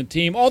Cleveland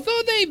team,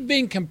 although they've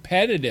been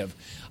competitive.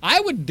 I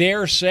would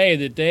dare say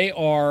that they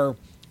are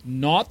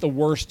not the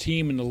worst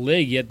team in the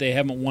league, yet they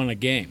haven't won a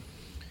game.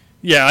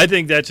 Yeah, I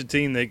think that's a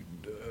team that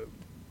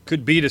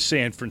could beat a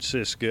San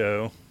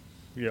Francisco,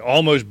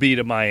 almost beat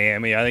a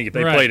Miami. I think if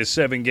they played a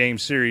 7-game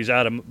series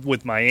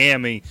with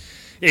Miami,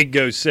 it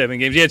goes 7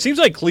 games. Yeah, it seems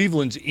like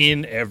Cleveland's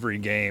in every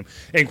game.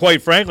 And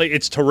quite frankly,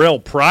 it's Terrell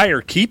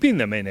Pryor keeping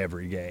them in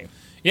every game.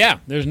 Yeah,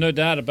 there's no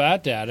doubt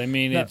about that. I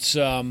mean, it's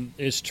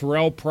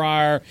Terrell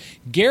Pryor.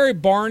 Gary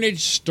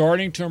Barnage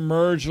starting to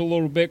emerge a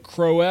little bit.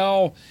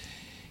 Crowell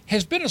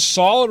has been a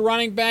solid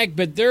running back,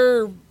 but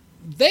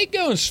they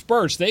go in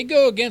spurts. They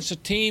go against a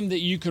team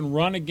that you can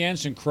run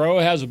against, and Crowell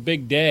has a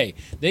big day.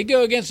 They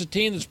go against a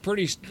team that's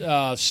pretty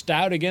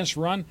stout against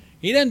run.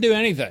 He doesn't do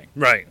anything.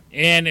 Right.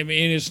 And, I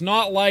mean, it's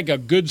not like a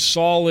good,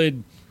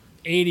 solid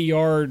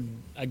 80-yard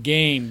a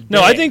game.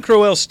 No, I think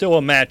Crowell's still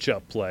a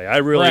matchup play. I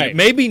really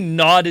maybe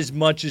not as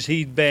much as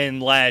he'd been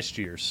last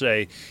year.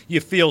 Say you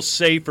feel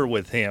safer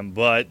with him,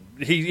 but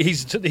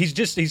he's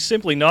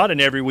simply not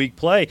an every week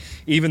play.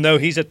 Even though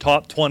he's a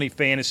top 20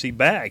 fantasy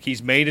back,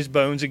 he's made his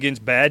bones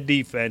against bad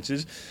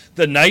defenses.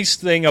 The nice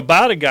thing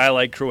about a guy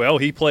like Crowell,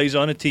 he plays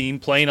on a team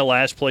playing a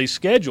last place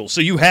schedule, so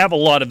you have a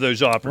lot of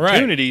those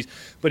opportunities.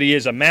 But he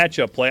is a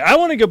matchup play. I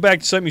want to go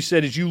back to something you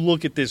said as you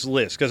look at this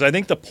list, because I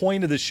think the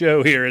point of the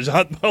show here is,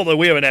 although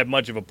we haven't had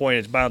much of a point,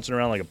 it's bouncing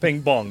around like a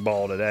ping pong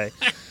ball today.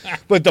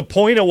 But the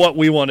point of what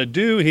we want to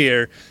do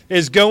here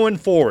is going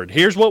forward.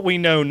 Here's what we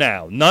know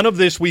now. None of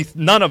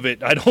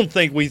it, I don't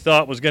think we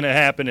thought was going to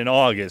happen in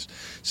August.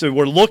 So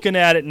we're looking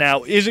at it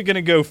now. Is it going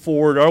to go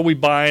forward? Are we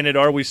buying it?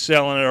 Are we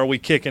selling it? Are we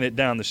kicking it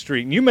down the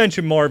street? And you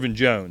mentioned Marvin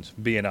Jones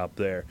being up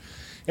there,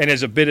 and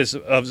as a bit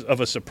of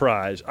a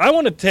surprise. I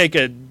want to take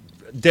a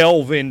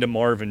delve into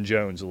Marvin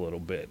Jones a little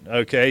bit.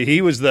 Okay,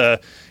 he was the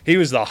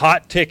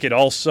hot ticket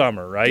all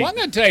summer, right? Well, I'm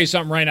going to tell you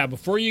something right now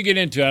before you get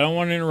into it. I don't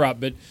want to interrupt,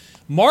 but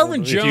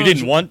Marvin Jones. If you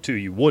didn't want to,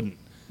 you wouldn't.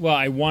 Well,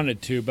 I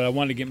wanted to, but I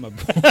wanted to get my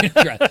point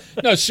across.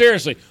 No,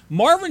 seriously.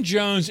 Marvin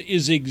Jones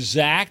is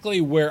exactly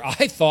where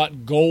I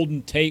thought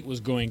Golden Tate was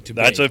going to be.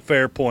 That's a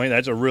fair point.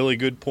 That's a really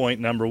good point,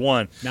 number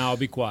one. Now I'll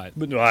be quiet.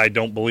 But I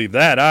don't believe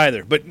that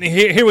either. But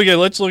here we go.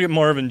 Let's look at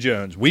Marvin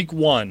Jones. Week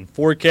 1,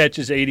 4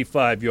 catches,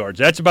 85 yards.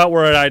 That's about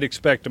where I'd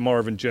expect a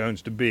Marvin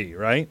Jones to be,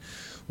 right?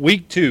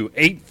 Week 2,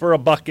 8 for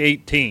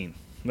 $118.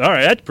 All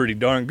right, that's pretty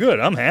darn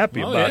good. I'm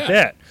happy about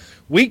that.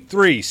 Week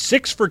 3,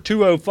 6 for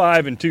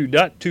 205 and two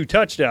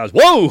touchdowns.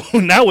 Whoa,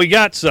 now we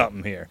got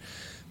something here.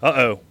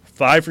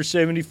 5 for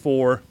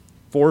 74,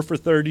 4 for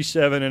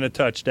 37 and a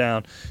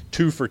touchdown,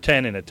 2 for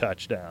 10 and a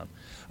touchdown.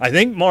 I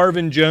think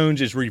Marvin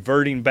Jones is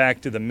reverting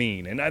back to the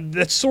mean. And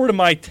that's sort of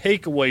my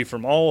takeaway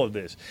from all of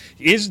this.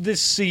 Is this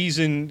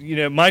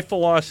season, my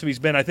philosophy's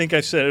been, I think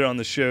I said it on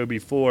the show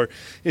before,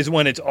 is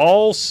when it's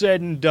all said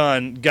and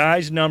done,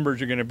 guys'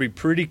 numbers are going to be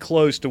pretty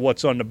close to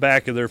what's on the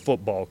back of their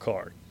football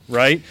card.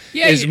 Right?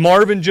 Yeah, is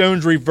Marvin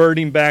Jones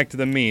reverting back to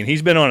the mean?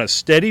 He's been on a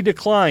steady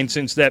decline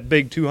since that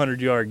big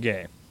 200-yard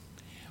game.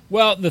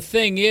 Well, the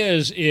thing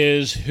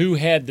is who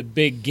had the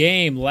big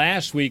game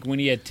last week when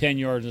he had 10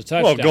 yards and a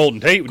touchdown? Well,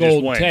 Golden Tate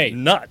just went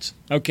nuts.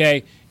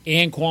 Okay,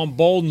 Anquan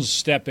Bolden's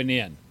stepping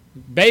in,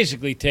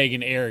 basically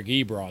taking Eric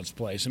Ebron's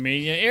place. I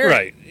mean,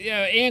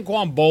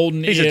 Anquan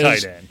Bolden he's a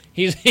tight end.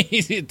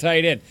 He's a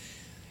tight end.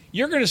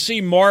 You're going to see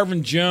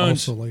Marvin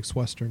Jones. Also likes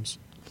Westerns.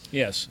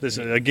 Yes. This,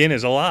 again,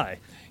 is a lie.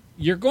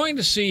 You're going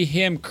to see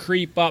him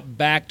creep up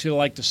back to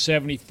like the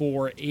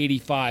 74,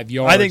 85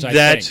 yards. I think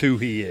that's who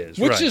he is.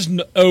 Which is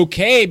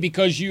okay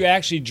because you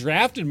actually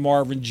drafted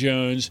Marvin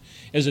Jones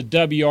as a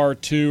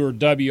WR2 or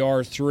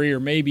WR3 or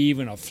maybe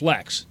even a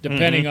flex,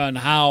 depending on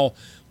how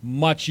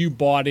much you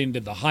bought into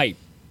the hype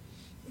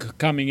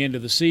coming into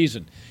the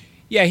season.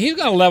 Yeah, he's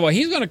going to level.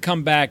 He's going to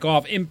come back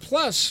off and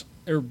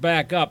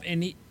back up.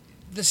 And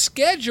the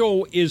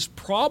schedule is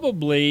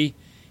probably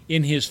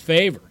in his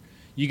favor.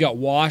 You got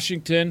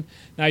Washington.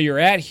 Now you're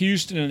at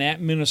Houston and at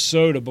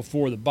Minnesota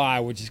before the bye,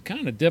 which is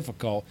kind of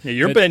difficult. Yeah,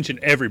 you're benching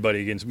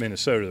everybody against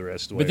Minnesota the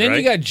rest of the way, But then right?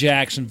 you got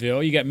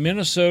Jacksonville. You got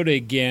Minnesota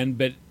again,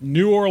 but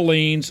New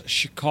Orleans,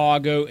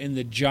 Chicago, and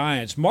the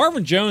Giants.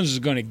 Marvin Jones is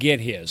going to get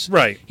his.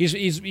 Right.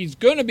 He's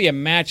going to be a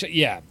match.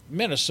 Yeah,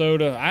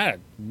 Minnesota. I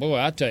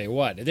tell you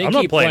what. I'm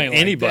not playing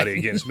anybody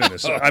against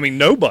Minnesota. I mean,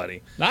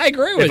 nobody. I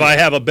agree with you. If I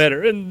have a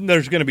better – and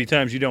there's going to be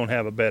times you don't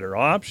have a better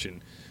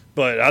option.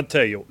 But I'll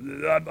tell you,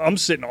 I'm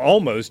sitting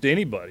almost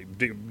anybody.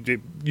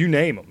 You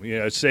name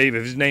him. Say if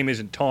his name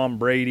isn't Tom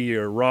Brady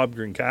or Rob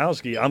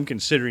Gronkowski, I'm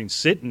considering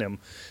sitting him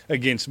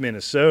against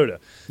Minnesota.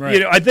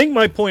 Right. I think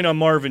my point on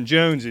Marvin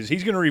Jones is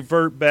he's going to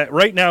revert back.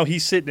 Right now,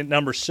 he's sitting at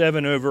number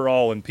 7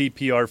 overall in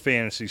PPR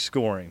fantasy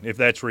scoring, if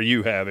that's where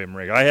you have him,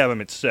 Rick. I have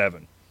him at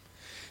 7.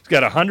 He's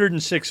got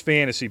 106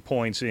 fantasy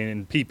points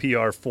in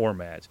PPR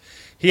formats.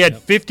 He had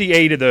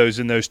 58 of those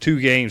in those 2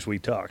 games we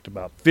talked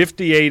about,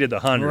 58 of the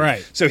 100.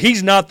 Right. So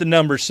he's not the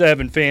number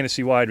 7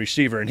 fantasy wide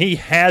receiver, and he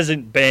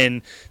hasn't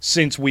been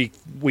since week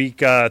 3.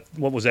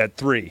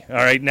 All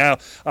right, now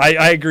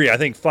I agree. I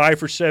think 5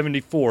 for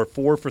 74,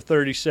 4 for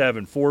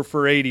 37, 4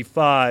 for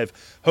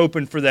 85,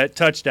 hoping for that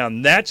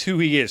touchdown. That's who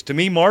he is. To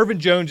me, Marvin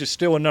Jones is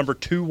still a number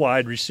 2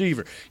 wide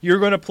receiver. You're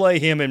going to play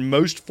him in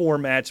most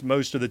formats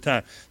most of the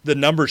time. The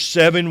number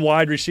 7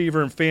 wide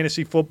receiver in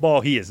fantasy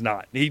football, he is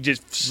not. He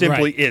just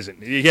simply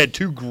isn't. He had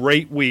 2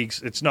 great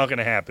weeks. It's not going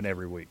to happen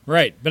every week.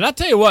 Right. But I'll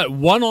tell you what,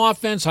 one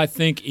offense I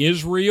think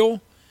is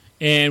real,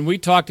 and we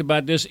talked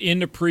about this in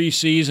the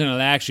preseason, and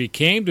it actually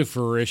came to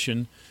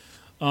fruition.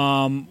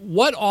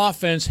 What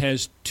offense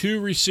has 2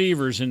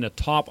 receivers in the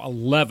top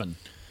 11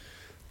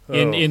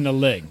 in the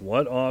league?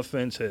 What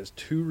offense has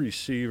 2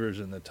 receivers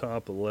in the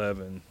top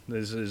 11?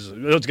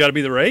 It's got to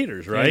be the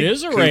Raiders, right? It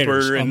is the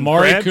Raiders. And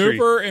Amari Crabtree.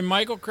 Cooper and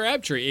Michael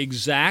Crabtree.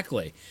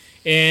 Exactly.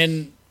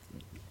 And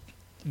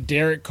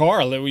Derek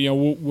Carr,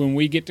 when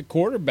we get to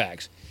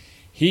quarterbacks,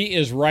 he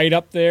is right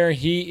up there.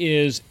 He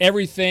is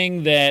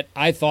everything that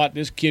I thought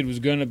this kid was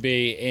going to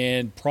be,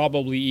 and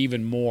probably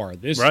even more.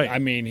 I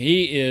mean,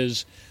 he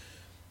is.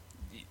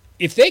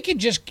 If they could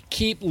just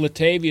keep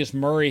Latavius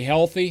Murray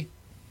healthy,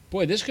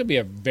 boy, this could be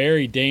a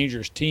very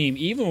dangerous team,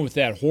 even with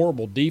that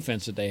horrible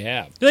defense that they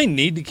have. Do they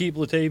need to keep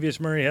Latavius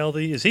Murray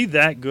healthy? Is he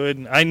that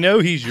good? I know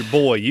he's your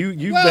boy.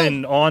 You've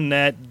been on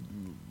that,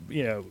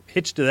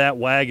 hitched to that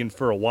wagon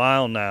for a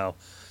while now.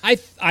 I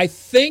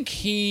think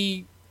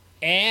he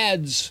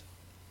adds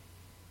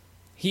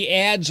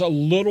a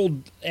little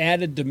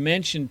added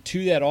dimension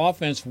to that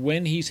offense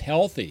when he's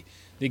healthy.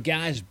 The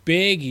guy's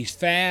big, he's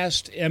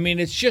fast. I mean,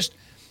 it's just,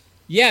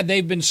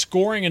 they've been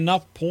scoring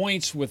enough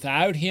points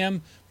without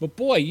him, but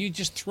boy, you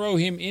just throw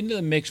him into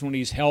the mix when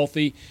he's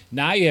healthy.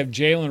 Now you have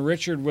Jalen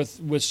Richard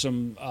with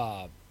some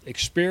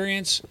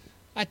experience.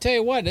 I tell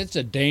you what, it's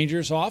a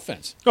dangerous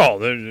offense. Oh,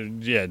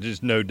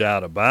 just no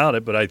doubt about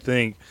it. But I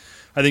think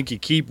you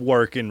keep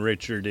working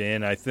Richard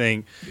in. I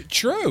think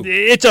true.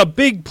 It's a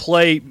big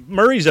play.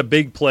 Murray's a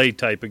big play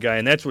type of guy,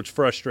 and that's what's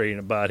frustrating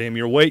about him.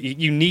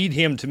 You need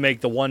him to make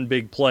the one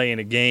big play in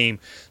a game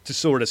to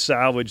sort of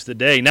salvage the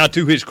day. Now,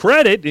 to his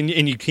credit, and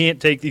you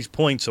can't take these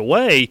points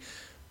away,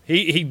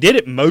 he did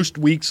it most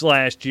weeks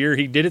last year.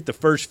 He did it the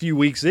first few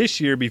weeks this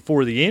year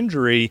before the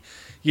injury.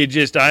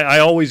 I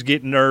always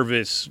get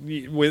nervous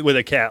with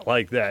a cat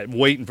like that,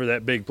 waiting for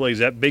that big play. If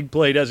that big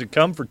play doesn't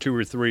come for 2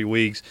 or 3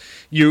 weeks,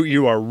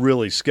 you are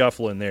really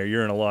scuffling there.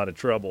 You're in a lot of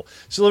trouble.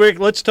 So, Rick,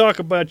 let's talk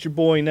about your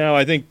boy now.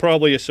 I think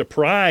probably a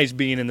surprise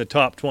being in the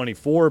top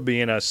 24,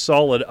 being a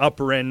solid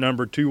upper-end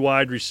number 2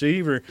 wide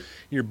receiver.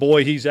 Your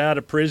boy, he's out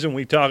of prison.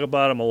 We talk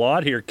about him a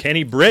lot here.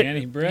 Kenny Britt.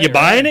 You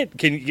buying it?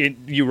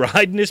 You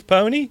riding this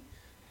pony?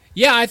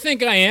 Yeah, I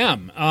think I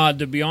am,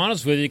 to be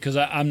honest with you, because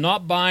I'm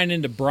not buying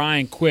into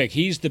Brian Quick.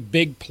 He's the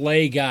big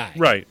play guy.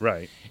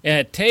 Right.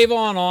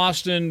 Tavon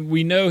Austin,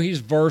 we know he's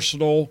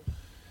versatile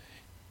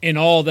and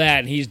all that,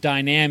 and he's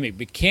dynamic.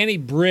 But Kenny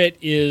Britt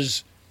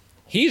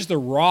he's the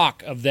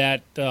rock of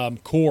that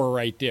core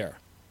right there.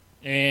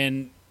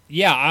 And,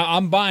 yeah,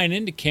 I'm buying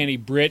into Kenny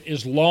Britt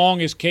as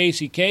long as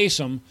Casey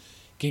Kasem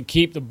can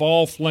keep the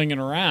ball flinging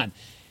around.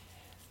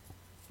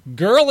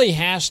 Gurley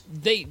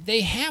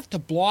they have to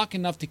block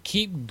enough to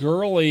keep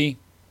Gurley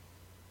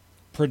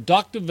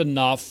productive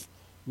enough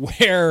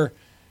where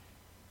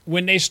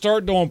when they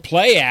start doing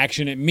play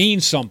action, it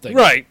means something.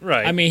 Right.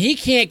 I mean, he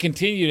can't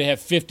continue to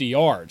have 50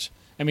 yards.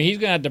 I mean, he's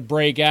going to have to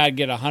break out,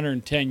 get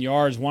 110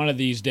 yards one of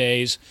these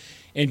days,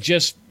 and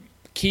just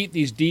keep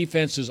these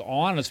defenses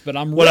honest. But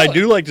what I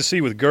do like to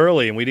see with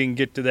Gurley, and we didn't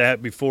get to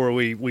that before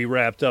we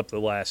wrapped up the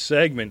last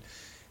segment,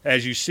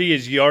 as you see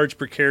his yards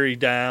per carry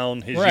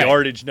down, his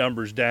yardage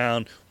numbers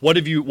down. What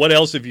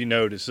else have you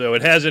noticed? So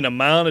it hasn't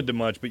amounted to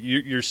much, but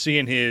you're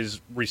seeing his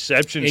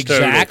receptions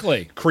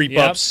total creep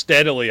up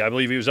steadily. I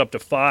believe he was up to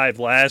 5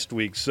 last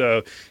week.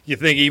 So you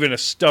think even a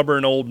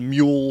stubborn old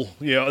mule,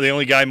 the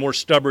only guy more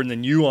stubborn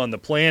than you on the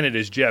planet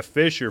is Jeff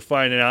Fisher,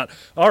 finding out,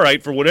 all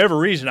right, for whatever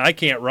reason, I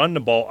can't run the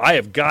ball. I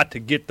have got to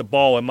get the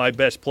ball in my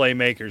best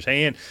playmaker's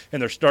hand,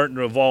 and they're starting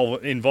to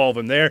involve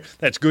him there.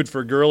 That's good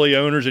for Gurley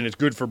owners, and it's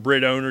good for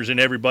Britt owners and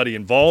everybody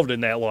involved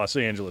in that Los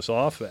Angeles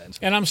offense.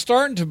 And I'm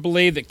starting to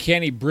believe that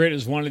Kenny Britt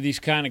is one of these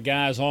kind of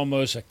guys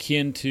almost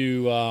akin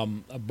to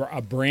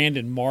a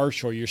Brandon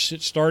Marshall. You're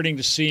starting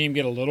to see him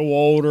get a little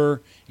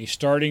older. He's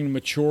starting to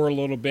mature a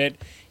little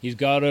bit. He's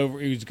got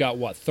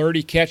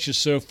 30 catches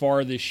so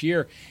far this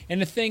year.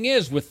 And the thing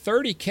is, with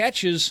 30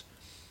 catches,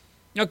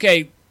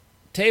 okay,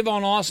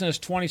 Tavon Austin has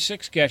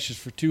 26 catches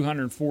for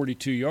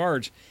 242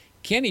 yards.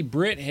 Kenny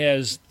Britt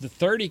has the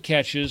 30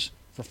 catches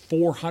for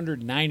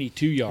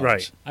 492 yards.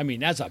 Right. I mean,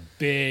 that's a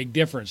big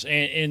difference.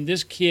 And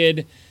this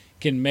kid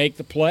can make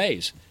the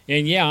plays.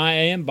 And, yeah, I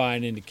am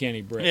buying into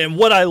Kenny Britt. And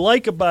what I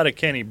like about a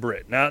Kenny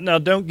Britt, now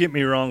don't get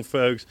me wrong,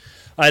 folks,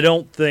 I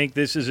don't think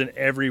this is an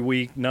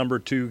every-week number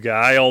 2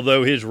 guy,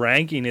 although his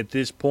ranking at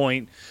this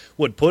point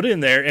would put in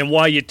there. And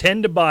while you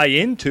tend to buy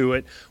into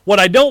it, what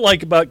I don't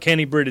like about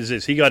Kenny Britt is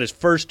this. He got his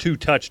first 2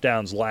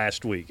 touchdowns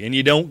last week, and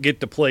you don't get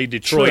to play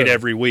Detroit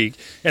every week.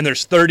 And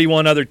there's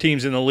 31 other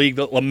teams in the league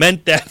that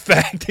lament that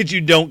fact that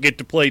you don't get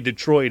to play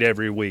Detroit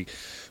every week.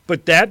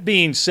 But that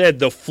being said,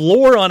 the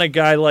floor on a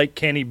guy like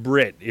Kenny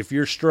Britt, if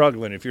you're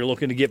struggling, if you're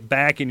looking to get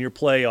back in your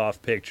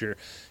playoff picture,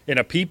 in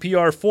a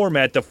PPR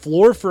format, the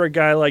floor for a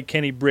guy like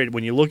Kenny Britt,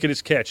 when you look at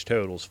his catch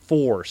totals,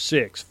 4,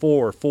 6,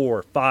 4,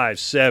 4, 5,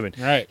 7.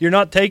 Right. You're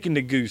not taking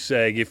the goose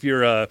egg if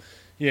you're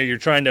you're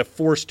trying to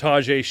force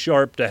Tajay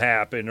Sharp to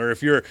happen, or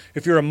if you're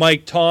a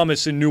Mike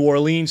Thomas in New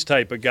Orleans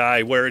type of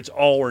guy where it's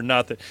all or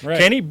nothing. Right.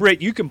 Kenny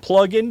Britt, you can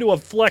plug into a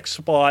flex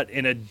spot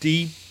in a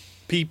deep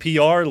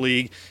PPR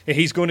league, and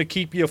he's going to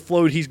keep you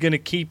afloat. He's going to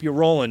keep you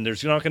rolling.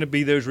 There's not going to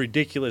be those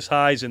ridiculous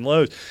highs and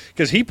lows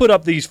because he put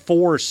up these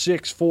 4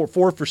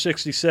 for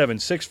 67,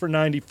 6 for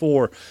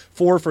 94,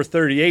 4 for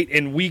 38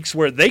 in weeks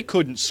where they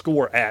couldn't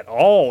score at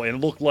all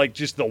and looked like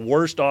just the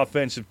worst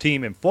offensive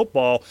team in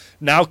football.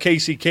 Now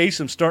Casey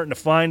Kasem's starting to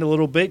find a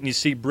little bit, and you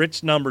see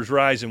Britt's numbers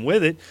rising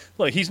with it.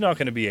 Look, he's not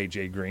going to be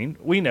A.J. Green.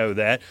 We know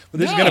that. But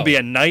this is going to be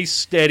a nice,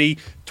 steady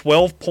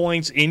 12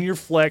 points in your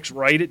flex.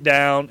 Write it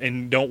down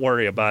and don't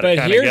worry about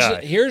it.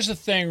 Here's the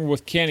thing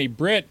with Kenny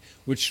Britt,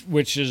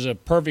 which is a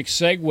perfect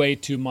segue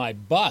to my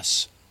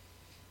bus.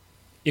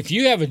 If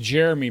you have a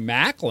Jeremy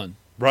Maclin,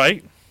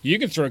 right, you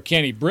can throw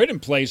Kenny Britt in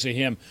place of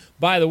him.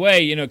 By the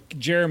way,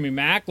 Jeremy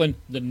Maclin,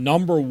 the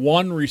number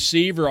 1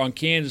 receiver on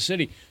Kansas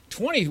City,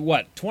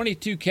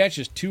 22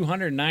 catches,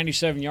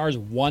 297 yards,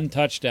 1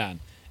 touchdown.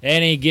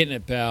 That ain't getting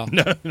it, pal.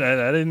 No,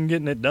 that isn't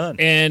getting it done.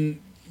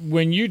 And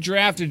when you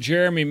drafted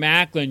Jeremy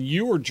Maclin,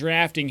 you were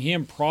drafting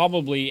him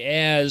probably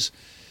as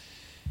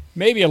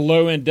maybe a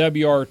low-end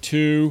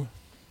WR2,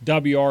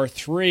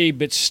 WR3,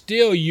 but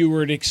still you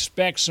would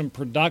expect some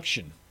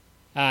production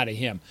out of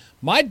him.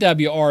 My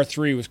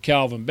WR3 was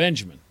Calvin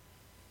Benjamin.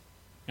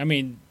 I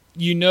mean,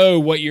 you know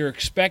what you're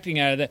expecting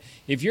out of that.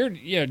 If you're,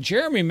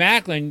 Jeremy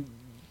Maclin,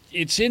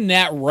 it's in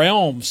that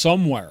realm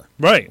somewhere.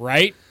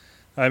 Right?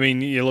 I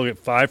mean, you look at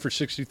 5 for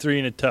 63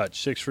 and a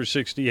touch, 6 for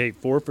 68,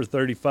 4 for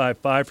 35,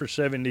 5 for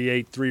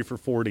 78, 3 for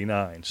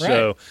 49. Right.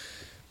 So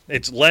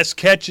it's less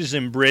catches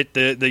in Britt.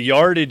 The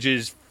yardage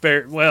is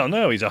fair. Well,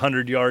 no, he's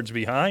 100 yards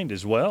behind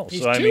as well.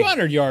 He's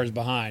 200 yards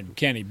behind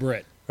Kenny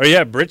Britt. Oh,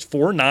 yeah, Britt's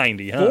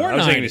 490, huh? 490. I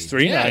was thinking he's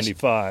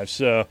 395. Yes.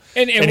 So,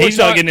 and he's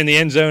not getting in the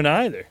end zone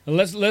either.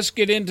 Let's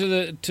get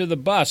into the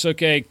bus.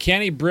 Okay,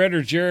 Kenny Britt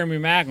or Jeremy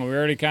Maclin? We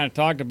already kind of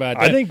talked about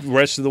that. I think the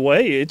rest of the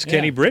way, it's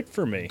Kenny Britt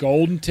for me.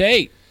 Golden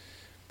Tate.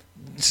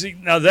 See,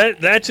 now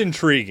that's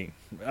intriguing.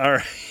 All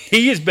right.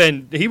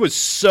 He was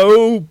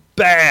so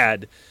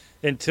bad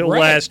until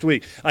last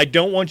week. I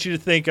don't want you to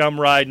think I'm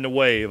riding a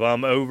wave.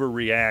 I'm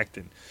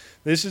overreacting.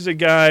 This is a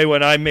guy,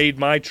 when I made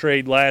my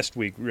trade last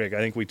week, Rick, I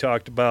think we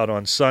talked about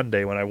on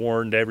Sunday when I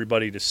warned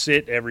everybody to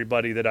sit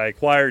everybody that I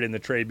acquired in the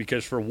trade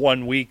because for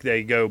 1 week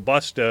they go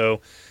busto,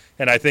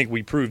 and I think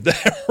we proved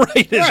that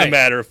right, as a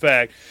matter of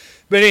fact.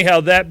 But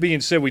anyhow, that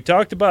being said, we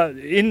talked about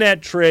in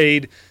that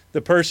trade,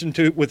 the person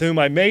with whom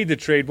I made the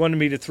trade wanted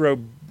me to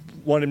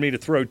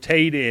throw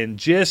Tate in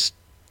just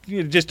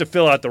to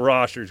fill out the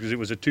rosters because it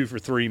was a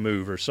 2-for-3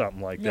 move or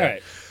something like that.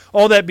 Right.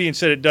 All that being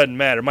said, it doesn't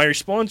matter. My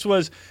response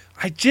was,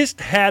 I just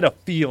had a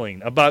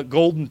feeling about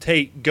Golden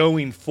Tate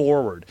going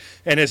forward.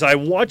 And as I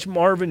watch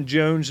Marvin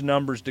Jones'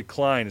 numbers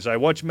decline, as I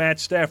watch Matt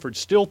Stafford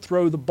still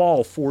throw the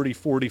ball 40,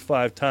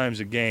 45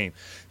 times a game,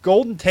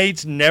 Golden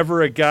Tate's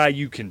never a guy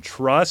you can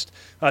trust.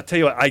 I'll tell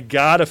you what, I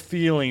got a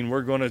feeling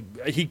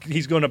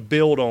he's going to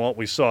build on what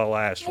we saw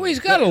last week. Well, he's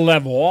got to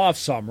level off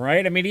some,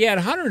 right? I mean, he had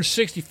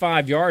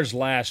 165 yards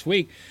last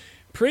week.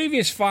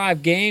 Previous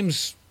 5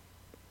 games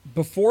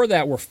before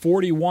that were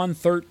 41,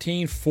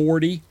 13,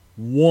 40,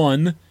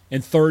 1,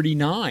 and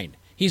 39.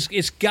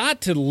 It's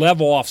got to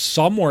level off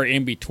somewhere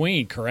in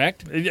between,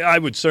 correct? I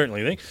would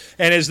certainly think.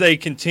 And as they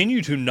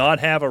continue to not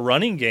have a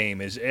running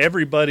game, as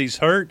everybody's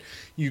hurt,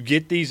 you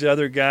get these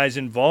other guys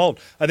involved.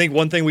 I think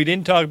one thing we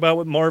didn't talk about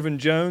with Marvin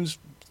Jones,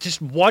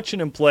 just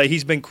watching him play,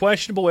 he's been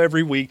questionable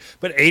every week,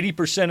 but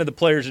 80% of the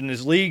players in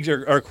his leagues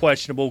are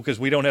questionable because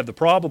we don't have the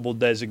probable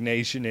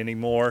designation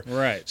anymore.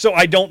 Right. So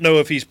I don't know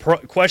if he's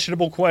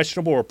questionable,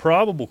 or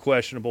probable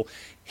questionable.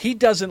 He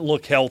doesn't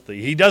look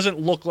healthy. He doesn't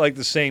look like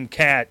the same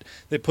cat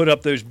that put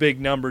up those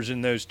big numbers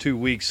in those 2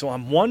 weeks. So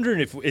I'm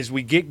wondering if as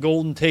we get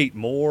Golden Tate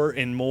more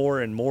and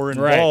more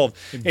involved,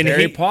 right. and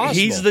Very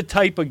possible. He's the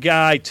type of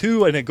guy,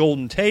 too, in a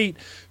Golden Tate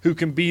who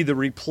can be the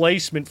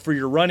replacement for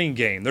your running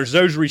game. There's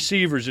those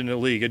receivers in the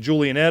league, a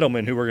Julian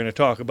Edelman, who we're going to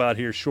talk about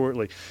here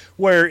shortly,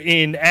 where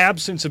in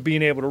absence of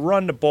being able to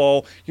run the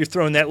ball, you're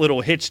throwing that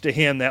little hitch to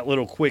him, that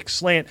little quick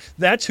slant.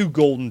 That's who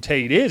Golden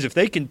Tate is. If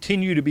they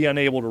continue to be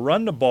unable to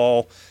run the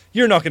ball,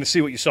 you're not going to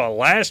see what you saw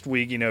last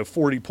week,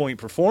 40-point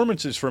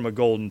performances from a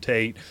Golden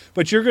Tate,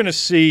 but you're going to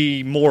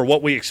see more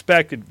what we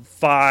expected,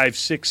 5,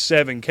 6,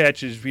 7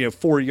 catches,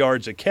 4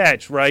 yards a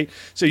catch, right?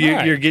 So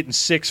you're getting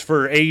 6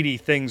 for 80,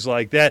 things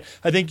like that.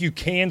 I think you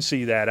can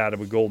see that out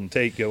of a Golden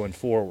Tate going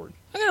forward.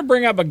 I'm going to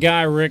bring up a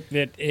guy, Rick,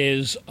 that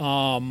is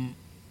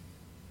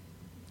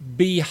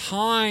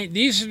behind.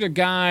 These are the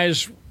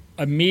guys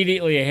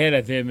immediately ahead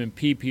of him in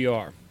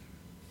PPR.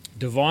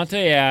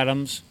 Devontae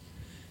Adams,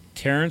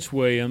 Terrence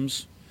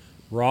Williams,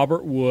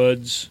 Robert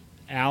Woods,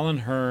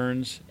 Alan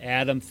Hearns,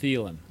 Adam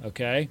Thielen,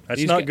 okay?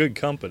 That's not good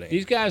company.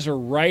 These guys are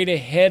right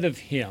ahead of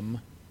him,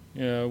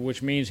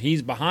 which means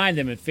he's behind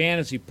them in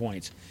fantasy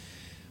points.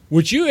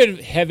 Would you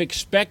have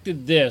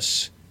expected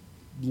this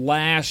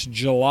last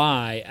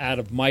July out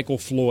of Michael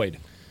Floyd?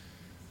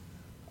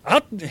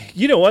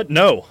 You know what?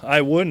 No, I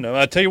wouldn't.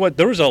 I'll tell you what,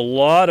 there was a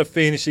lot of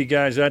fantasy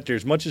guys out there.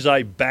 As much as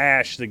I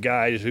bash the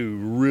guys who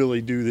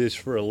really do this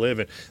for a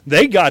living,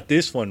 they got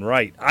this one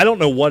right. I don't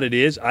know what it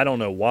is. I don't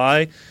know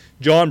why.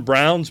 John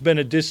Brown's been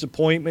a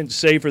disappointment,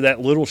 save for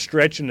that little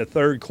stretch in the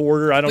third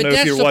quarter. I don't know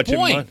if you're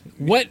watching.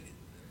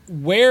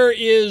 Where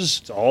is...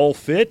 It's all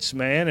Fitz,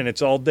 man, and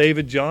it's all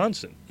David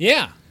Johnson.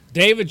 Yeah.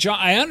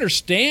 I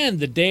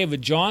understand the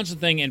David Johnson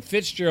thing and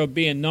Fitzgerald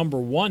being number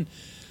one.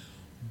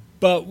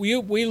 But we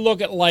look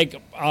at,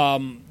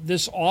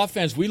 this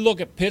offense. We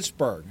look at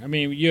Pittsburgh. I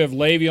mean, you have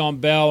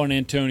Le'Veon Bell and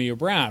Antonio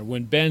Brown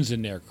when Ben's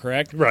in there,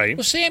 correct? Right.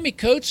 Well, Sammy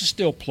Coates is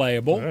still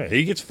playable. Right.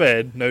 He gets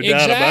fed, no doubt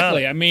about it.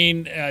 Exactly. I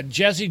mean,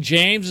 Jesse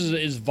James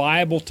is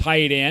viable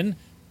tight end.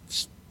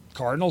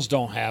 Cardinals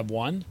don't have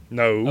one.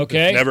 No,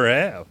 okay? Never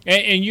have.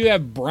 And you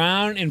have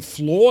Brown and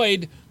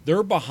Floyd.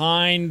 They're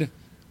behind,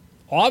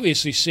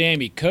 obviously,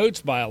 Sammy Coates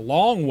by a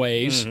long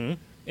ways. Mm-hmm.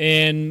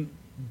 And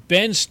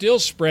Ben still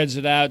spreads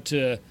it out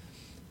to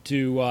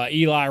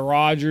Eli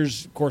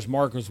Rogers. Of course,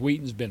 Marcus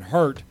Wheaton's been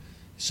hurt,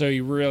 so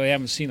you really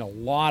haven't seen a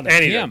lot of him.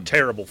 And he's a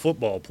terrible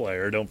football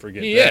player, don't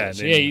forget he that.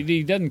 Is. Yeah,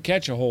 he doesn't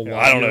catch a whole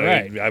lot. I don't know.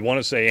 Right. I want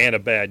to say and a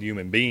bad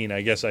human being.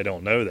 I guess I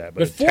don't know that,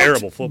 but a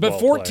terrible football player. But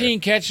 14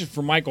 catches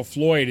for Michael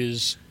Floyd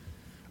is...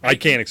 I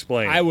can't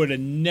explain it.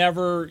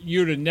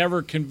 You'd have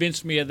never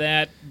convinced me of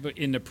that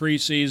in the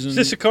preseason. Is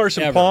this a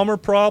Carson Palmer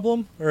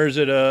problem, or is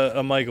it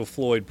a Michael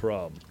Floyd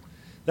problem?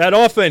 That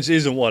offense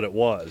isn't what it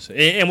was.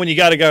 And when you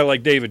got a guy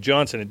like David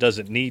Johnson, it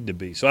doesn't need to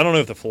be. So I don't know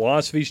if the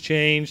philosophy's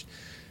changed.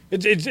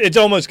 It's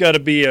almost got to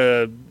be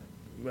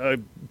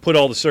put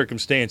all the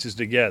circumstances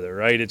together,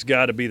 right? It's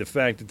got to be the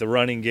fact that the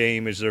running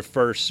game is their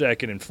first,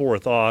 second, and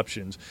fourth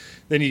options.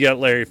 Then you got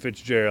Larry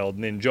Fitzgerald,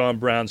 and then John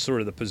Brown's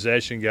sort of the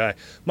possession guy.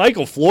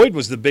 Michael Floyd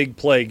was the big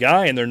play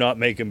guy, and they're not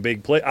making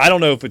big play. I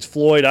don't know if it's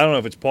Floyd. I don't know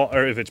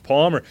if it's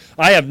Palmer.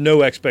 I have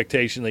no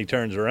expectation that he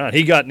turns around.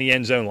 He got in the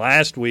end zone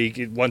last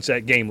week. Once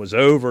that game was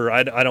over,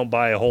 I don't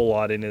buy a whole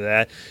lot into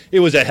that.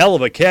 It was a hell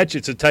of a catch.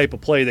 It's a type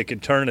of play that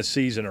can turn a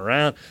season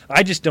around.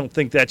 I just don't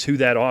think that's who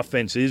that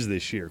offense is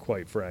this year,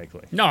 quite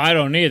frankly. No, I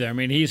don't either. I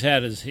mean, he's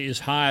had his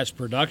highest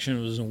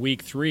production was in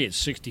week 3 at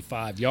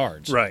 65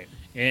 yards. Right.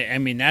 I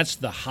mean, that's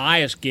the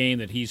highest game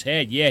that he's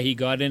had. Yeah, he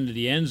got into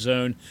the end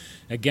zone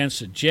against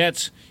the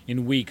Jets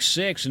in week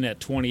 6 in that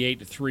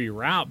 28-3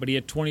 route, but he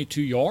had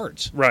 22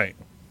 yards. Right.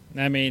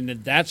 I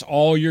mean, that's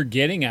all you're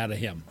getting out of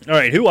him. All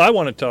right, who I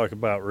want to talk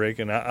about, Rick,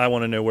 and I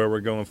want to know where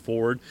we're going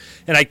forward,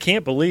 and I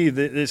can't believe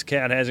that this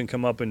cat hasn't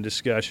come up in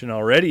discussion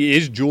already,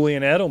 is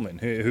Julian Edelman,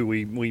 who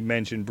we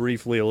mentioned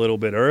briefly a little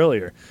bit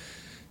earlier.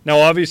 Now,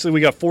 obviously,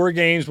 we got 4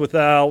 games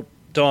without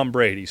Tom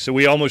Brady, so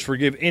we almost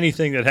forgive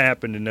anything that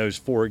happened in those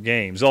 4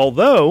 games,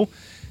 although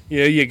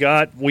you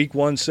got week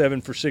 1,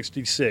 7 for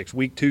 66,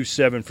 week 2,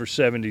 7 for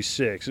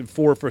 76, and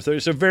 4 for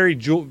 30. So very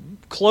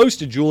close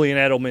to Julian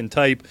Edelman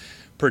type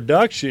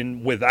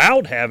production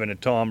without having a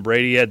Tom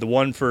Brady. He had the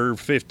 1 for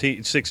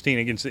 16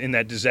 against in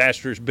that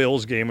disastrous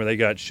Bills game where they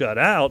got shut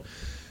out.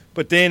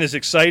 But then, as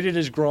excited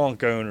as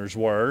Gronk owners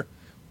were,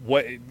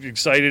 what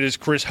excited as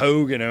Chris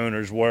Hogan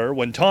owners were,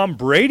 when Tom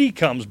Brady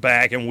comes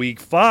back in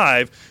week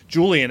 5,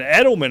 Julian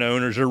Edelman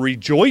owners are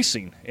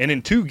rejoicing. And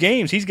in 2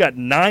 games, he's got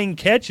 9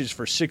 catches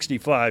for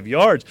 65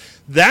 yards.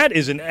 That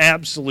is an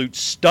absolute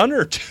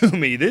stunner to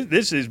me.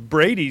 This is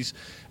Brady's,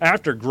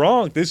 after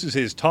Gronk, this is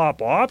his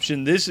top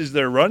option. This is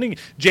their running.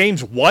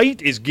 James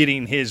White is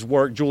getting his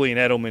work, Julian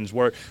Edelman's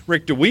work.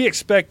 Rick, do we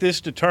expect this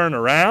to turn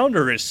around,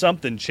 or is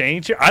something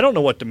changed here? I don't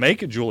know what to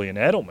make of Julian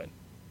Edelman.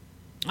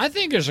 I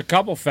think there's a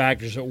couple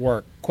factors at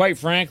work. Quite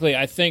frankly,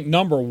 I think,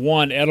 number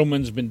one,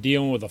 Edelman's been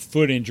dealing with a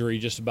foot injury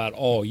just about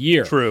all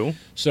year. True.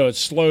 So it's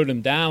slowed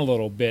him down a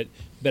little bit.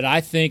 But I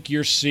think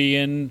you're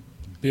seeing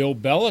Bill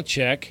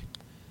Belichick.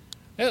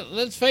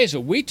 Let's face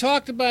it, we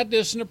talked about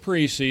this in the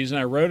preseason.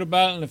 I wrote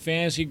about it in the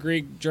Fantasy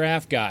Greek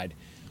Draft Guide.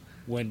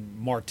 When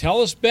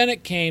Martellus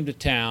Bennett came to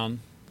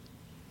town,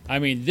 I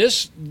mean,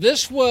 this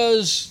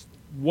was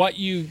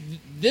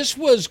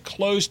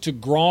close to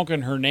Gronk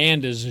and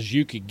Hernandez as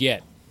you could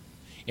get.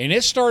 And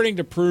it's starting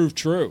to prove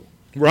true.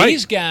 Right.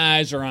 These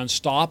guys are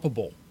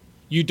unstoppable.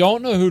 You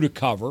don't know who to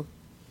cover.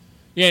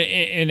 Yeah,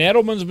 and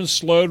Edelman's been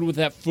slowed with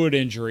that foot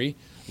injury.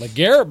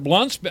 LeGarrette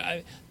Blount's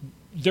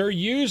they're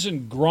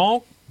using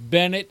Gronk,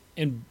 Bennett,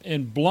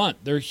 and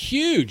Blount. They're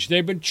huge.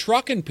 They've been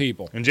trucking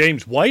people. And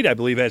James White, I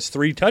believe, has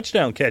 3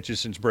 touchdown catches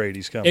since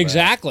Brady's come back.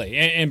 Exactly.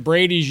 And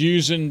Brady's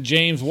using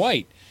James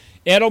White.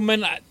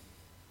 Edelman,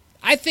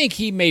 I think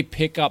he may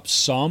pick up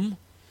some.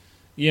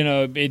 You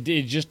know,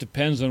 it just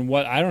depends on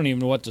what – I don't even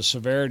know what the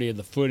severity of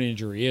the foot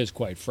injury is,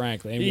 quite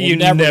frankly. And you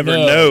never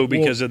know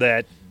because of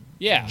that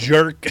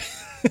jerk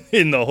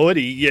in the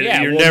hoodie.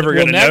 You're never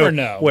going to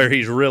know where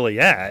he's really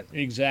at.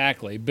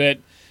 Exactly. But,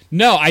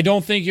 no, I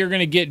don't think you're going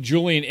to get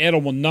Julian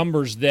Edelman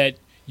numbers that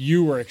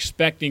you were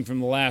expecting from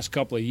the last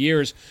couple of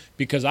years,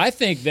 because I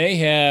think they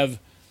have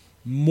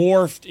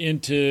morphed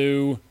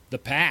into the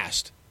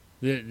past.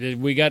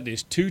 We got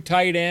these 2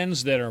 tight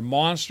ends that are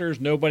monsters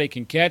nobody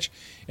can catch.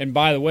 And,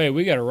 by the way,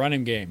 we got a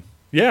running game.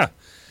 Yeah.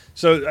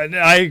 So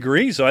I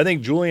agree. So I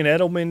think Julian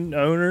Edelman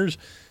owners,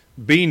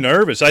 be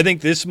nervous. I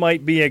think this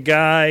might be a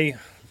guy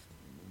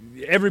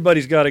 –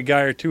 everybody's got a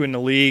guy or 2 in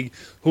the league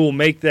who will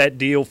make that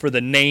deal for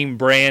the name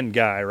brand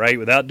guy, right,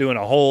 without doing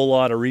a whole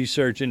lot of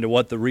research into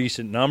what the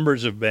recent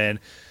numbers have been.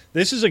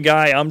 This is a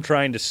guy I'm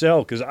trying to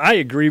sell because I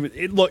agree with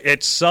it. Look,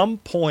 at some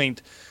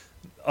point –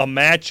 a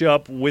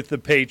matchup with the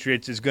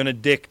Patriots is going to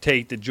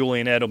dictate that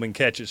Julian Edelman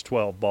catches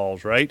 12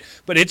 balls, right?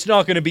 But it's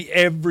not going to be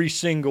every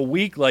single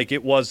week like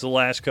it was the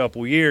last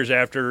couple years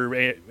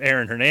after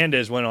Aaron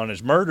Hernandez went on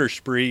his murder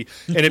spree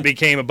and it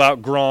became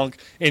about Gronk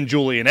and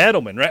Julian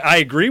Edelman, right? I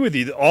agree with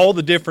you. All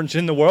the difference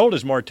in the world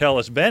is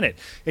Martellus Bennett.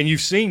 And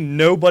you've seen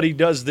nobody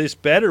does this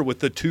better with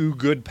the 2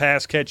 good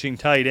pass-catching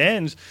tight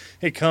ends.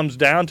 It comes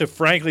down to,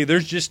 frankly,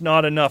 there's just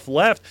not enough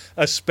left,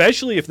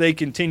 especially if they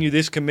continue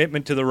this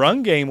commitment to the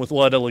run game with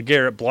what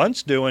LeGarrette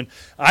Blount's doing.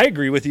 I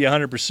agree with you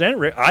 100%,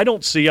 Rick. I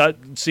don't see an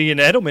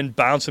Edelman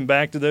bouncing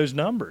back to those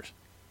numbers.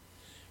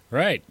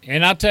 Right.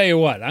 And I'll tell you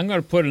what, I'm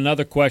going to put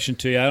another question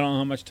to you. I don't know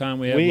how much time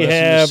we have left We in this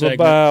have segment.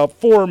 About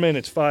 4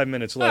 minutes, 5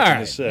 minutes left All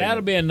in this segment.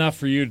 That'll be enough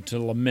for you to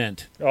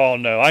lament. Oh,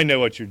 no. I know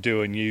what you're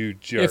doing, you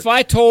jerk. If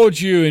I told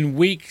you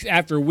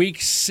after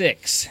week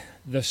 6,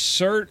 the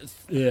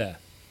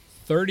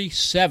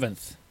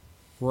 37th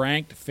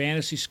ranked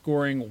fantasy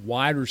scoring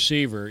wide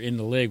receiver in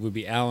the league would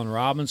be Allen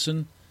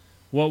Robinson,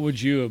 what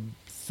would you have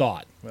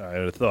thought? I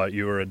would have thought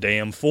you were a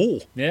damn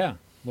fool. Yeah.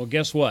 Well,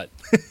 guess what?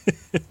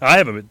 I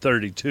have him at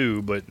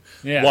 32, but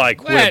why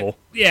quibble?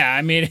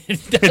 I mean,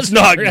 it's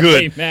not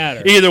really good.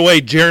 Matter. Either way,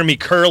 Jeremy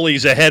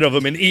Curley's ahead of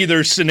him in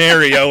either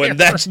scenario, and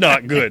that's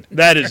not good.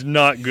 That is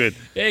not good.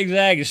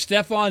 Exactly.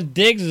 Stephon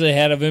Diggs is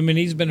ahead of him, and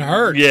he's been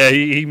hurt. Yeah,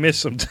 he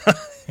missed some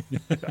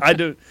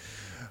time.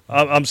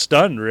 I'm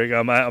stunned, Rick.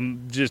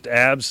 I'm just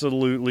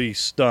absolutely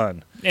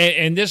stunned.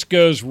 And this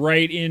goes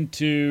right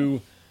into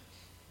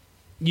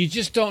you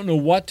just don't know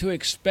what to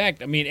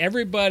expect. I mean,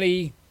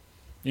 everybody,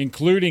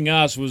 including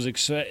us, was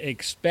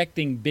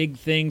expecting big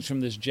things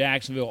from this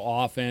Jacksonville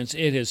offense.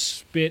 It has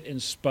spit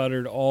and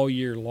sputtered all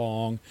year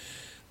long.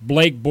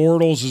 Blake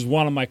Bortles is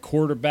one of my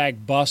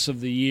quarterback busts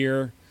of the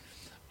year.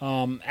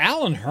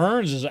 Allen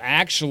Hurns is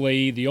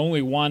actually the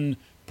only one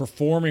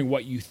performing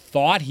what you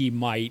thought he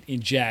might in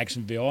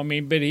Jacksonville. I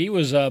mean, but he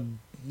was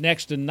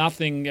next to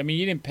nothing. I mean,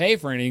 you didn't pay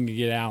for anything to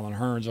get Allen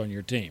Hurns on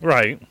your team.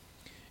 Right.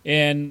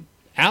 And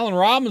Allen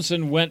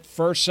Robinson went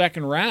first,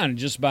 second round in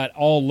just about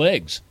all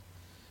leagues,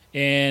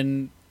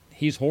 and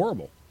he's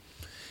horrible.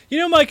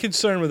 My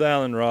concern with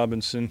Allen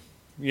Robinson,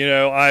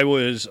 I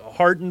was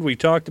heartened. We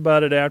talked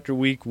about it after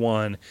week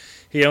 1.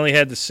 He only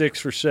had the 6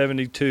 for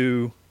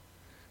 72,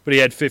 but he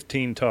had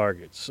 15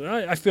 targets.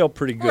 I felt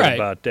pretty good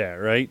about that,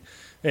 right?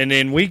 And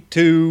then week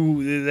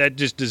 2, that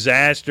just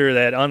disaster,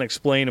 that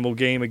unexplainable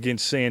game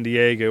against San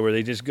Diego where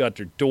they just got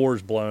their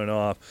doors blown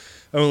off,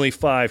 only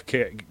 5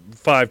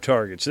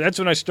 targets. So that's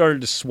when I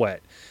started to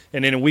sweat.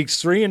 And then in weeks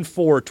 3 and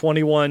 4,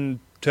 21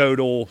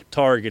 total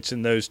targets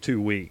in those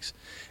 2 weeks.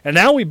 And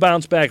now we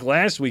bounced back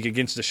last week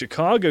against the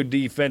Chicago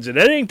defense, and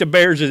that ain't the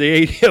Bears of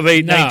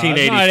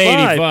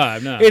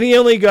 1985. No. And he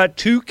only got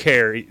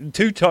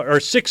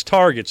 6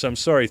 targets.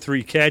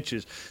 3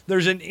 catches.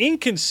 There's an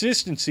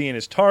inconsistency in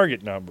his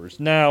target numbers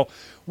now,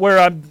 where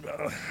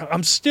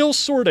I'm still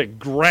sort of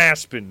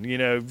grasping,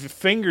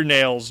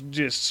 fingernails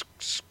just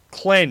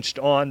clenched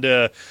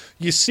onto.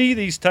 You see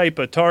these type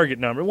of target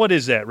numbers. What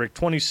is that, Rick?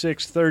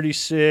 26,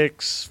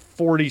 36,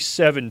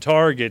 47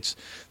 targets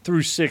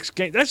through 6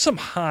 games. That's some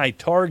high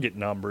target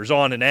numbers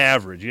on an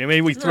average.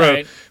 We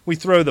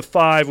throw the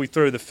 5, we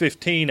throw the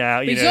 15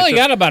 out. He's only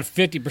got about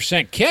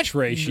 50% catch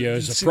ratio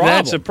is a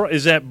problem.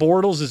 Is that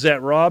Bortles? Is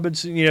that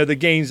Robinson? The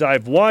games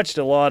I've watched,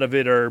 a lot of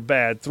it are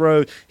bad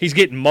throws. He's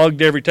getting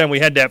mugged every time. We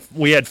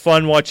had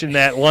fun watching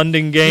that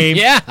London game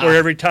where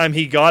every time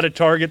he got a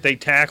target, they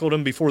tackled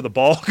him before the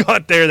ball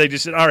got there. They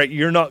just said, all right,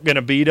 you're not going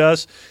to beat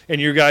us,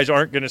 and your guys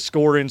aren't going to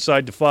score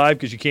inside the 5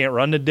 because you can't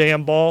run the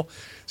damn ball.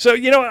 So,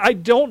 I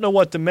don't know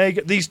what to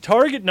make. These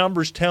target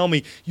numbers tell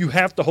me you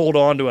have to hold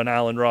on to an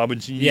Allen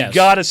Robinson. You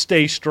got to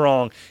stay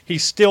strong.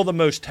 He's still the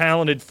most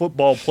talented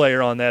football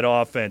player on that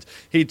offense.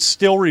 It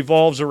still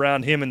revolves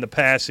around him in the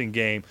passing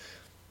game.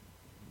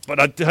 But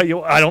I tell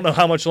you, I don't know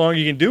how much longer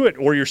you can do it,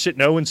 or you're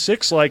sitting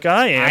 0-6 like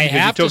I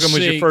am because you took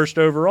him as your first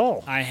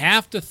overall. I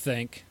have to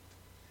think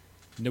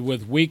that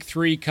with week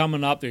 3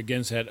 coming up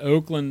against that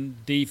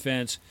Oakland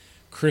defense,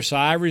 Chris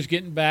Ivory's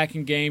getting back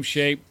in game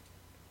shape.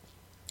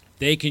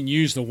 They can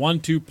use the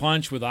 1-2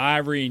 punch with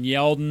Ivory and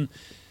Yeldon.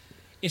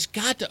 It's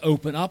got to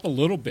open up a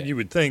little bit. You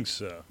would think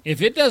so.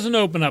 If it doesn't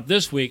open up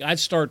this week, I'd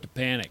start to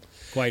panic,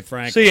 quite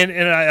frankly. See,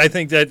 and I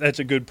think that's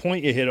a good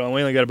point you hit on.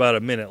 We only got about a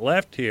minute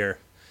left here.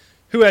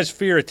 Who has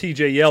fear of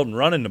T.J. Yeldon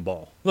running the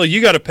ball? Well, you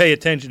got to pay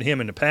attention to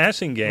him in the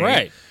passing game.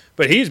 Right.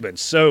 But he's been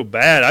so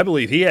bad. I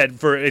believe he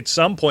had, at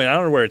some point, I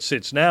don't know where it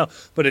sits now,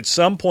 but at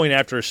some point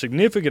after a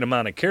significant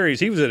amount of carries,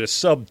 he was at a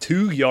sub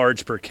 2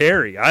 yards per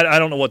carry. I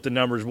don't know what the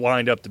numbers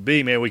wind up to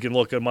be. Man, we can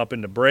look them up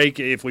in the break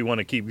if we want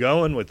to keep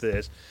going with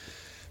this.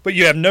 But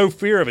you have no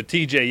fear of a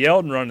T.J.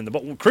 Yeldon running the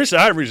ball. Chris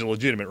Ivory's a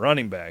legitimate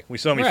running back. We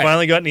saw him. He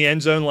finally got in the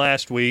end zone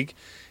last week.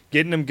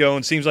 Getting him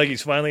going. Seems like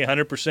he's finally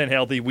 100%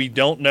 healthy. We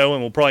don't know,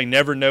 and we'll probably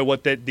never know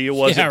what that deal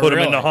was that put him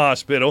in the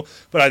hospital.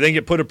 But I think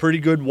it put a pretty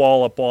good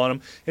wallop on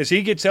him. As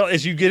he gets out,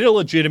 as you get a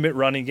legitimate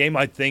running game,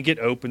 I think it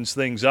opens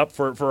things up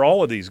for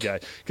all of these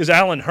guys. Because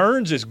Allen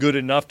Hurns is good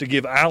enough to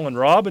give Allen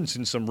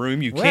Robinson some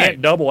room. You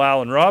can't double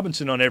Allen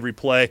Robinson on every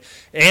play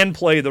and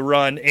play the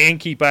run and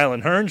keep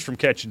Allen Hurns from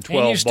catching 12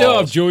 balls. And you still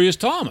have Julius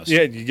Thomas.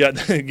 Yeah, you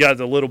got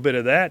a little bit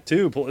of that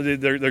too.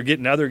 They're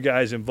getting other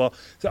guys involved.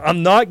 So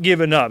I'm not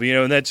giving up.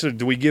 And that's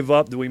do we give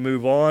up? Do we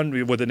move on?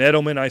 With an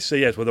Edelman, I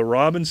say yes. With a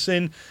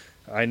Robinson,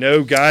 I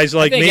know guys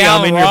like me,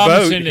 I'm in your boat.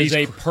 Robinson is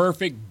a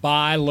perfect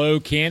buy low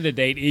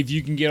candidate if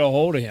you can get a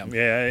hold of him.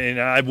 Yeah, and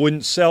I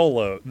wouldn't sell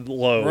low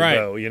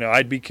though.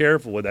 I'd be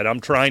careful with that. I'm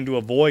trying to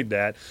avoid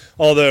that.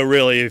 Although,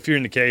 really, if you're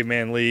in the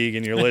Caveman League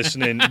and you're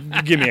listening,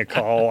 give me a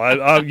call.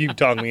 You can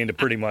talk me into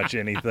pretty much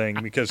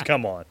anything because,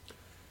 come on.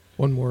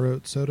 One more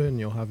oat soda and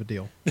you'll have a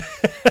deal.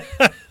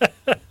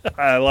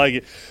 I like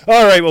it.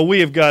 All right, well,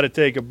 we have got to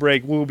take a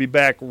break. We'll be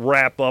back,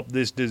 wrap up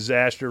this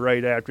disaster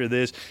right after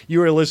this.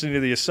 You are listening to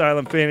the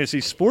Asylum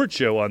Fantasy Sports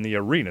Show on the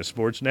Arena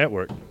Sports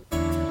Network.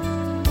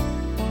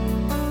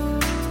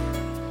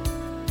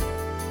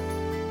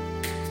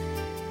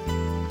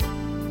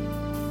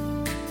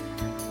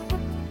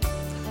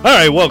 All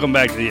right, welcome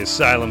back to the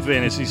Asylum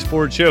Fantasy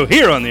Sports Show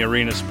here on the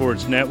Arena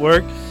Sports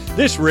Network.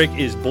 This, Rick,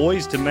 is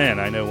Boys to Men.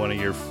 I know one of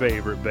your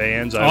favorite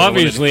bands.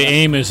 Obviously,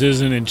 Amos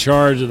isn't in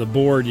charge of the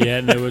board yet,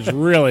 and it was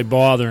really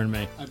bothering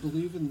me. I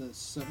believe in the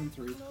 7th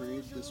or 8th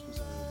grade, this was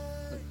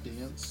a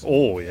dance.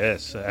 Oh,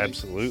 yes,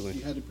 absolutely.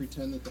 You had to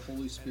pretend that the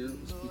Holy Spirit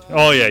was between.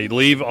 Oh, yeah,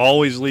 you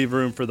always leave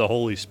room for the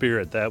Holy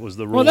Spirit. That was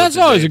the rule. Well, that's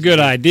always a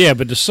good idea,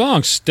 but the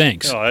song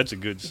stinks. Oh, that's a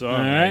good song. All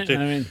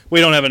right? We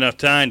don't have enough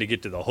time to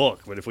get to the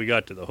hook, but if we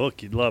got to the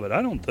hook, you'd love it.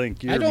 I don't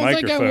think your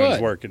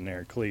microphone's working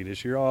there,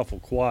 Cletus. You're awful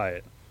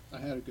quiet. I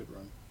had a good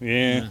run.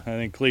 Yeah, I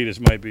think Cletus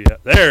might be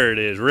up. There it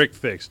is. Rick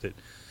fixed it.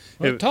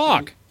 Well,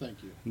 talk. Thank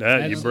you.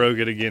 You broke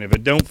it again. If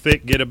it don't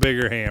fit, get a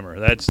bigger hammer.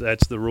 That's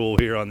the rule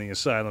here on the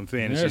Asylum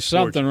Fantasy There's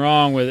Sports. something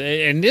wrong with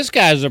it. And this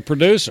guy's a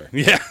producer.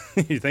 Yeah,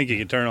 you think he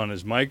can turn on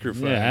his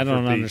microphone. Yeah, I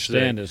don't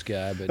understand this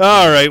guy. But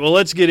all right, well,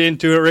 let's get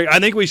into it, Rick.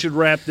 I think we should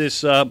wrap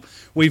this up.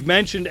 We've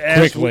mentioned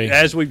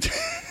as we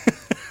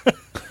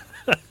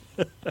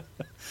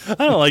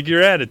I don't like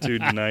your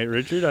attitude tonight,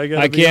 Richard.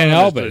 I can't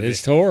help it.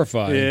 It's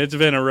horrifying. Yeah, it's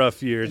been a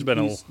rough year. It's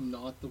been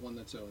not the one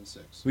that's 0-6.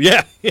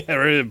 Yeah.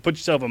 Put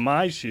yourself in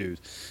my shoes.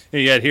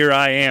 And yet here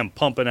I am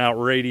pumping out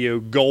radio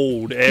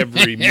gold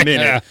every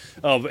minute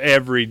of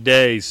every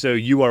day. So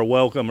you are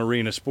welcome,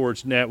 Arena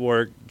Sports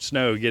Network.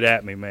 Snow, get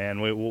at me,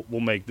 man.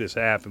 We'll make this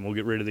happen. We'll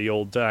get rid of the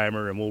old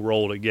timer and we'll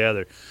roll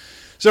together.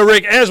 So,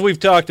 Rick, as we've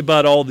talked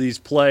about all these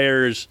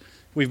players,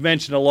 we've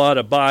mentioned a lot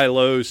of buy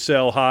low,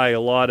 sell high, a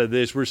lot of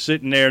this. We're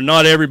sitting there.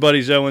 Not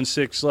everybody's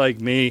 0-6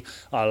 like me.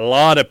 A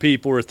lot of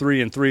people are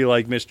 3-3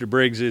 like Mr.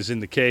 Briggs is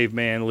in the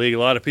Caveman League. A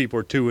lot of people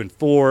are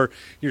 2-4.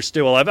 You're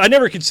still alive. I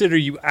never consider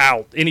you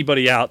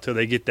anybody out till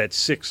they get that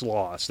 6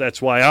 loss.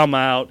 That's why I'm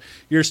out.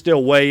 You're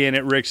still way in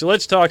it, Rick. So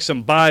let's talk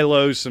some buy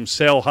low, some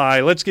sell high.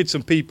 Let's get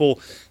some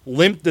people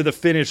limp to the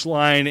finish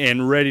line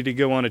and ready to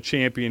go on a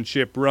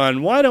championship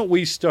run. Why don't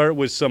we start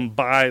with some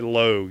buy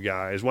low,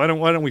 guys? Why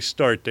don't we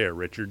start there,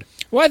 Richard?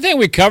 Well, I think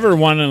we covered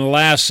one in the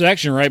last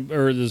section, right,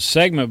 or the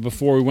segment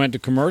before we went to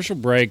commercial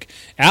break.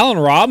 Allen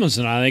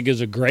Robinson, I think,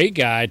 is a great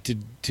guy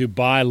to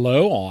buy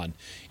low on.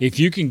 If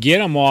you can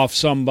get him off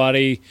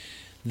somebody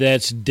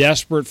that's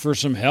desperate for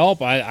some help,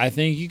 I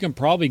think you can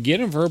probably get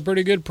him for a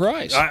pretty good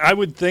price. I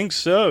would think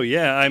so,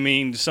 yeah. I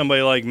mean,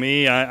 somebody like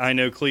me, I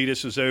know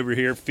Cletus is over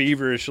here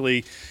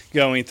feverishly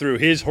going through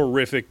his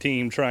horrific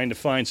team trying to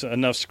find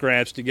enough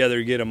scraps together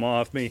to get him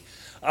off me.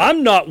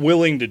 I'm not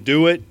willing to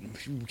do it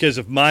because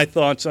of my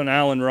thoughts on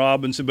Allen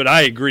Robinson, but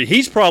I agree.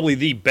 He's probably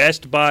the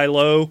best buy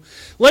low.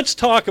 Let's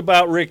talk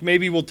about, Rick,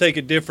 maybe we'll take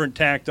a different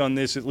tact on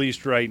this at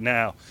least right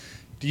now.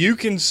 Do you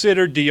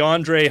consider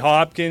DeAndre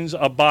Hopkins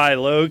a buy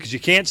low? Because you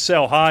can't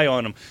sell high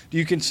on him. Do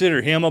you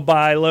consider him a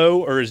buy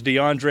low, or is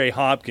DeAndre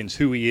Hopkins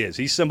who he is?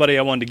 He's somebody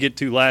I wanted to get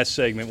to last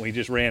segment when we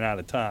just ran out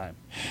of time.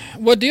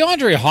 Well,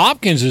 DeAndre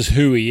Hopkins is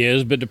who he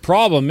is, but the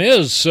problem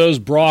is so's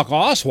Brock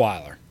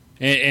Osweiler.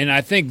 And I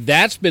think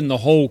that's been the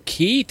whole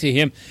key to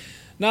him.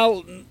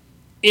 Now,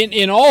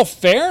 in all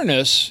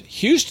fairness,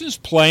 Houston's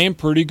playing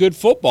pretty good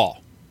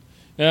football.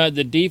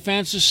 The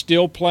defense is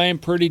still playing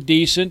pretty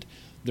decent.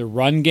 The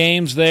run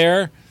game's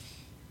there.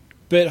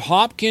 But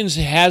Hopkins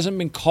hasn't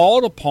been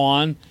called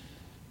upon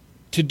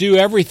to do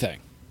everything.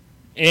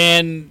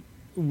 And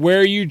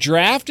where you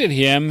drafted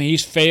him,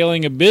 he's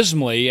failing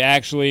abysmally,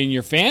 actually, in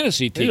your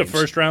fantasy teams. He's a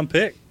first-round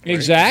pick. Right?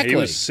 Exactly. He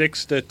was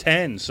 6 to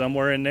 10,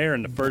 somewhere in there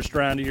in the first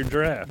round of your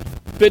draft.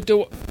 But I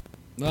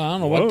don't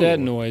know what that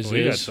noise is.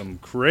 We got some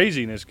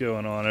craziness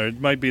going on. Or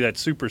it might be that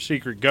super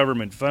secret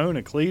government phone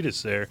at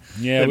Cletus there.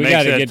 Yeah, that we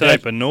got to get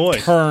type that of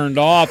noise turned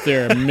off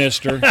there,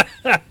 mister.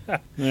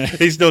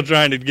 He's still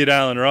trying to get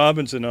Allen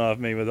Robinson off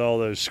me with all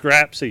those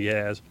scraps he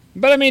has.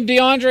 But, I mean,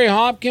 DeAndre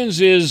Hopkins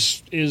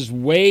is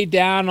way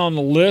down on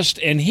the list,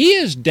 and he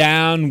is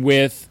down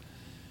with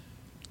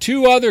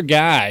 2 other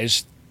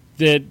guys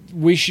that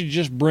we should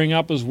just bring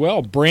up as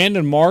well.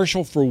 Brandon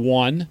Marshall for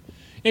one,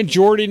 and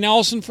Jordy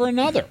Nelson for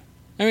another.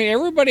 I mean,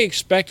 everybody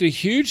expected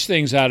huge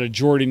things out of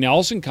Jordy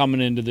Nelson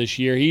coming into this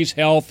year. He's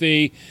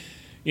healthy.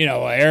 You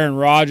know, Aaron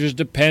Rodgers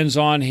depends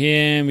on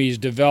him. He's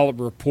developed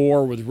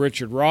rapport with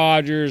Richard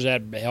Rodgers.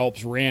 That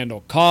helps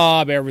Randall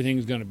Cobb.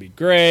 Everything's going to be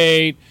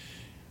great.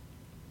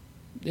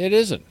 It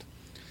isn't.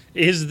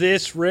 Is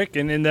this, Rick,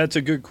 and that's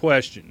a good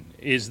question,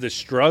 is the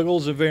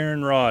struggles of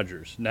Aaron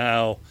Rodgers.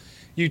 Now,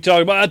 you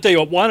talk about, I'll tell you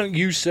what, why don't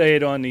you say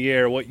it on the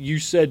air, what you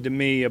said to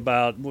me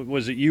about,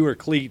 was it you or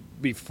Cleet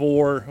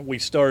before we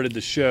started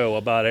the show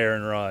about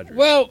Aaron Rodgers?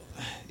 Well,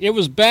 it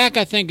was back,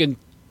 I think, in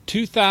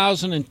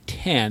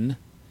 2010,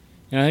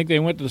 and I think they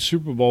went to the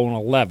Super Bowl in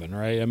 11,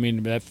 right? I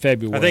mean, that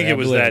February. I think it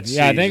was that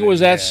season. Yeah, I think it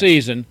was that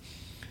season.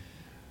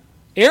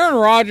 Aaron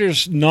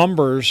Rodgers'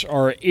 numbers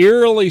are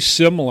eerily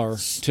similar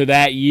to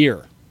that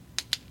year,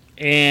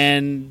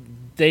 and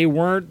they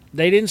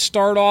didn't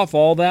start off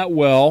all that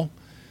well,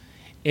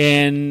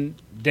 and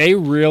they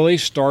really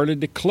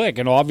started to click.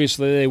 And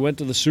obviously they went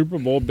to the Super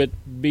Bowl, beat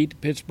the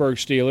Pittsburgh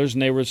Steelers,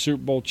 and they were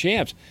Super Bowl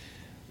champs.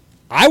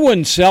 I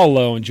wouldn't sell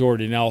low on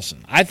Jordy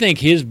Nelson. I think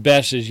his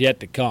best is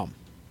yet to come.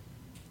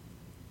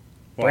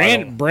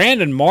 Well,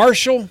 Brandon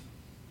Marshall,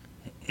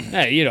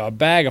 a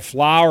bag of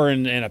flour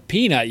and a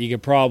peanut, you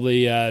could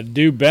probably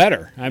do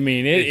better. I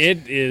mean,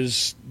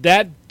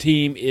 that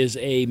team is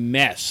a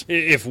mess.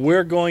 If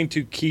we're going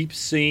to keep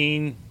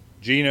seeing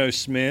Geno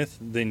Smith,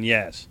 then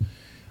yes.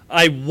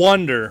 I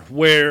wonder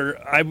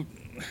where I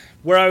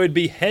would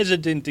be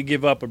hesitant to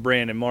give up a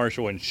Brandon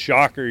Marshall, and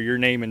shocker, you're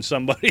naming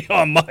somebody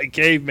on my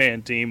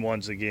caveman team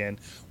once again.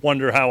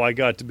 Wonder how I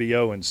got to be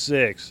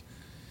 0-6.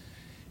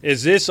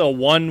 Is this a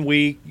 1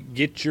 week,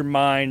 get your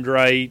mind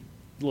right,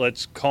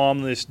 let's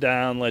calm this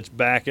down, let's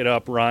back it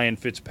up, Ryan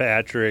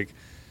Fitzpatrick,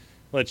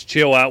 let's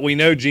chill out. We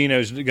know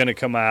Geno's going to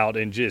come out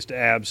and just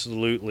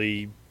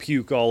absolutely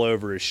puke all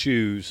over his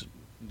shoes.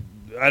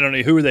 I don't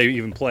know. Who are they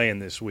even playing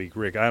this week,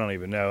 Rick? I don't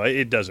even know.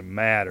 It doesn't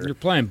matter. You're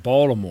playing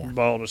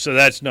Baltimore. So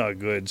that's not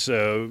good.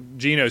 So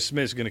Geno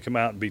Smith's going to come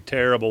out and be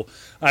terrible.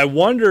 I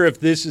wonder if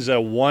this is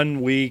a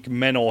 1 week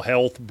mental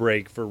health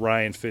break for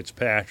Ryan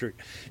Fitzpatrick.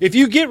 If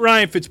you get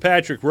Ryan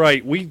Fitzpatrick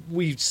right,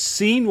 we've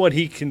seen what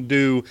he can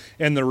do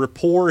and the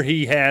rapport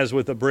he has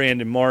with a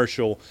Brandon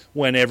Marshall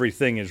when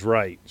everything is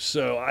right.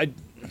 So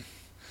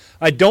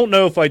I don't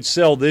know if I'd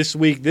sell this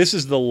week. This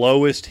is the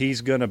lowest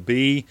he's going to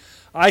be.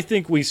 I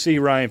think we see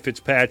Ryan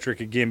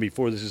Fitzpatrick again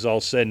before this is all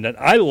said and done.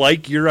 I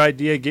like your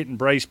idea of getting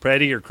Bryce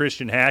Petty or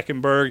Christian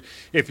Hackenberg.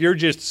 If you're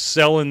just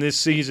selling this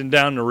season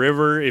down the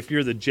river, if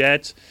you're the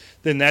Jets,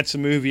 then that's a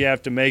move you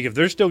have to make. If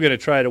they're still going to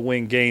try to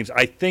win games,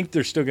 I think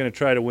they're still going to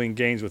try to win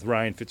games with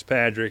Ryan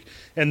Fitzpatrick,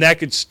 and that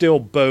could still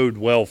bode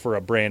well for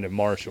a Brandon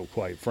Marshall,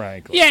 quite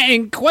frankly. Yeah,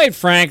 and quite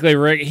frankly,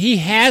 Rick, he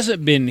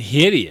hasn't been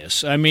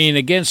hideous. I mean,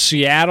 against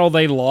Seattle,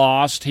 they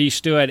lost. He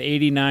still had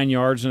 89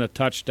 yards and a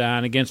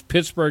touchdown. Against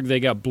Pittsburgh, they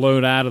got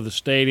blown out of the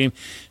stadium.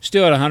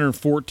 Still had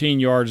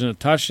 114 yards and a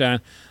touchdown.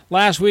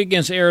 Last week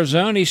against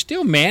Arizona, he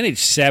still managed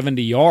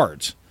 70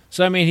 yards.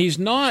 So, I mean, he's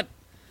not –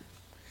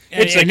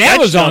 and that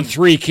was on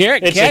 3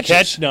 catches. It's the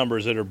catch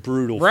numbers that are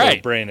brutal right.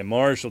 for Brandon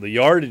Marshall. The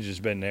yardage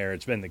has been there.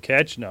 It's been the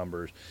catch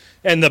numbers.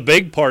 And the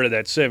big part of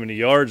that 70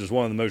 yards was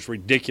one of the most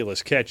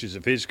ridiculous catches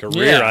of his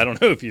career. Yeah. I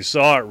don't know if you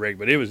saw it, Rick,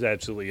 but it was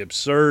absolutely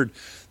absurd,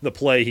 the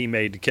play he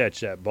made to catch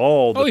that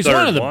ball. He's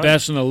one of the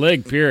best in the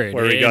league, period.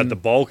 Where he got the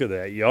bulk of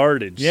that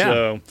yardage. Yeah.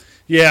 So,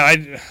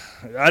 yeah,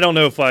 I don't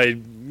know if I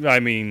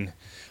mean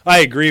 –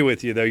 I agree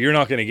with you, though. You're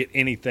not going to get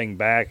anything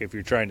back if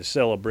you're trying to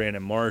sell a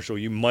Brandon Marshall.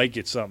 You might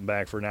get something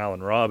back for an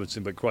Allen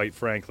Robinson, but quite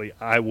frankly,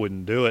 I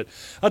wouldn't do it.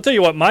 I'll tell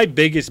you what, my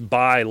biggest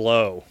buy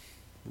low,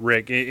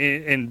 Rick,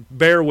 and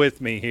bear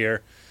with me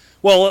here.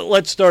 Well,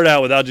 let's start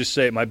out with, I'll just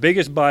say it. My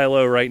biggest buy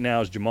low right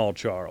now is Jamal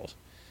Charles.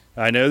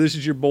 I know this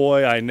is your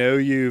boy. I know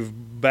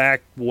you've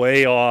backed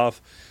way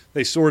off.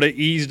 They sort of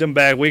eased him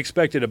back. We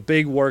expected a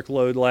big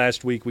workload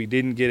last week. We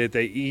didn't get it.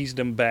 They eased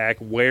him back.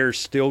 Ware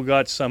still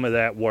got some of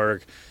that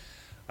work.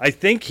 I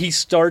think he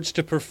starts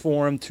to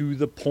perform to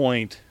the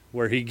point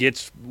where he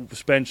gets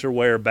Spencer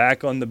Ware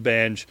back on the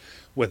bench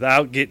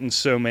without getting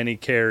so many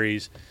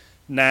carries.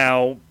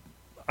 Now,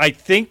 I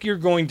think you're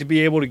going to be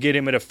able to get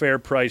him at a fair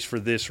price for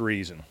this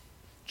reason.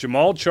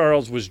 Jamal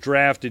Charles was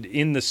drafted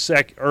in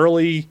the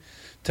early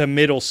to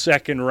middle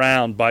second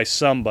round by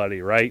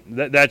somebody, right?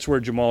 That's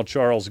where Jamal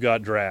Charles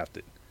got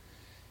drafted.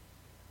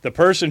 The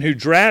person who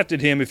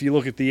drafted him, if you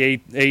look at the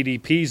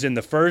ADPs in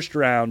the first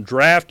round,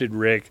 drafted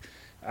Rick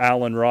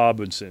Allen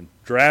Robinson,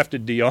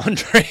 drafted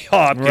DeAndre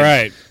Hopkins.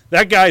 Right.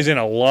 That guy's in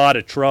a lot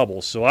of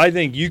trouble. So I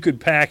think you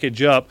could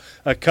package up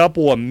a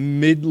couple of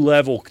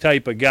mid-level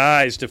type of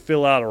guys to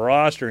fill out a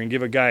roster and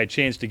give a guy a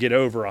chance to get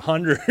over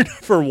 100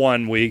 for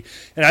 1 week.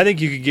 And I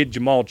think you could get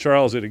Jamal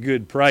Charles at a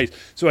good price.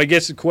 So I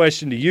guess the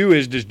question to you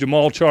is, does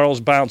Jamal Charles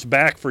bounce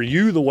back for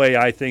you the way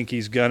I think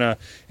he's going to,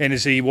 and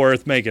is he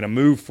worth making a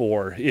move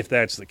for if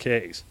that's the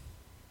case?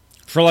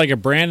 For like a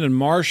Brandon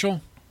Marshall?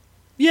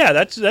 Yeah,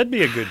 that'd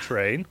be a good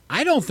trade.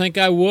 I don't think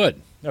I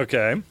would.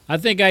 Okay. I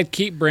think I'd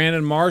keep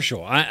Brandon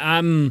Marshall.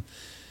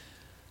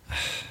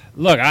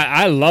 Look,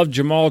 I love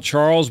Jamal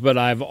Charles, but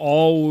I've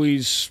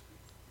always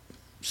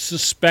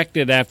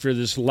suspected after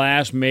this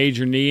last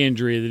major knee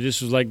injury that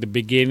this was like the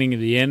beginning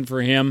of the end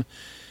for him.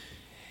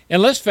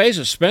 And let's face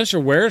it, Spencer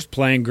Ware's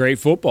playing great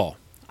football.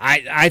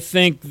 I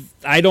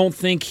don't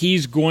think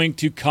he's going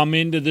to come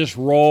into this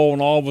role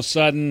and all of a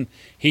sudden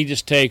he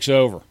just takes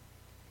over.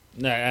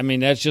 I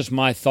mean, that's just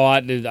my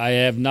thought. I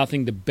have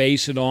nothing to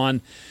base it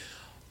on.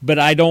 But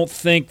I don't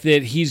think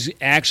that he's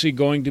actually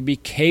going to be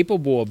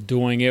capable of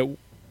doing it.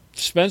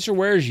 Spencer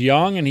Ware's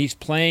young and he's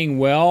playing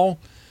well.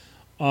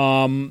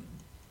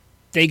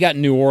 They got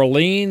New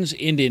Orleans,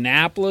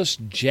 Indianapolis,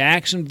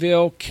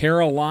 Jacksonville,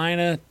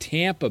 Carolina,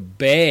 Tampa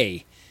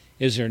Bay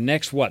is their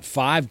next,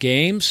 5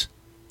 games?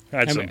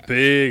 That's a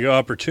big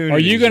opportunity. Are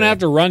you going to have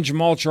to run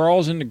Jamal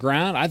Charles in the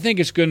ground? I think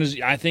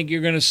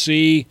you're going to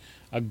see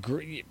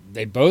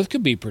they both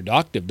could be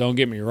productive, don't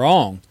get me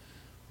wrong.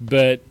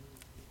 But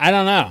I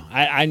don't know.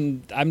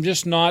 I'm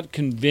just not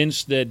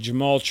convinced that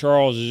Jamal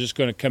Charles is just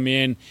going to come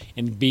in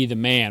and be the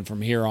man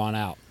from here on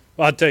out.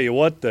 Well, I'll tell you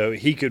what, though.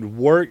 He could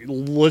work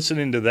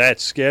listening to that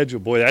schedule.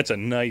 Boy, that's a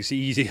nice,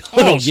 easy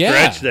little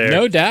stretch there.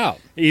 No doubt.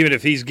 Even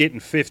if he's getting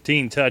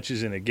 15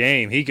 touches in a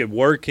game, he could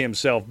work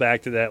himself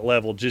back to that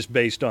level just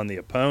based on the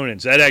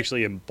opponents. That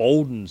actually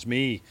emboldens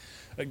me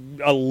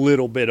a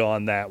little bit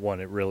on that one.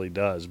 It really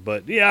does.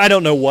 But, yeah, I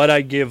don't know what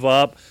I give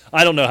up.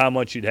 I don't know how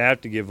much you'd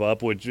have to give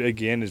up, which,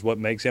 again, is what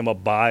makes him a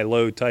buy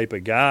low type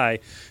of guy,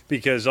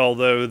 because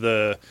although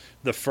the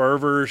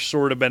fervor's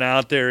sort of been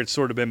out there, it's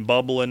sort of been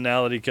bubbling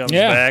now that he comes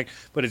back,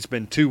 but it's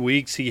been 2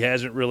 weeks. He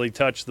hasn't really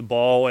touched the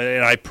ball,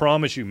 and I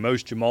promise you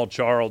most Jamal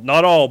Charles,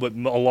 not all, but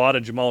a lot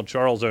of Jamal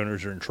Charles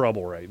owners are in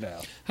trouble right now.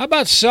 How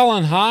about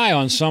selling high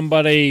on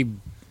somebody,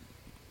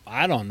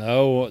 I don't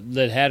know,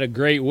 that had a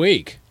great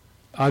week?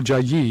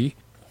 Ajayi.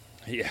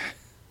 Yeah.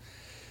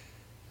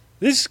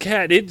 This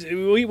cat,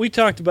 we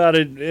talked about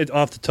it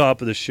off the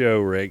top of the show,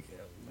 Rick.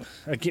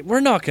 again, we're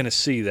not going to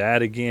see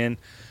that again.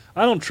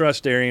 I don't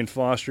trust Arian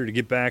Foster to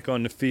get back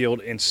on the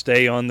field and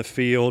stay on the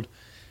field.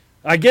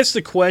 I guess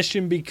the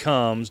question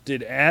becomes,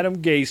 did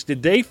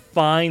they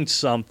find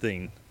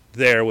something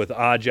there with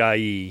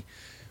Ajayi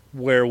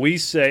where we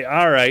say,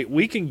 all right,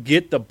 we can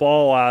get the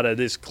ball out of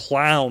this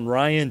clown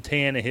Ryan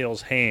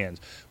Tannehill's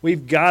hands.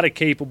 We've got a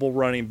capable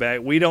running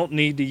back. We don't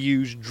need to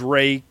use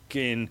Drake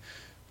and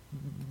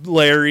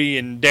Larry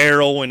and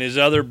Daryl and his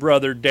other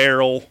brother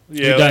Daryl,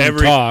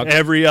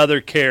 every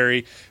other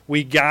carry.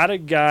 We got a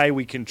guy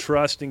we can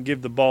trust and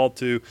give the ball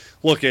to.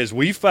 Look, as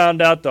we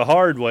found out the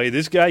hard way,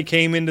 this guy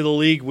came into the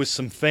league with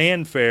some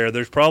fanfare.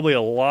 There's probably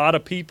a lot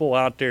of people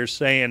out there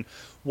saying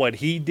what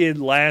he did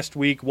last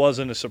week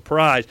wasn't a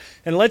surprise.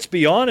 And let's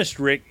be honest,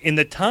 Rick, in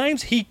the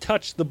times he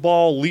touched the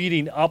ball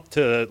leading up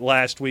to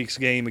last week's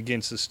game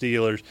against the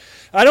Steelers,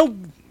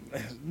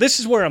 this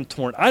is where I'm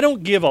torn. I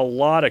don't give a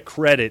lot of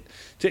credit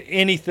to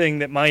anything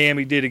that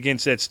Miami did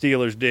against that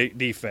Steelers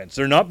defense.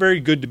 They're not very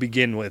good to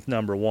begin with,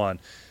 number one.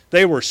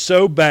 They were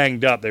so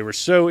banged up. They were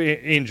so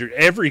injured.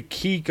 Every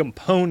key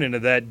component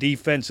of that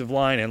defensive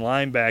line and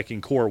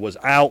linebacking core was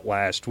out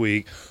last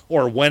week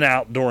or went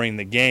out during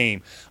the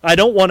game. I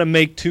don't want to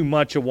make too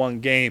much of one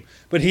game,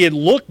 but he had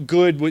looked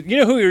good. You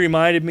know who he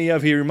reminded me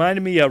of? He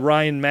reminded me of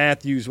Ryan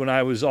Matthews when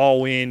I was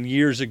all in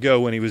years ago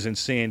when he was in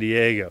San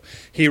Diego.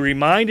 He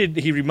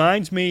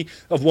reminds me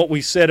of what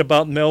we said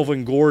about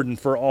Melvin Gordon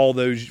for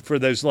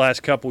those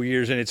last couple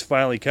years, and it's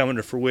finally coming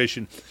to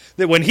fruition.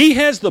 That when he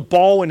has the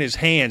ball in his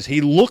hands,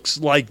 he looks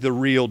like the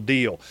real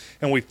deal.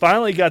 And we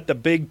finally got the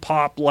big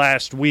pop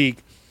last week.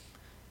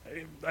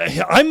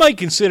 I might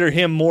consider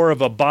him more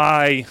of a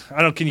buy.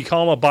 Can you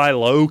call him a buy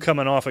low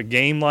coming off a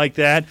game like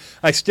that?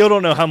 I still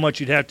don't know how much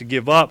you'd have to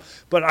give up,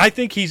 but I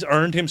think he's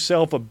earned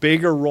himself a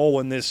bigger role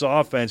in this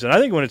offense. And I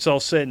think when it's all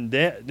said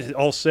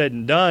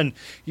and done,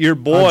 your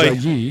boy,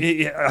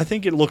 I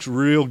think it looks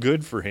real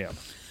good for him.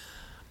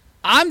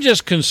 I'm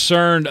just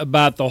concerned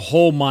about the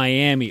whole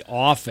Miami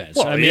offense.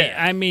 Well,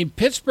 I mean,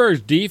 Pittsburgh's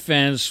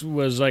defense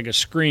was like a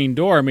screen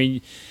door. I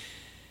mean,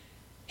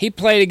 he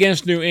played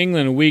against New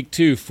England in week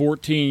 2,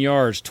 14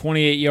 yards,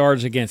 28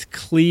 yards against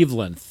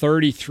Cleveland,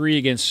 33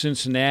 against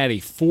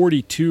Cincinnati,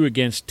 42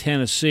 against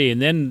Tennessee,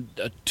 and then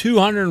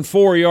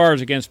 204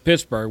 yards against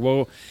Pittsburgh.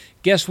 Well,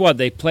 guess what?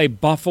 They play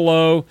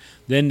Buffalo,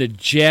 then the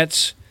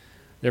Jets.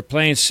 They're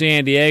playing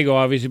San Diego,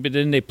 obviously, but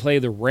then they play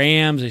the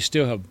Rams. They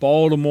still have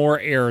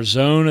Baltimore,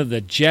 Arizona, the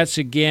Jets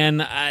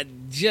again.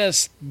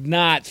 Just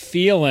not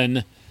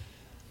feeling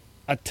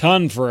a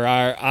ton for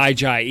our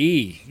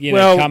Ajayi,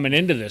 coming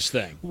into this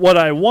thing. What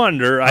I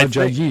wonder, I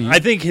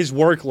think his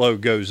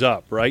workload goes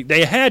up, right?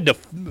 They had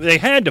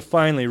to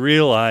finally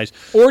realize.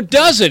 Or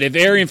does it if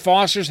Arian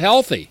Foster's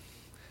healthy?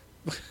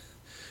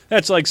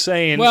 That's like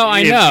saying, well,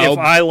 I know. If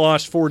I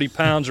lost 40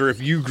 pounds or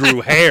if you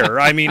grew hair.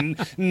 I mean,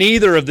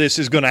 neither of this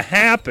is going to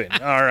happen,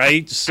 all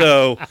right?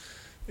 So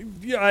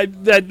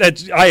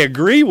I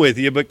agree with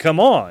you, but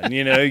come on.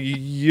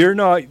 You're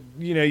not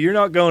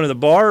going to the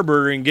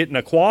barber and getting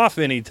a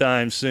coif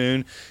anytime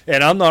soon,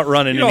 and I'm not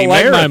running any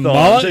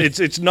marathons.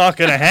 It's not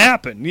going to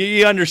happen.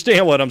 You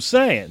understand what I'm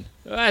saying?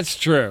 That's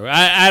true.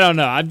 I don't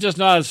know. I'm just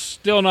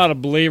still not a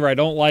believer. I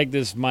don't like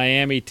this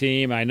Miami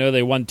team. I know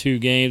they won 2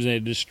 games and they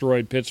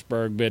destroyed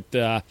Pittsburgh,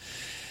 but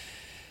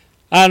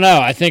I don't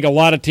know. I think a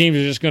lot of teams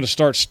are just going to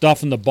start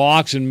stuffing the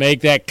box and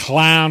make that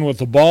clown with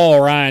the ball,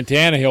 Ryan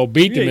Tannehill,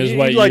 beat them. Is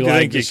what you like to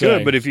think you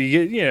could. But if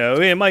you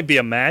get, it might be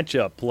a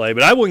matchup play.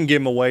 But I wouldn't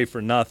give him away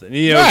for nothing.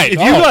 Right. If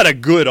you got a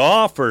good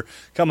offer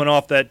coming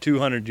off that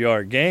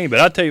 200-yard game, but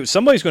I'll tell you,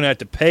 somebody's going to have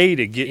to pay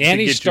to get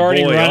any to get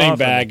starting your boy running off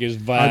back is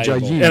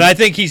viable. And I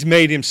think he's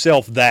made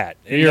himself that.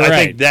 You're I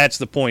right. think that's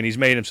the point. He's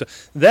made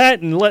himself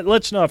that. And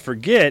let's not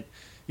forget,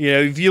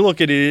 if you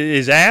look at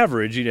his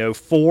average,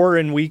 4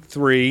 in week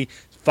 3.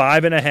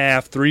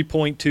 5.5,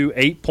 3.2,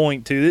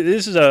 8.2.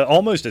 This is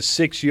almost a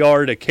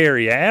 6-yard a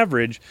carry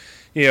average,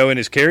 and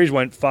his carries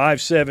went 5,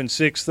 7,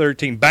 6,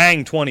 13,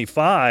 bang,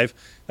 25.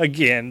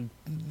 Again,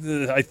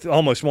 I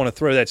almost want to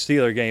throw that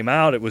Steeler game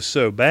out. It was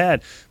so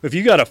bad. But if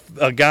you got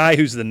a guy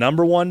who's the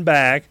number one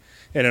back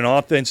and an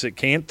offense that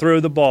can't throw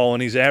the ball,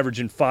 and he's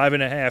averaging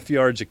 5.5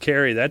 yards a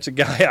carry, that's a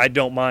guy I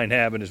don't mind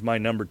having as my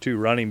number 2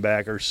 running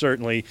back, or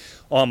certainly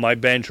on my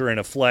bench or in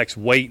a flex,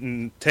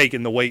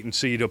 taking the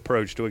wait-and-see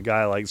approach to a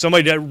guy like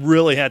somebody that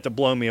really had to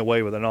blow me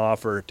away with an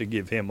offer to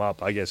give him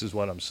up, I guess is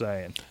what I'm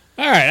saying.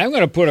 All right, I'm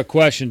going to put a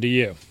question to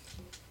you.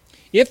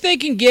 If they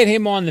can get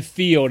him on the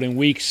field in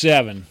Week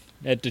 7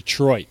 at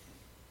Detroit,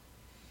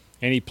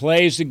 and he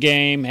plays the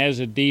game, has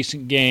a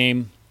decent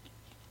game,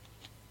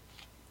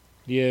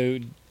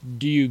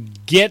 do you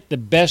get the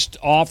best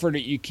offer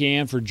that you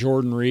can for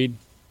Jordan Reed?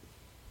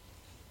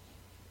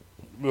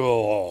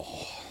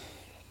 Oh.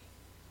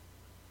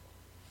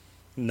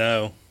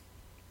 No.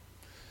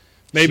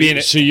 Maybe.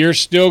 So you're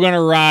still going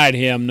to ride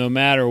him no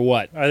matter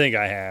what? I think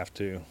I have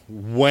to.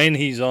 When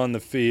he's on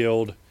the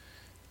field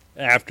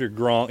after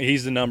Gronk,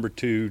 he's the number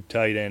 2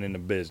 tight end in the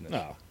business.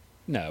 Oh,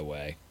 no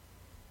way.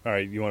 All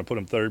right, you want to put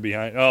him third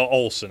behind? Oh,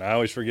 Olsen. I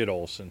always forget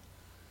Olsen.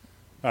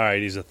 All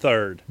right, he's a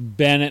third.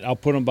 Bennett, I'll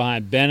put him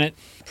behind Bennett.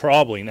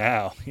 Probably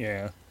now,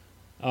 yeah.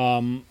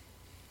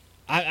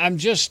 I'm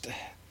just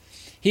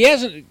he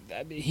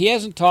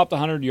hasn't topped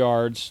 100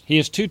 yards. He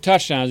has 2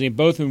 touchdowns,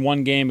 both in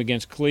one game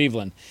against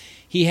Cleveland.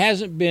 He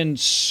hasn't been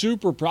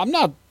super. I'm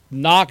not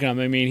knocking him.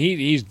 I mean,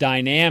 he's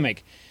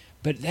dynamic,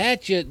 but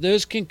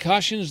those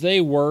concussions,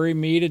 they worry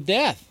me to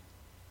death.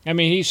 I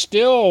mean, he's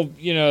still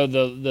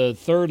the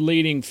third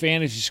leading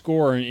fantasy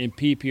scorer in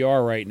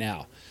PPR right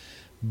now,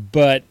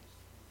 but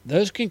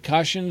those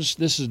concussions.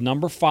 This is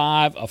number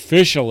 5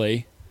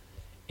 officially.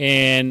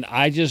 And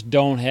I just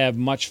don't have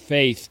much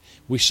faith.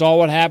 We saw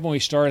what happened when we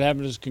started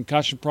having those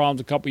concussion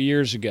problems a couple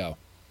years ago.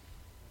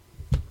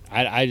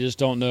 I just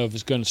don't know if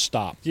it's going to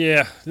stop.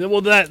 Yeah,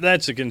 well,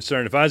 that's a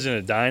concern. If I was in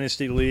a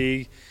dynasty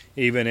league,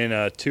 even in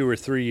a 2 or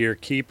 3 year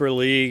keeper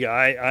league,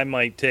 I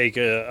might take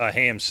a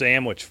ham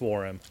sandwich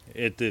for him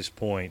at this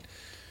point.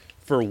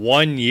 For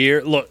 1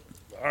 year, look,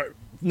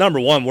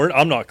 number one,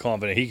 I'm not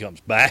confident he comes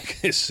back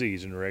this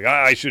season, Rick.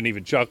 I shouldn't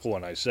even chuckle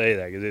when I say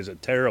that because it's a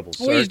terrible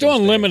circumstance. Well, he's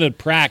doing limited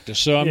practice,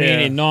 so, I mean,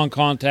 in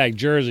non-contact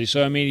jersey.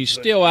 So, I mean, he's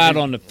still out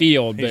on the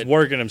field. He's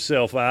working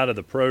himself out of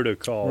the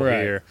protocol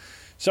here.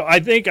 So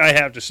I think I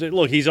have to say,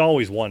 look, he's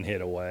always one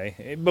hit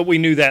away. But we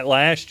knew that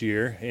last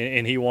year,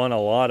 and he won a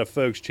lot of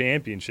folks'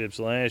 championships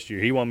last year.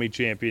 He won me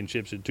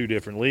championships in 2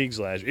 different leagues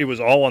last year. It was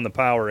all on the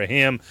power of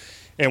him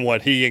and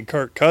what he and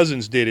Kirk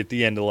Cousins did at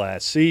the end of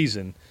last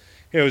season.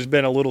 It's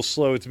been a little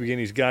slow at the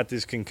beginning. He's got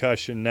this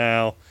concussion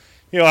now.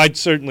 I'd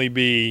certainly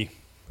be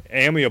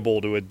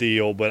amiable to a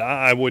deal, but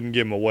I wouldn't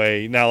give him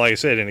away. Now, like I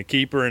said, in a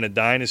keeper, in a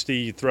dynasty,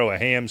 you throw a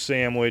ham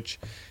sandwich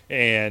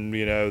and,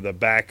 the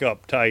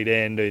backup tight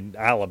end in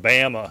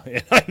Alabama,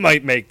 and I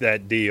might make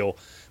that deal.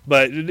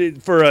 But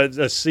for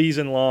a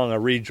season-long, a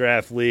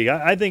redraft league,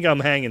 I think I'm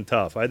hanging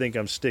tough. I think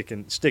I'm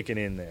sticking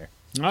in there.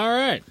 All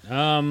right.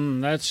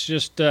 That's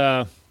just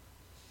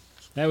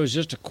that was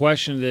just a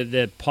question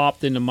that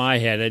popped into my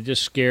head. It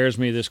just scares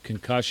me, this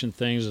concussion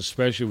things,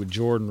 especially with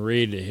Jordan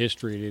Reed, the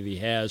history that he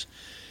has.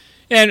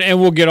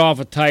 And we'll get off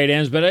of tight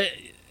ends, but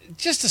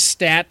just a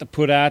stat to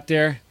put out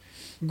there.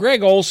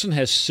 Greg Olsen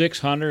has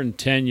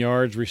 610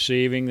 yards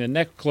receiving. The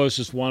next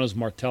closest one is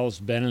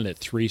Martellus Bennett at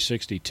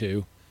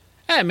 362.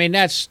 I mean,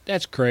 that's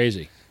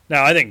crazy.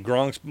 Now, I think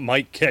Gronk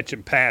might catch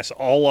and pass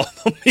all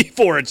of them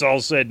before it's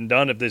all said and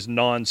done if this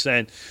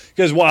nonsense.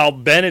 Because while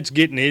Bennett's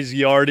getting his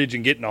yardage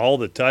and getting all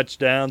the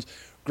touchdowns,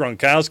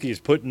 Gronkowski is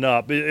putting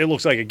up, it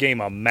looks like a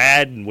game of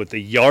Madden with the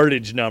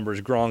yardage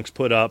numbers Gronk's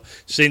put up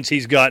since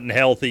he's gotten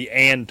healthy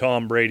and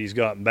Tom Brady's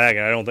gotten back.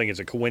 And I don't think it's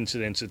a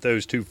coincidence that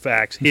those two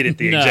facts hit at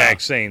the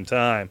exact same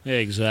time.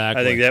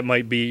 Exactly. I think that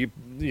might be,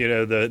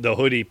 the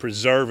hoodie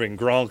preserving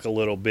Gronk a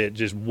little bit,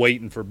 just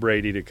waiting for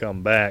Brady to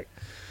come back.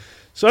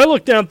 So I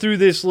looked down through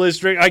this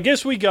list, Rick. I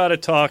guess we got to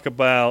talk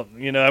about,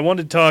 I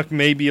wanted to talk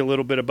maybe a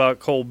little bit about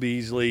Cole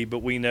Beasley, but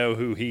we know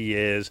who he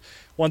is.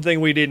 One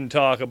thing we didn't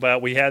talk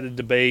about, we had a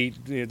debate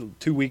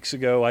 2 weeks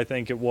ago, I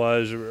think it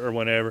was, or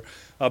whenever,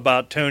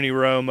 about Tony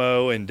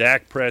Romo and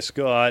Dak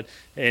Prescott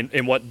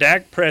and what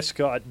Dak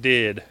Prescott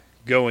did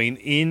going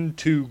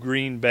into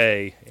Green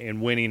Bay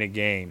and winning a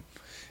game.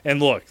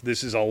 And look,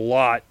 this is a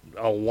lot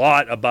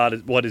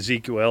about what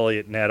Ezekiel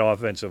Elliott and that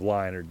offensive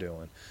line are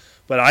doing.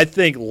 But I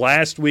think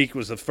last week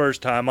was the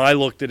first time I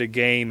looked at a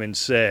game and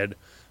said,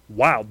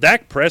 wow,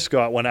 Dak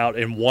Prescott went out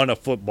and won a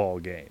football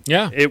game.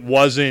 Yeah. It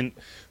wasn't,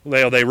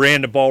 they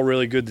ran the ball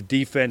really good, the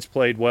defense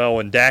played well,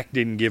 and Dak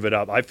didn't give it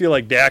up. I feel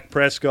like Dak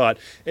Prescott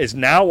is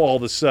now all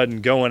of a sudden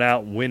going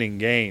out and winning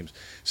games.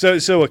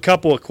 So a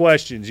couple of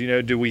questions,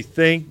 do we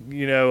think,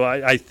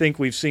 I think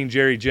we've seen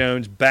Jerry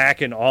Jones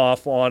backing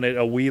off on it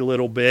a wee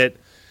little bit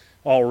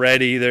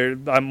already.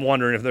 I'm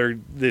wondering if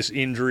this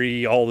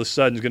injury all of a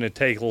sudden is going to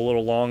take a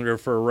little longer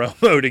for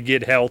Romo to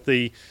get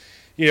healthy.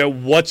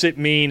 What's it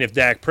mean if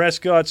Dak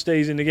Prescott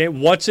stays in the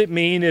game? What's it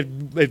mean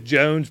if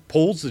Jones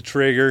pulls the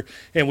trigger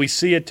and we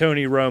see a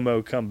Tony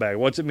Romo come back?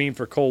 What's it mean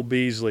for Cole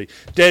Beasley?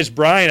 Des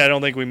Bryant, I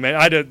don't think we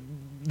meant.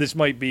 This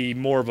might be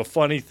more of a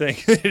funny thing.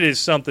 It is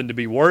something to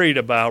be worried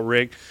about,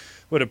 Rick.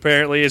 But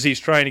apparently, as he's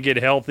trying to get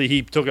healthy,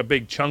 he took a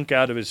big chunk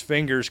out of his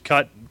fingers,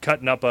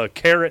 cutting up a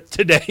carrot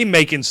today,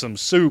 making some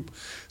soup.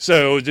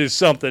 So just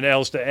something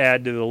else to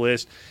add to the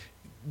list.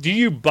 Do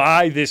you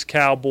buy this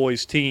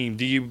Cowboys team?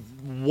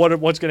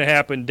 What's going to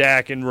happen,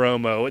 Dak and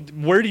Romo?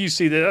 Where do you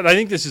see that? I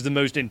think this is the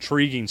most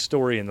intriguing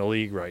story in the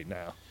league right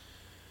now.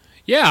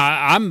 Yeah,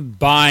 I'm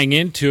buying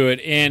into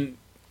it, and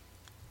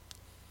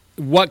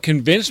what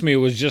convinced me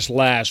was just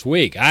last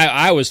week.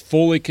 I was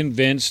fully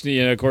convinced,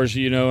 of course,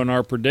 in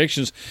our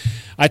predictions,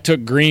 I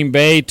took Green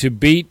Bay to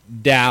beat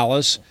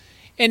Dallas,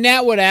 and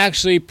that would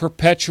actually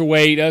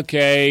perpetuate,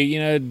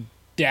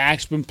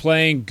 Dak's been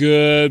playing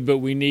good, but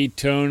we need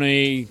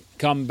Tony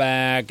come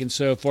back and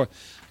so forth.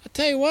 I'll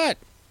tell you what,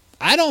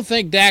 I don't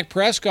think Dak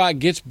Prescott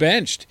gets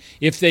benched.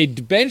 If they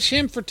bench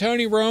him for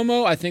Tony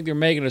Romo, I think they're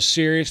making a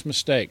serious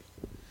mistake.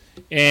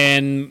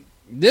 And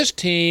this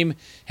team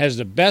has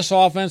the best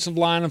offensive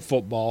line in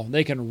football.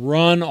 They can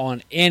run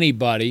on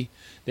anybody.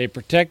 They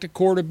protect the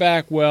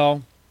quarterback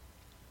well.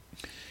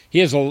 He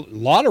has a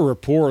lot of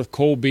rapport with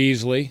Cole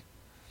Beasley.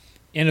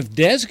 And if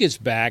Dez gets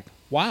back,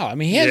 wow. I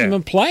mean, he hasn't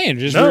been playing.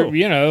 Just, a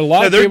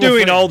lot of they're people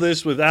doing all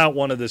this without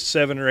one of the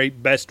 7 or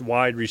 8 best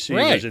wide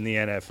receivers in the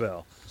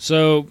NFL.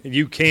 So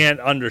you can't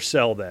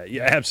undersell that.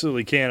 You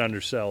absolutely can't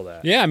undersell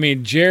that. Yeah, I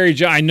mean,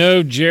 I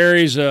know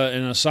Jerry's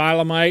an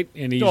Asylumite,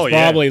 and he's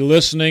probably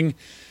listening.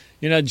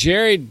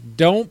 Jerry,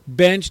 don't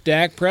bench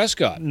Dak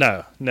Prescott.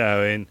 No.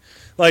 And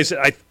like I said,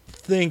 I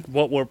think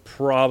what we're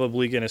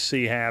probably going to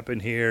see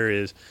happen here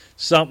is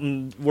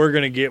something we're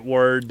going to get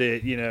word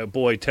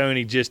that,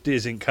 Tony just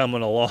isn't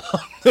coming along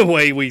the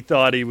way we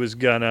thought he was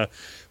going to.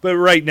 But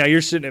right now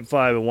you're sitting at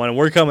 5-1, and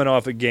we're coming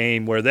off a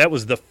game where that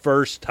was the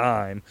first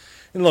time.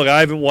 And look, I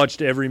haven't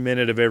watched every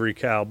minute of every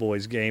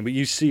Cowboys game, but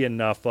you see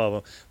enough of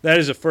them. That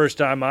is the first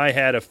time I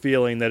had a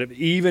feeling that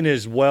even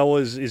as well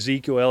as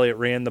Ezekiel Elliott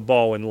ran the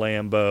ball in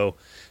Lambeau,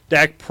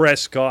 Dak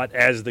Prescott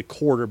as the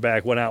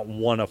quarterback went out and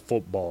won a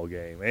football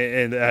game.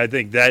 And I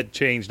think that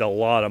changed a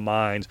lot of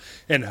minds,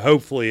 and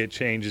hopefully it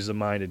changes the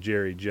mind of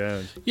Jerry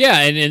Jones. Yeah,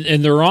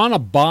 and they're on a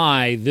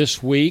bye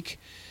this week.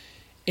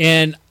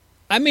 And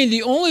I mean,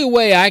 the only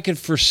way I could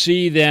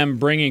foresee them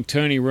bringing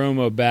Tony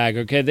Romo back,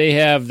 okay,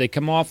 they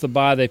come off the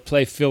bye, they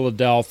play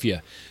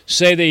Philadelphia.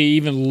 Say they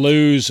even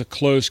lose a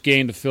close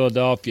game to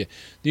Philadelphia.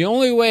 The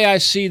only way I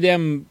see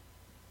them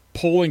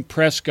pulling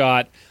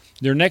Prescott,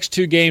 their next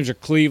 2 games are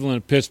Cleveland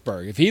and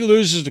Pittsburgh. If he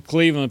loses to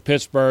Cleveland and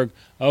Pittsburgh,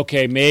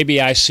 okay, maybe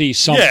I see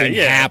something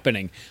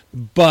happening.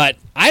 But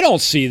I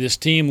don't see this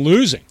team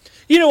losing.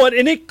 You know what?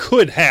 And it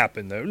could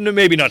happen, though.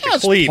 Maybe not to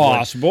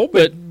Cleveland. It's possible,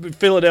 but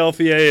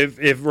Philadelphia, if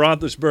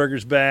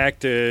Roethlisberger's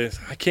back is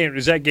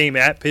that game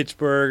at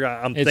Pittsburgh?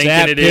 I'm thinking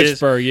it is. It's at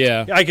Pittsburgh,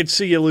 yeah. I could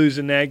see you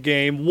losing that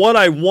game. What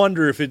I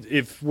wonder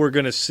if we're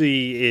going to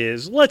see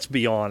is, let's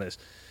be honest,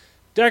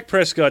 Dak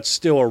Prescott's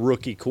still a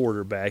rookie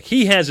quarterback.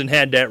 He hasn't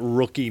had that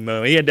rookie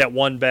moment. He had that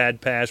one bad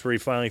pass where he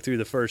finally threw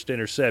the first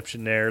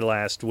interception there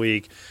last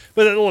week.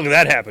 But look,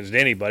 that happens to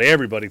anybody.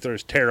 Everybody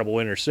throws terrible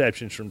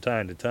interceptions from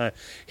time to time.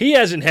 He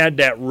hasn't had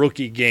that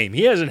rookie game.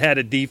 He hasn't had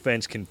a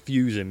defense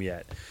confuse him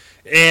yet.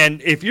 And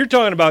if you're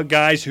talking about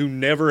guys who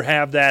never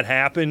have that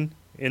happen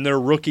in their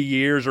rookie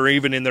years or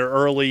even in their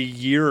early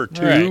year or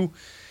two,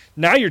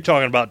 now you're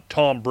talking about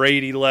Tom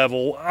Brady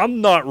level. I'm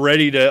not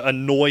ready to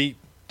anoint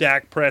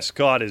Dak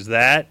Prescott is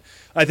that.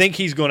 I think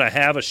he's going to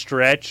have a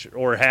stretch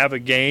or have a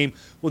game.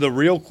 Well, the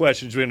real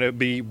question is going to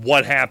be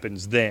what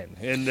happens then,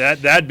 and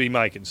that'd be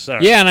my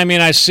concern. Yeah, and I mean,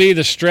 I see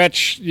the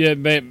stretch. Yeah,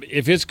 but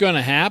if it's going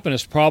to happen,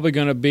 it's probably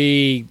going to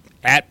be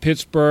at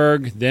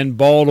Pittsburgh, then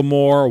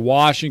Baltimore,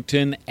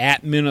 Washington,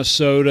 at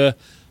Minnesota,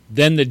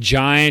 then the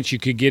Giants. You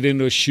could get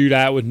into a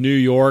shootout with New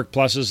York,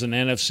 plus it's an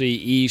NFC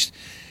East.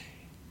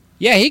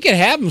 Yeah, he could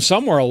have them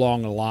somewhere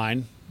along the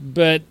line,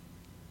 but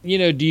do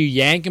you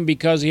yank him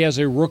because he has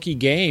a rookie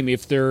game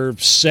if they're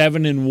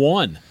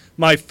 7-1?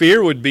 My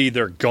fear would be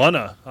they're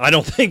gonna. I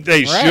don't think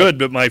they should,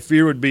 but my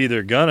fear would be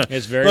they're gonna.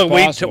 It's very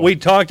possible. We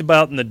talked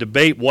about in the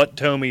debate what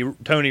Tony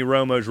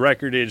Romo's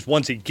record is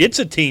once he gets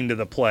a team to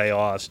the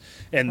playoffs,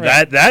 and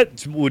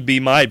that would be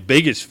my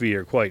biggest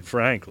fear, quite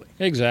frankly.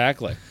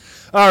 Exactly.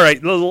 All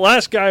right, the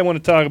last guy I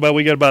want to talk about,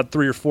 we got about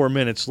 3 or 4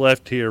 minutes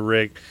left here,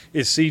 Rick,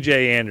 is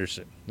C.J.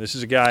 Anderson. This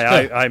is a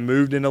guy I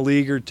moved in a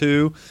league or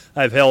two.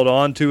 I've held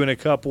on to in a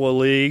couple of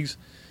leagues.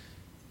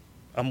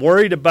 I'm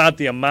worried about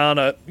the amount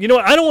of – I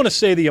don't want to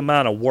say the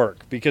amount of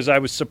work because I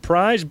was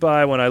surprised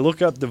by when I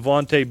look up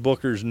Devontae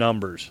Booker's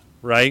numbers,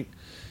 right?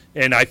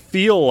 And I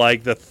feel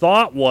like the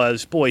thought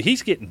was, boy,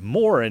 he's getting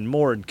more and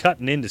more and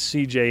cutting into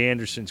C.J.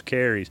 Anderson's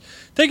carries.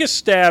 Take a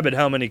stab at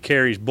how many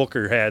carries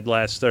Booker had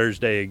last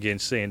Thursday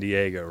against San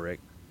Diego, Rick.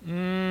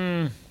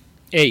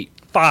 8.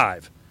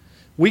 5.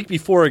 Week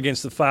before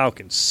against the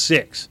Falcons,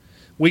 6.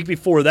 Week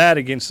before that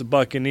against the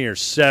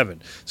Buccaneers,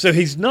 7. So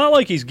he's not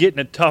like he's getting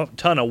a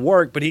ton of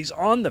work, but he's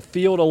on the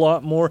field a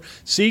lot more.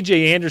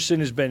 C.J. Anderson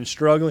has been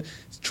struggling.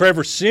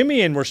 Trevor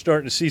Siemian, we're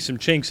starting to see some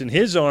chinks in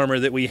his armor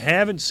that we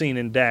haven't seen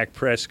in Dak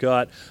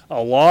Prescott.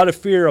 A lot of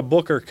fear of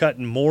Booker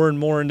cutting more and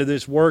more into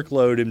this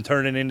workload and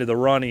turning into the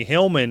Ronnie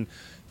Hillman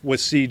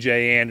with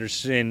C.J.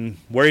 Anderson.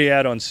 Where are you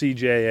at on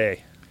CJA?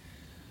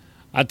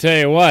 I tell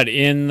you what,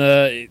 in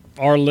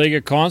our League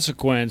of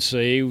Consequence,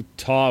 he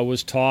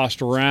was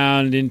tossed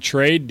around in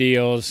trade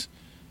deals.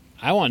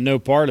 I want no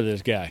part of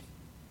this guy.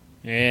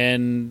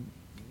 And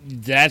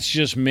that's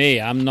just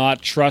me. I'm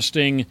not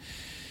trusting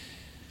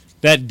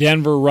that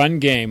Denver run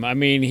game. I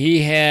mean,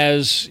 he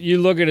has – you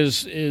look at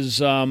his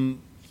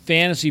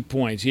fantasy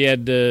points. He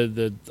had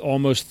the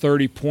almost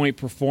 30-point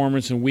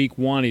performance in Week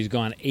 1. He's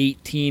gone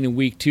 18 in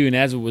Week 2, and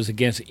as it was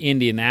against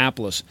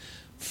Indianapolis,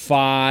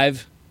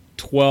 5,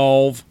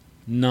 12,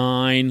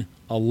 9,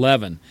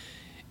 11.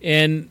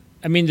 And,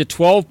 I mean, the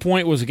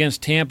 12-point was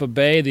against Tampa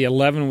Bay. The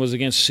 11 was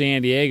against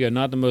San Diego,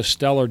 not the most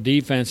stellar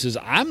defenses. He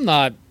hasn't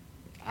had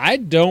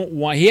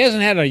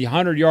a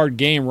 100-yard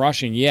game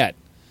rushing yet.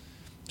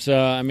 So,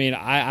 I mean,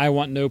 I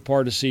want no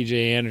part of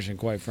C.J. Anderson,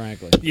 quite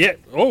frankly. Yeah.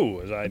 Oh,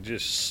 as I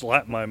just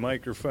slapped my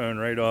microphone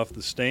right off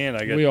the stand.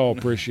 We all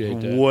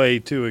appreciate that. Way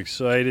too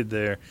excited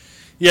there.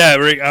 Yeah,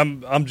 Rick,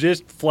 I'm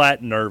just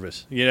flat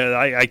nervous.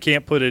 I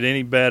can't put it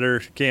any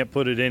better, can't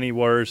put it any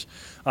worse.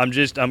 I'm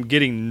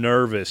getting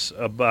nervous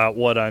about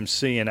what I'm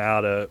seeing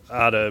out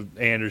of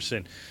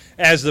Anderson.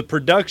 As the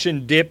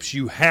production dips,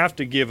 you have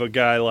to give a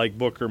guy like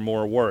Booker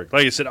more work.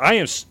 Like I said, I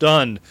am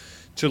stunned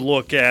to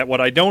look at. What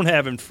I don't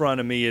have in front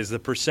of me is the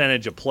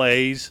percentage of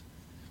plays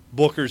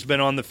Booker's been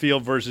on the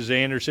field versus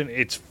Anderson.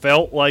 It's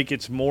felt like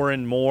it's more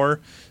and more.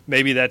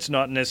 Maybe that's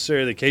not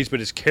necessarily the case, but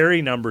his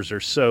carry numbers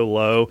are so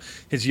low.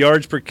 His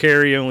yards per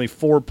carry only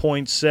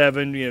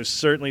 4.7.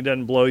 Certainly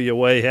doesn't blow you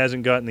away.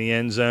 Hasn't gotten the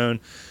end zone.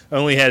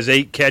 Only has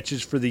 8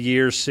 catches for the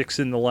year, 6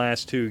 in the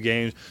last 2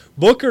 games.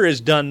 Booker has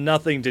done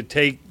nothing to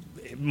take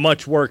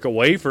much work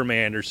away from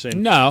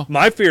Anderson. No.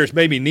 My fear is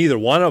maybe neither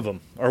one of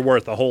them are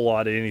worth a whole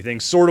lot of anything.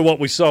 Sort of what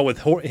we saw with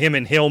him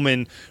and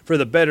Hillman for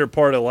the better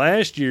part of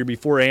last year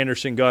before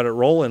Anderson got it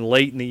rolling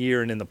late in the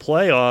year and in the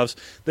playoffs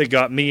that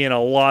got me and a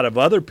lot of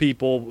other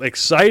people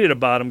excited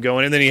about him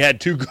going. And then he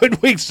had 2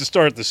 good weeks to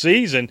start the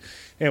season,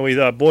 and we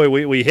thought, boy,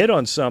 we hit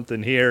on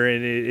something here,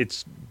 and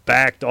it's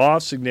backed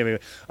off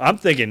significantly. I'm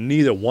thinking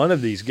neither one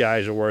of these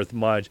guys are worth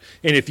much.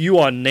 And if you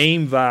on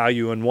name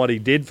value and what he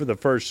did for the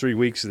first 3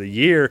 weeks of the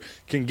year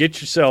can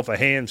get yourself a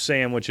ham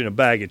sandwich and a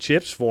bag of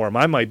chips for him,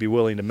 I might be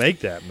willing to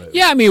make that move.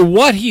 Yeah, I mean,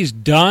 what he's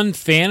done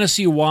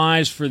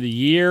fantasy-wise for the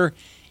year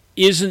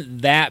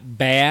isn't that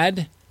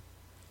bad,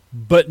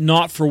 but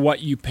not for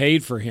what you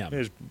paid for him.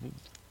 His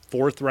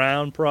 4th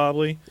round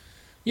probably.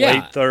 Yeah.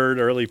 Late 3rd,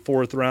 early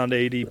 4th round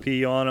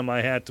ADP on him.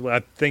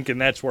 I'm thinking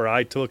that's where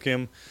I took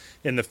him.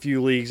 In the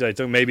few leagues I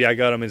took, maybe I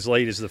got him as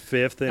late as the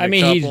 5th.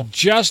 He's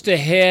just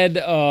ahead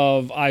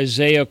of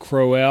Isaiah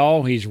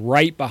Crowell. He's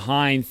right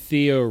behind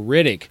Theo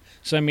Riddick.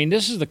 So,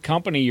 this is the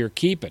company you're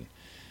keeping.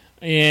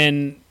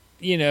 And,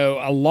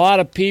 a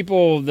lot of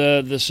people,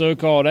 the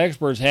so-called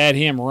experts, had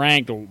him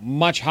ranked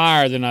much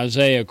higher than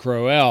Isaiah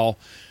Crowell.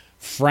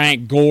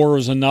 Frank Gore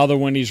is another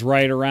one he's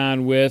right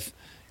around with.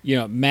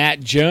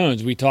 Matt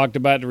Jones. We talked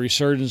about the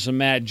resurgence of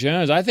Matt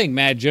Jones. I think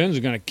Matt Jones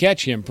is going to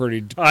catch him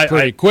pretty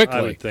quickly.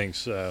 I would think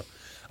so.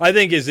 I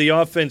think as the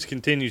offense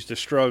continues to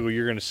struggle,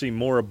 you're going to see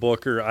more of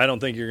Booker. I don't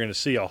think you're going to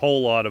see a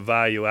whole lot of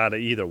value out of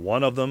either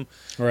one of them,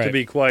 to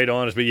be quite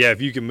honest. But, yeah, if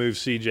you can move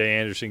C.J.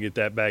 Anderson, get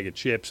that bag of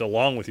chips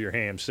along with your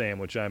ham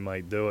sandwich, I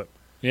might do it.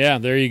 Yeah,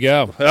 there you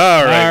go.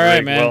 All right,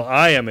 Rick. Man. Well,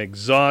 I am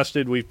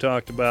exhausted. We've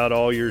talked about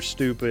all your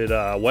stupid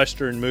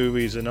Western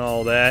movies and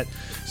all that.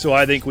 So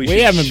I think we should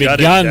haven't shut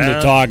begun it down.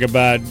 to talk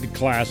about the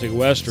classic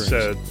Westerns.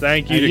 So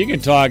thank you. You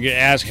can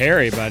ask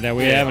Harry about that.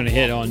 We haven't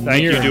hit on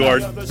Thank you to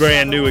enough. our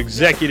brand new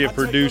executive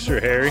producer,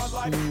 Harry.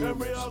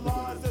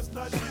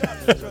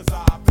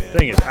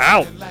 Thing is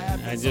out.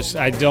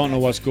 I don't know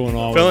what's going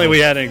on. If only we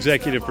had an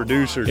executive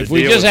producer to If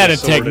we deal just with had a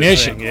this sort of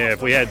technician. thing. Yeah,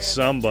 if we had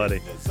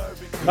somebody.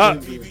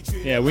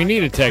 Yeah, we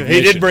need a technician.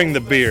 He did bring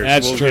the beer.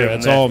 That's so we'll true. give him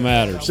That's that. all that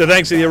matters. So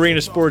thanks to the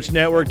Arena Sports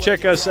Network.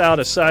 Check us out,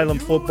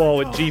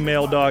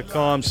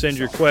 asylumfootball@gmail.com. Send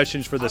your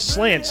questions for the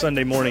Slant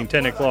Sunday morning,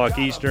 10 o'clock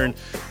Eastern,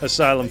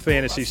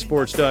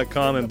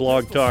 asylumfantasysports.com, and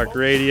Blog Talk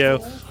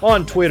Radio.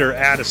 On Twitter,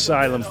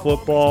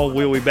 @asylumfootball.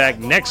 We'll be back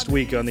next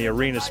week on the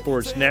Arena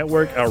Sports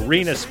Network,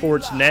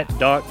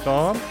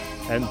 arenasportsnet.com.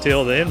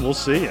 Until then, we'll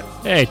see you.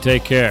 Hey,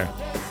 take care.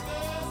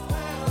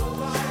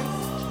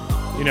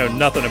 You know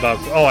nothing about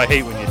 – I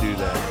hate when you do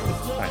that.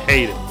 I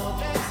hate it.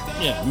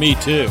 Yeah, me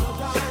too.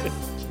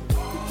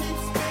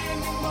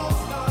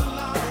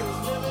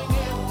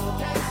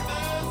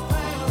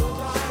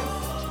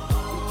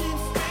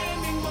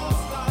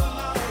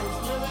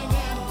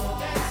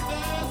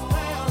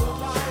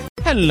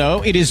 Hello,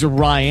 it is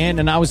Ryan,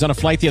 and I was on a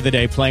flight the other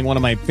day playing one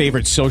of my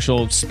favorite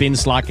social spin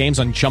slot games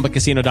on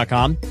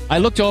ChumbaCasino.com. I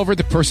looked over at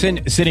the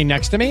person sitting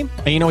next to me,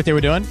 and you know what they were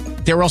doing?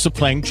 They were also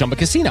playing Chumba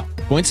Casino.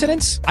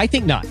 Coincidence? I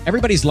think not.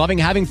 Everybody's loving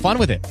having fun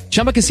with it.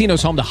 Chumba Casino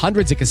is home to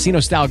hundreds of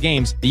casino-style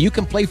games that you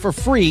can play for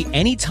free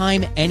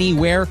anytime,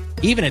 anywhere,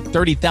 even at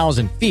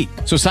 30,000 feet.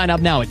 So sign up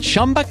now at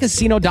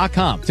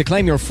ChumbaCasino.com to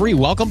claim your free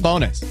welcome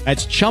bonus.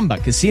 That's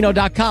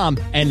ChumbaCasino.com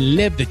and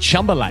live the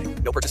Chumba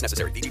life. No purchase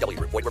necessary. VGW.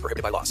 Void where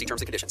prohibited by law. See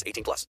terms and conditions. 18+.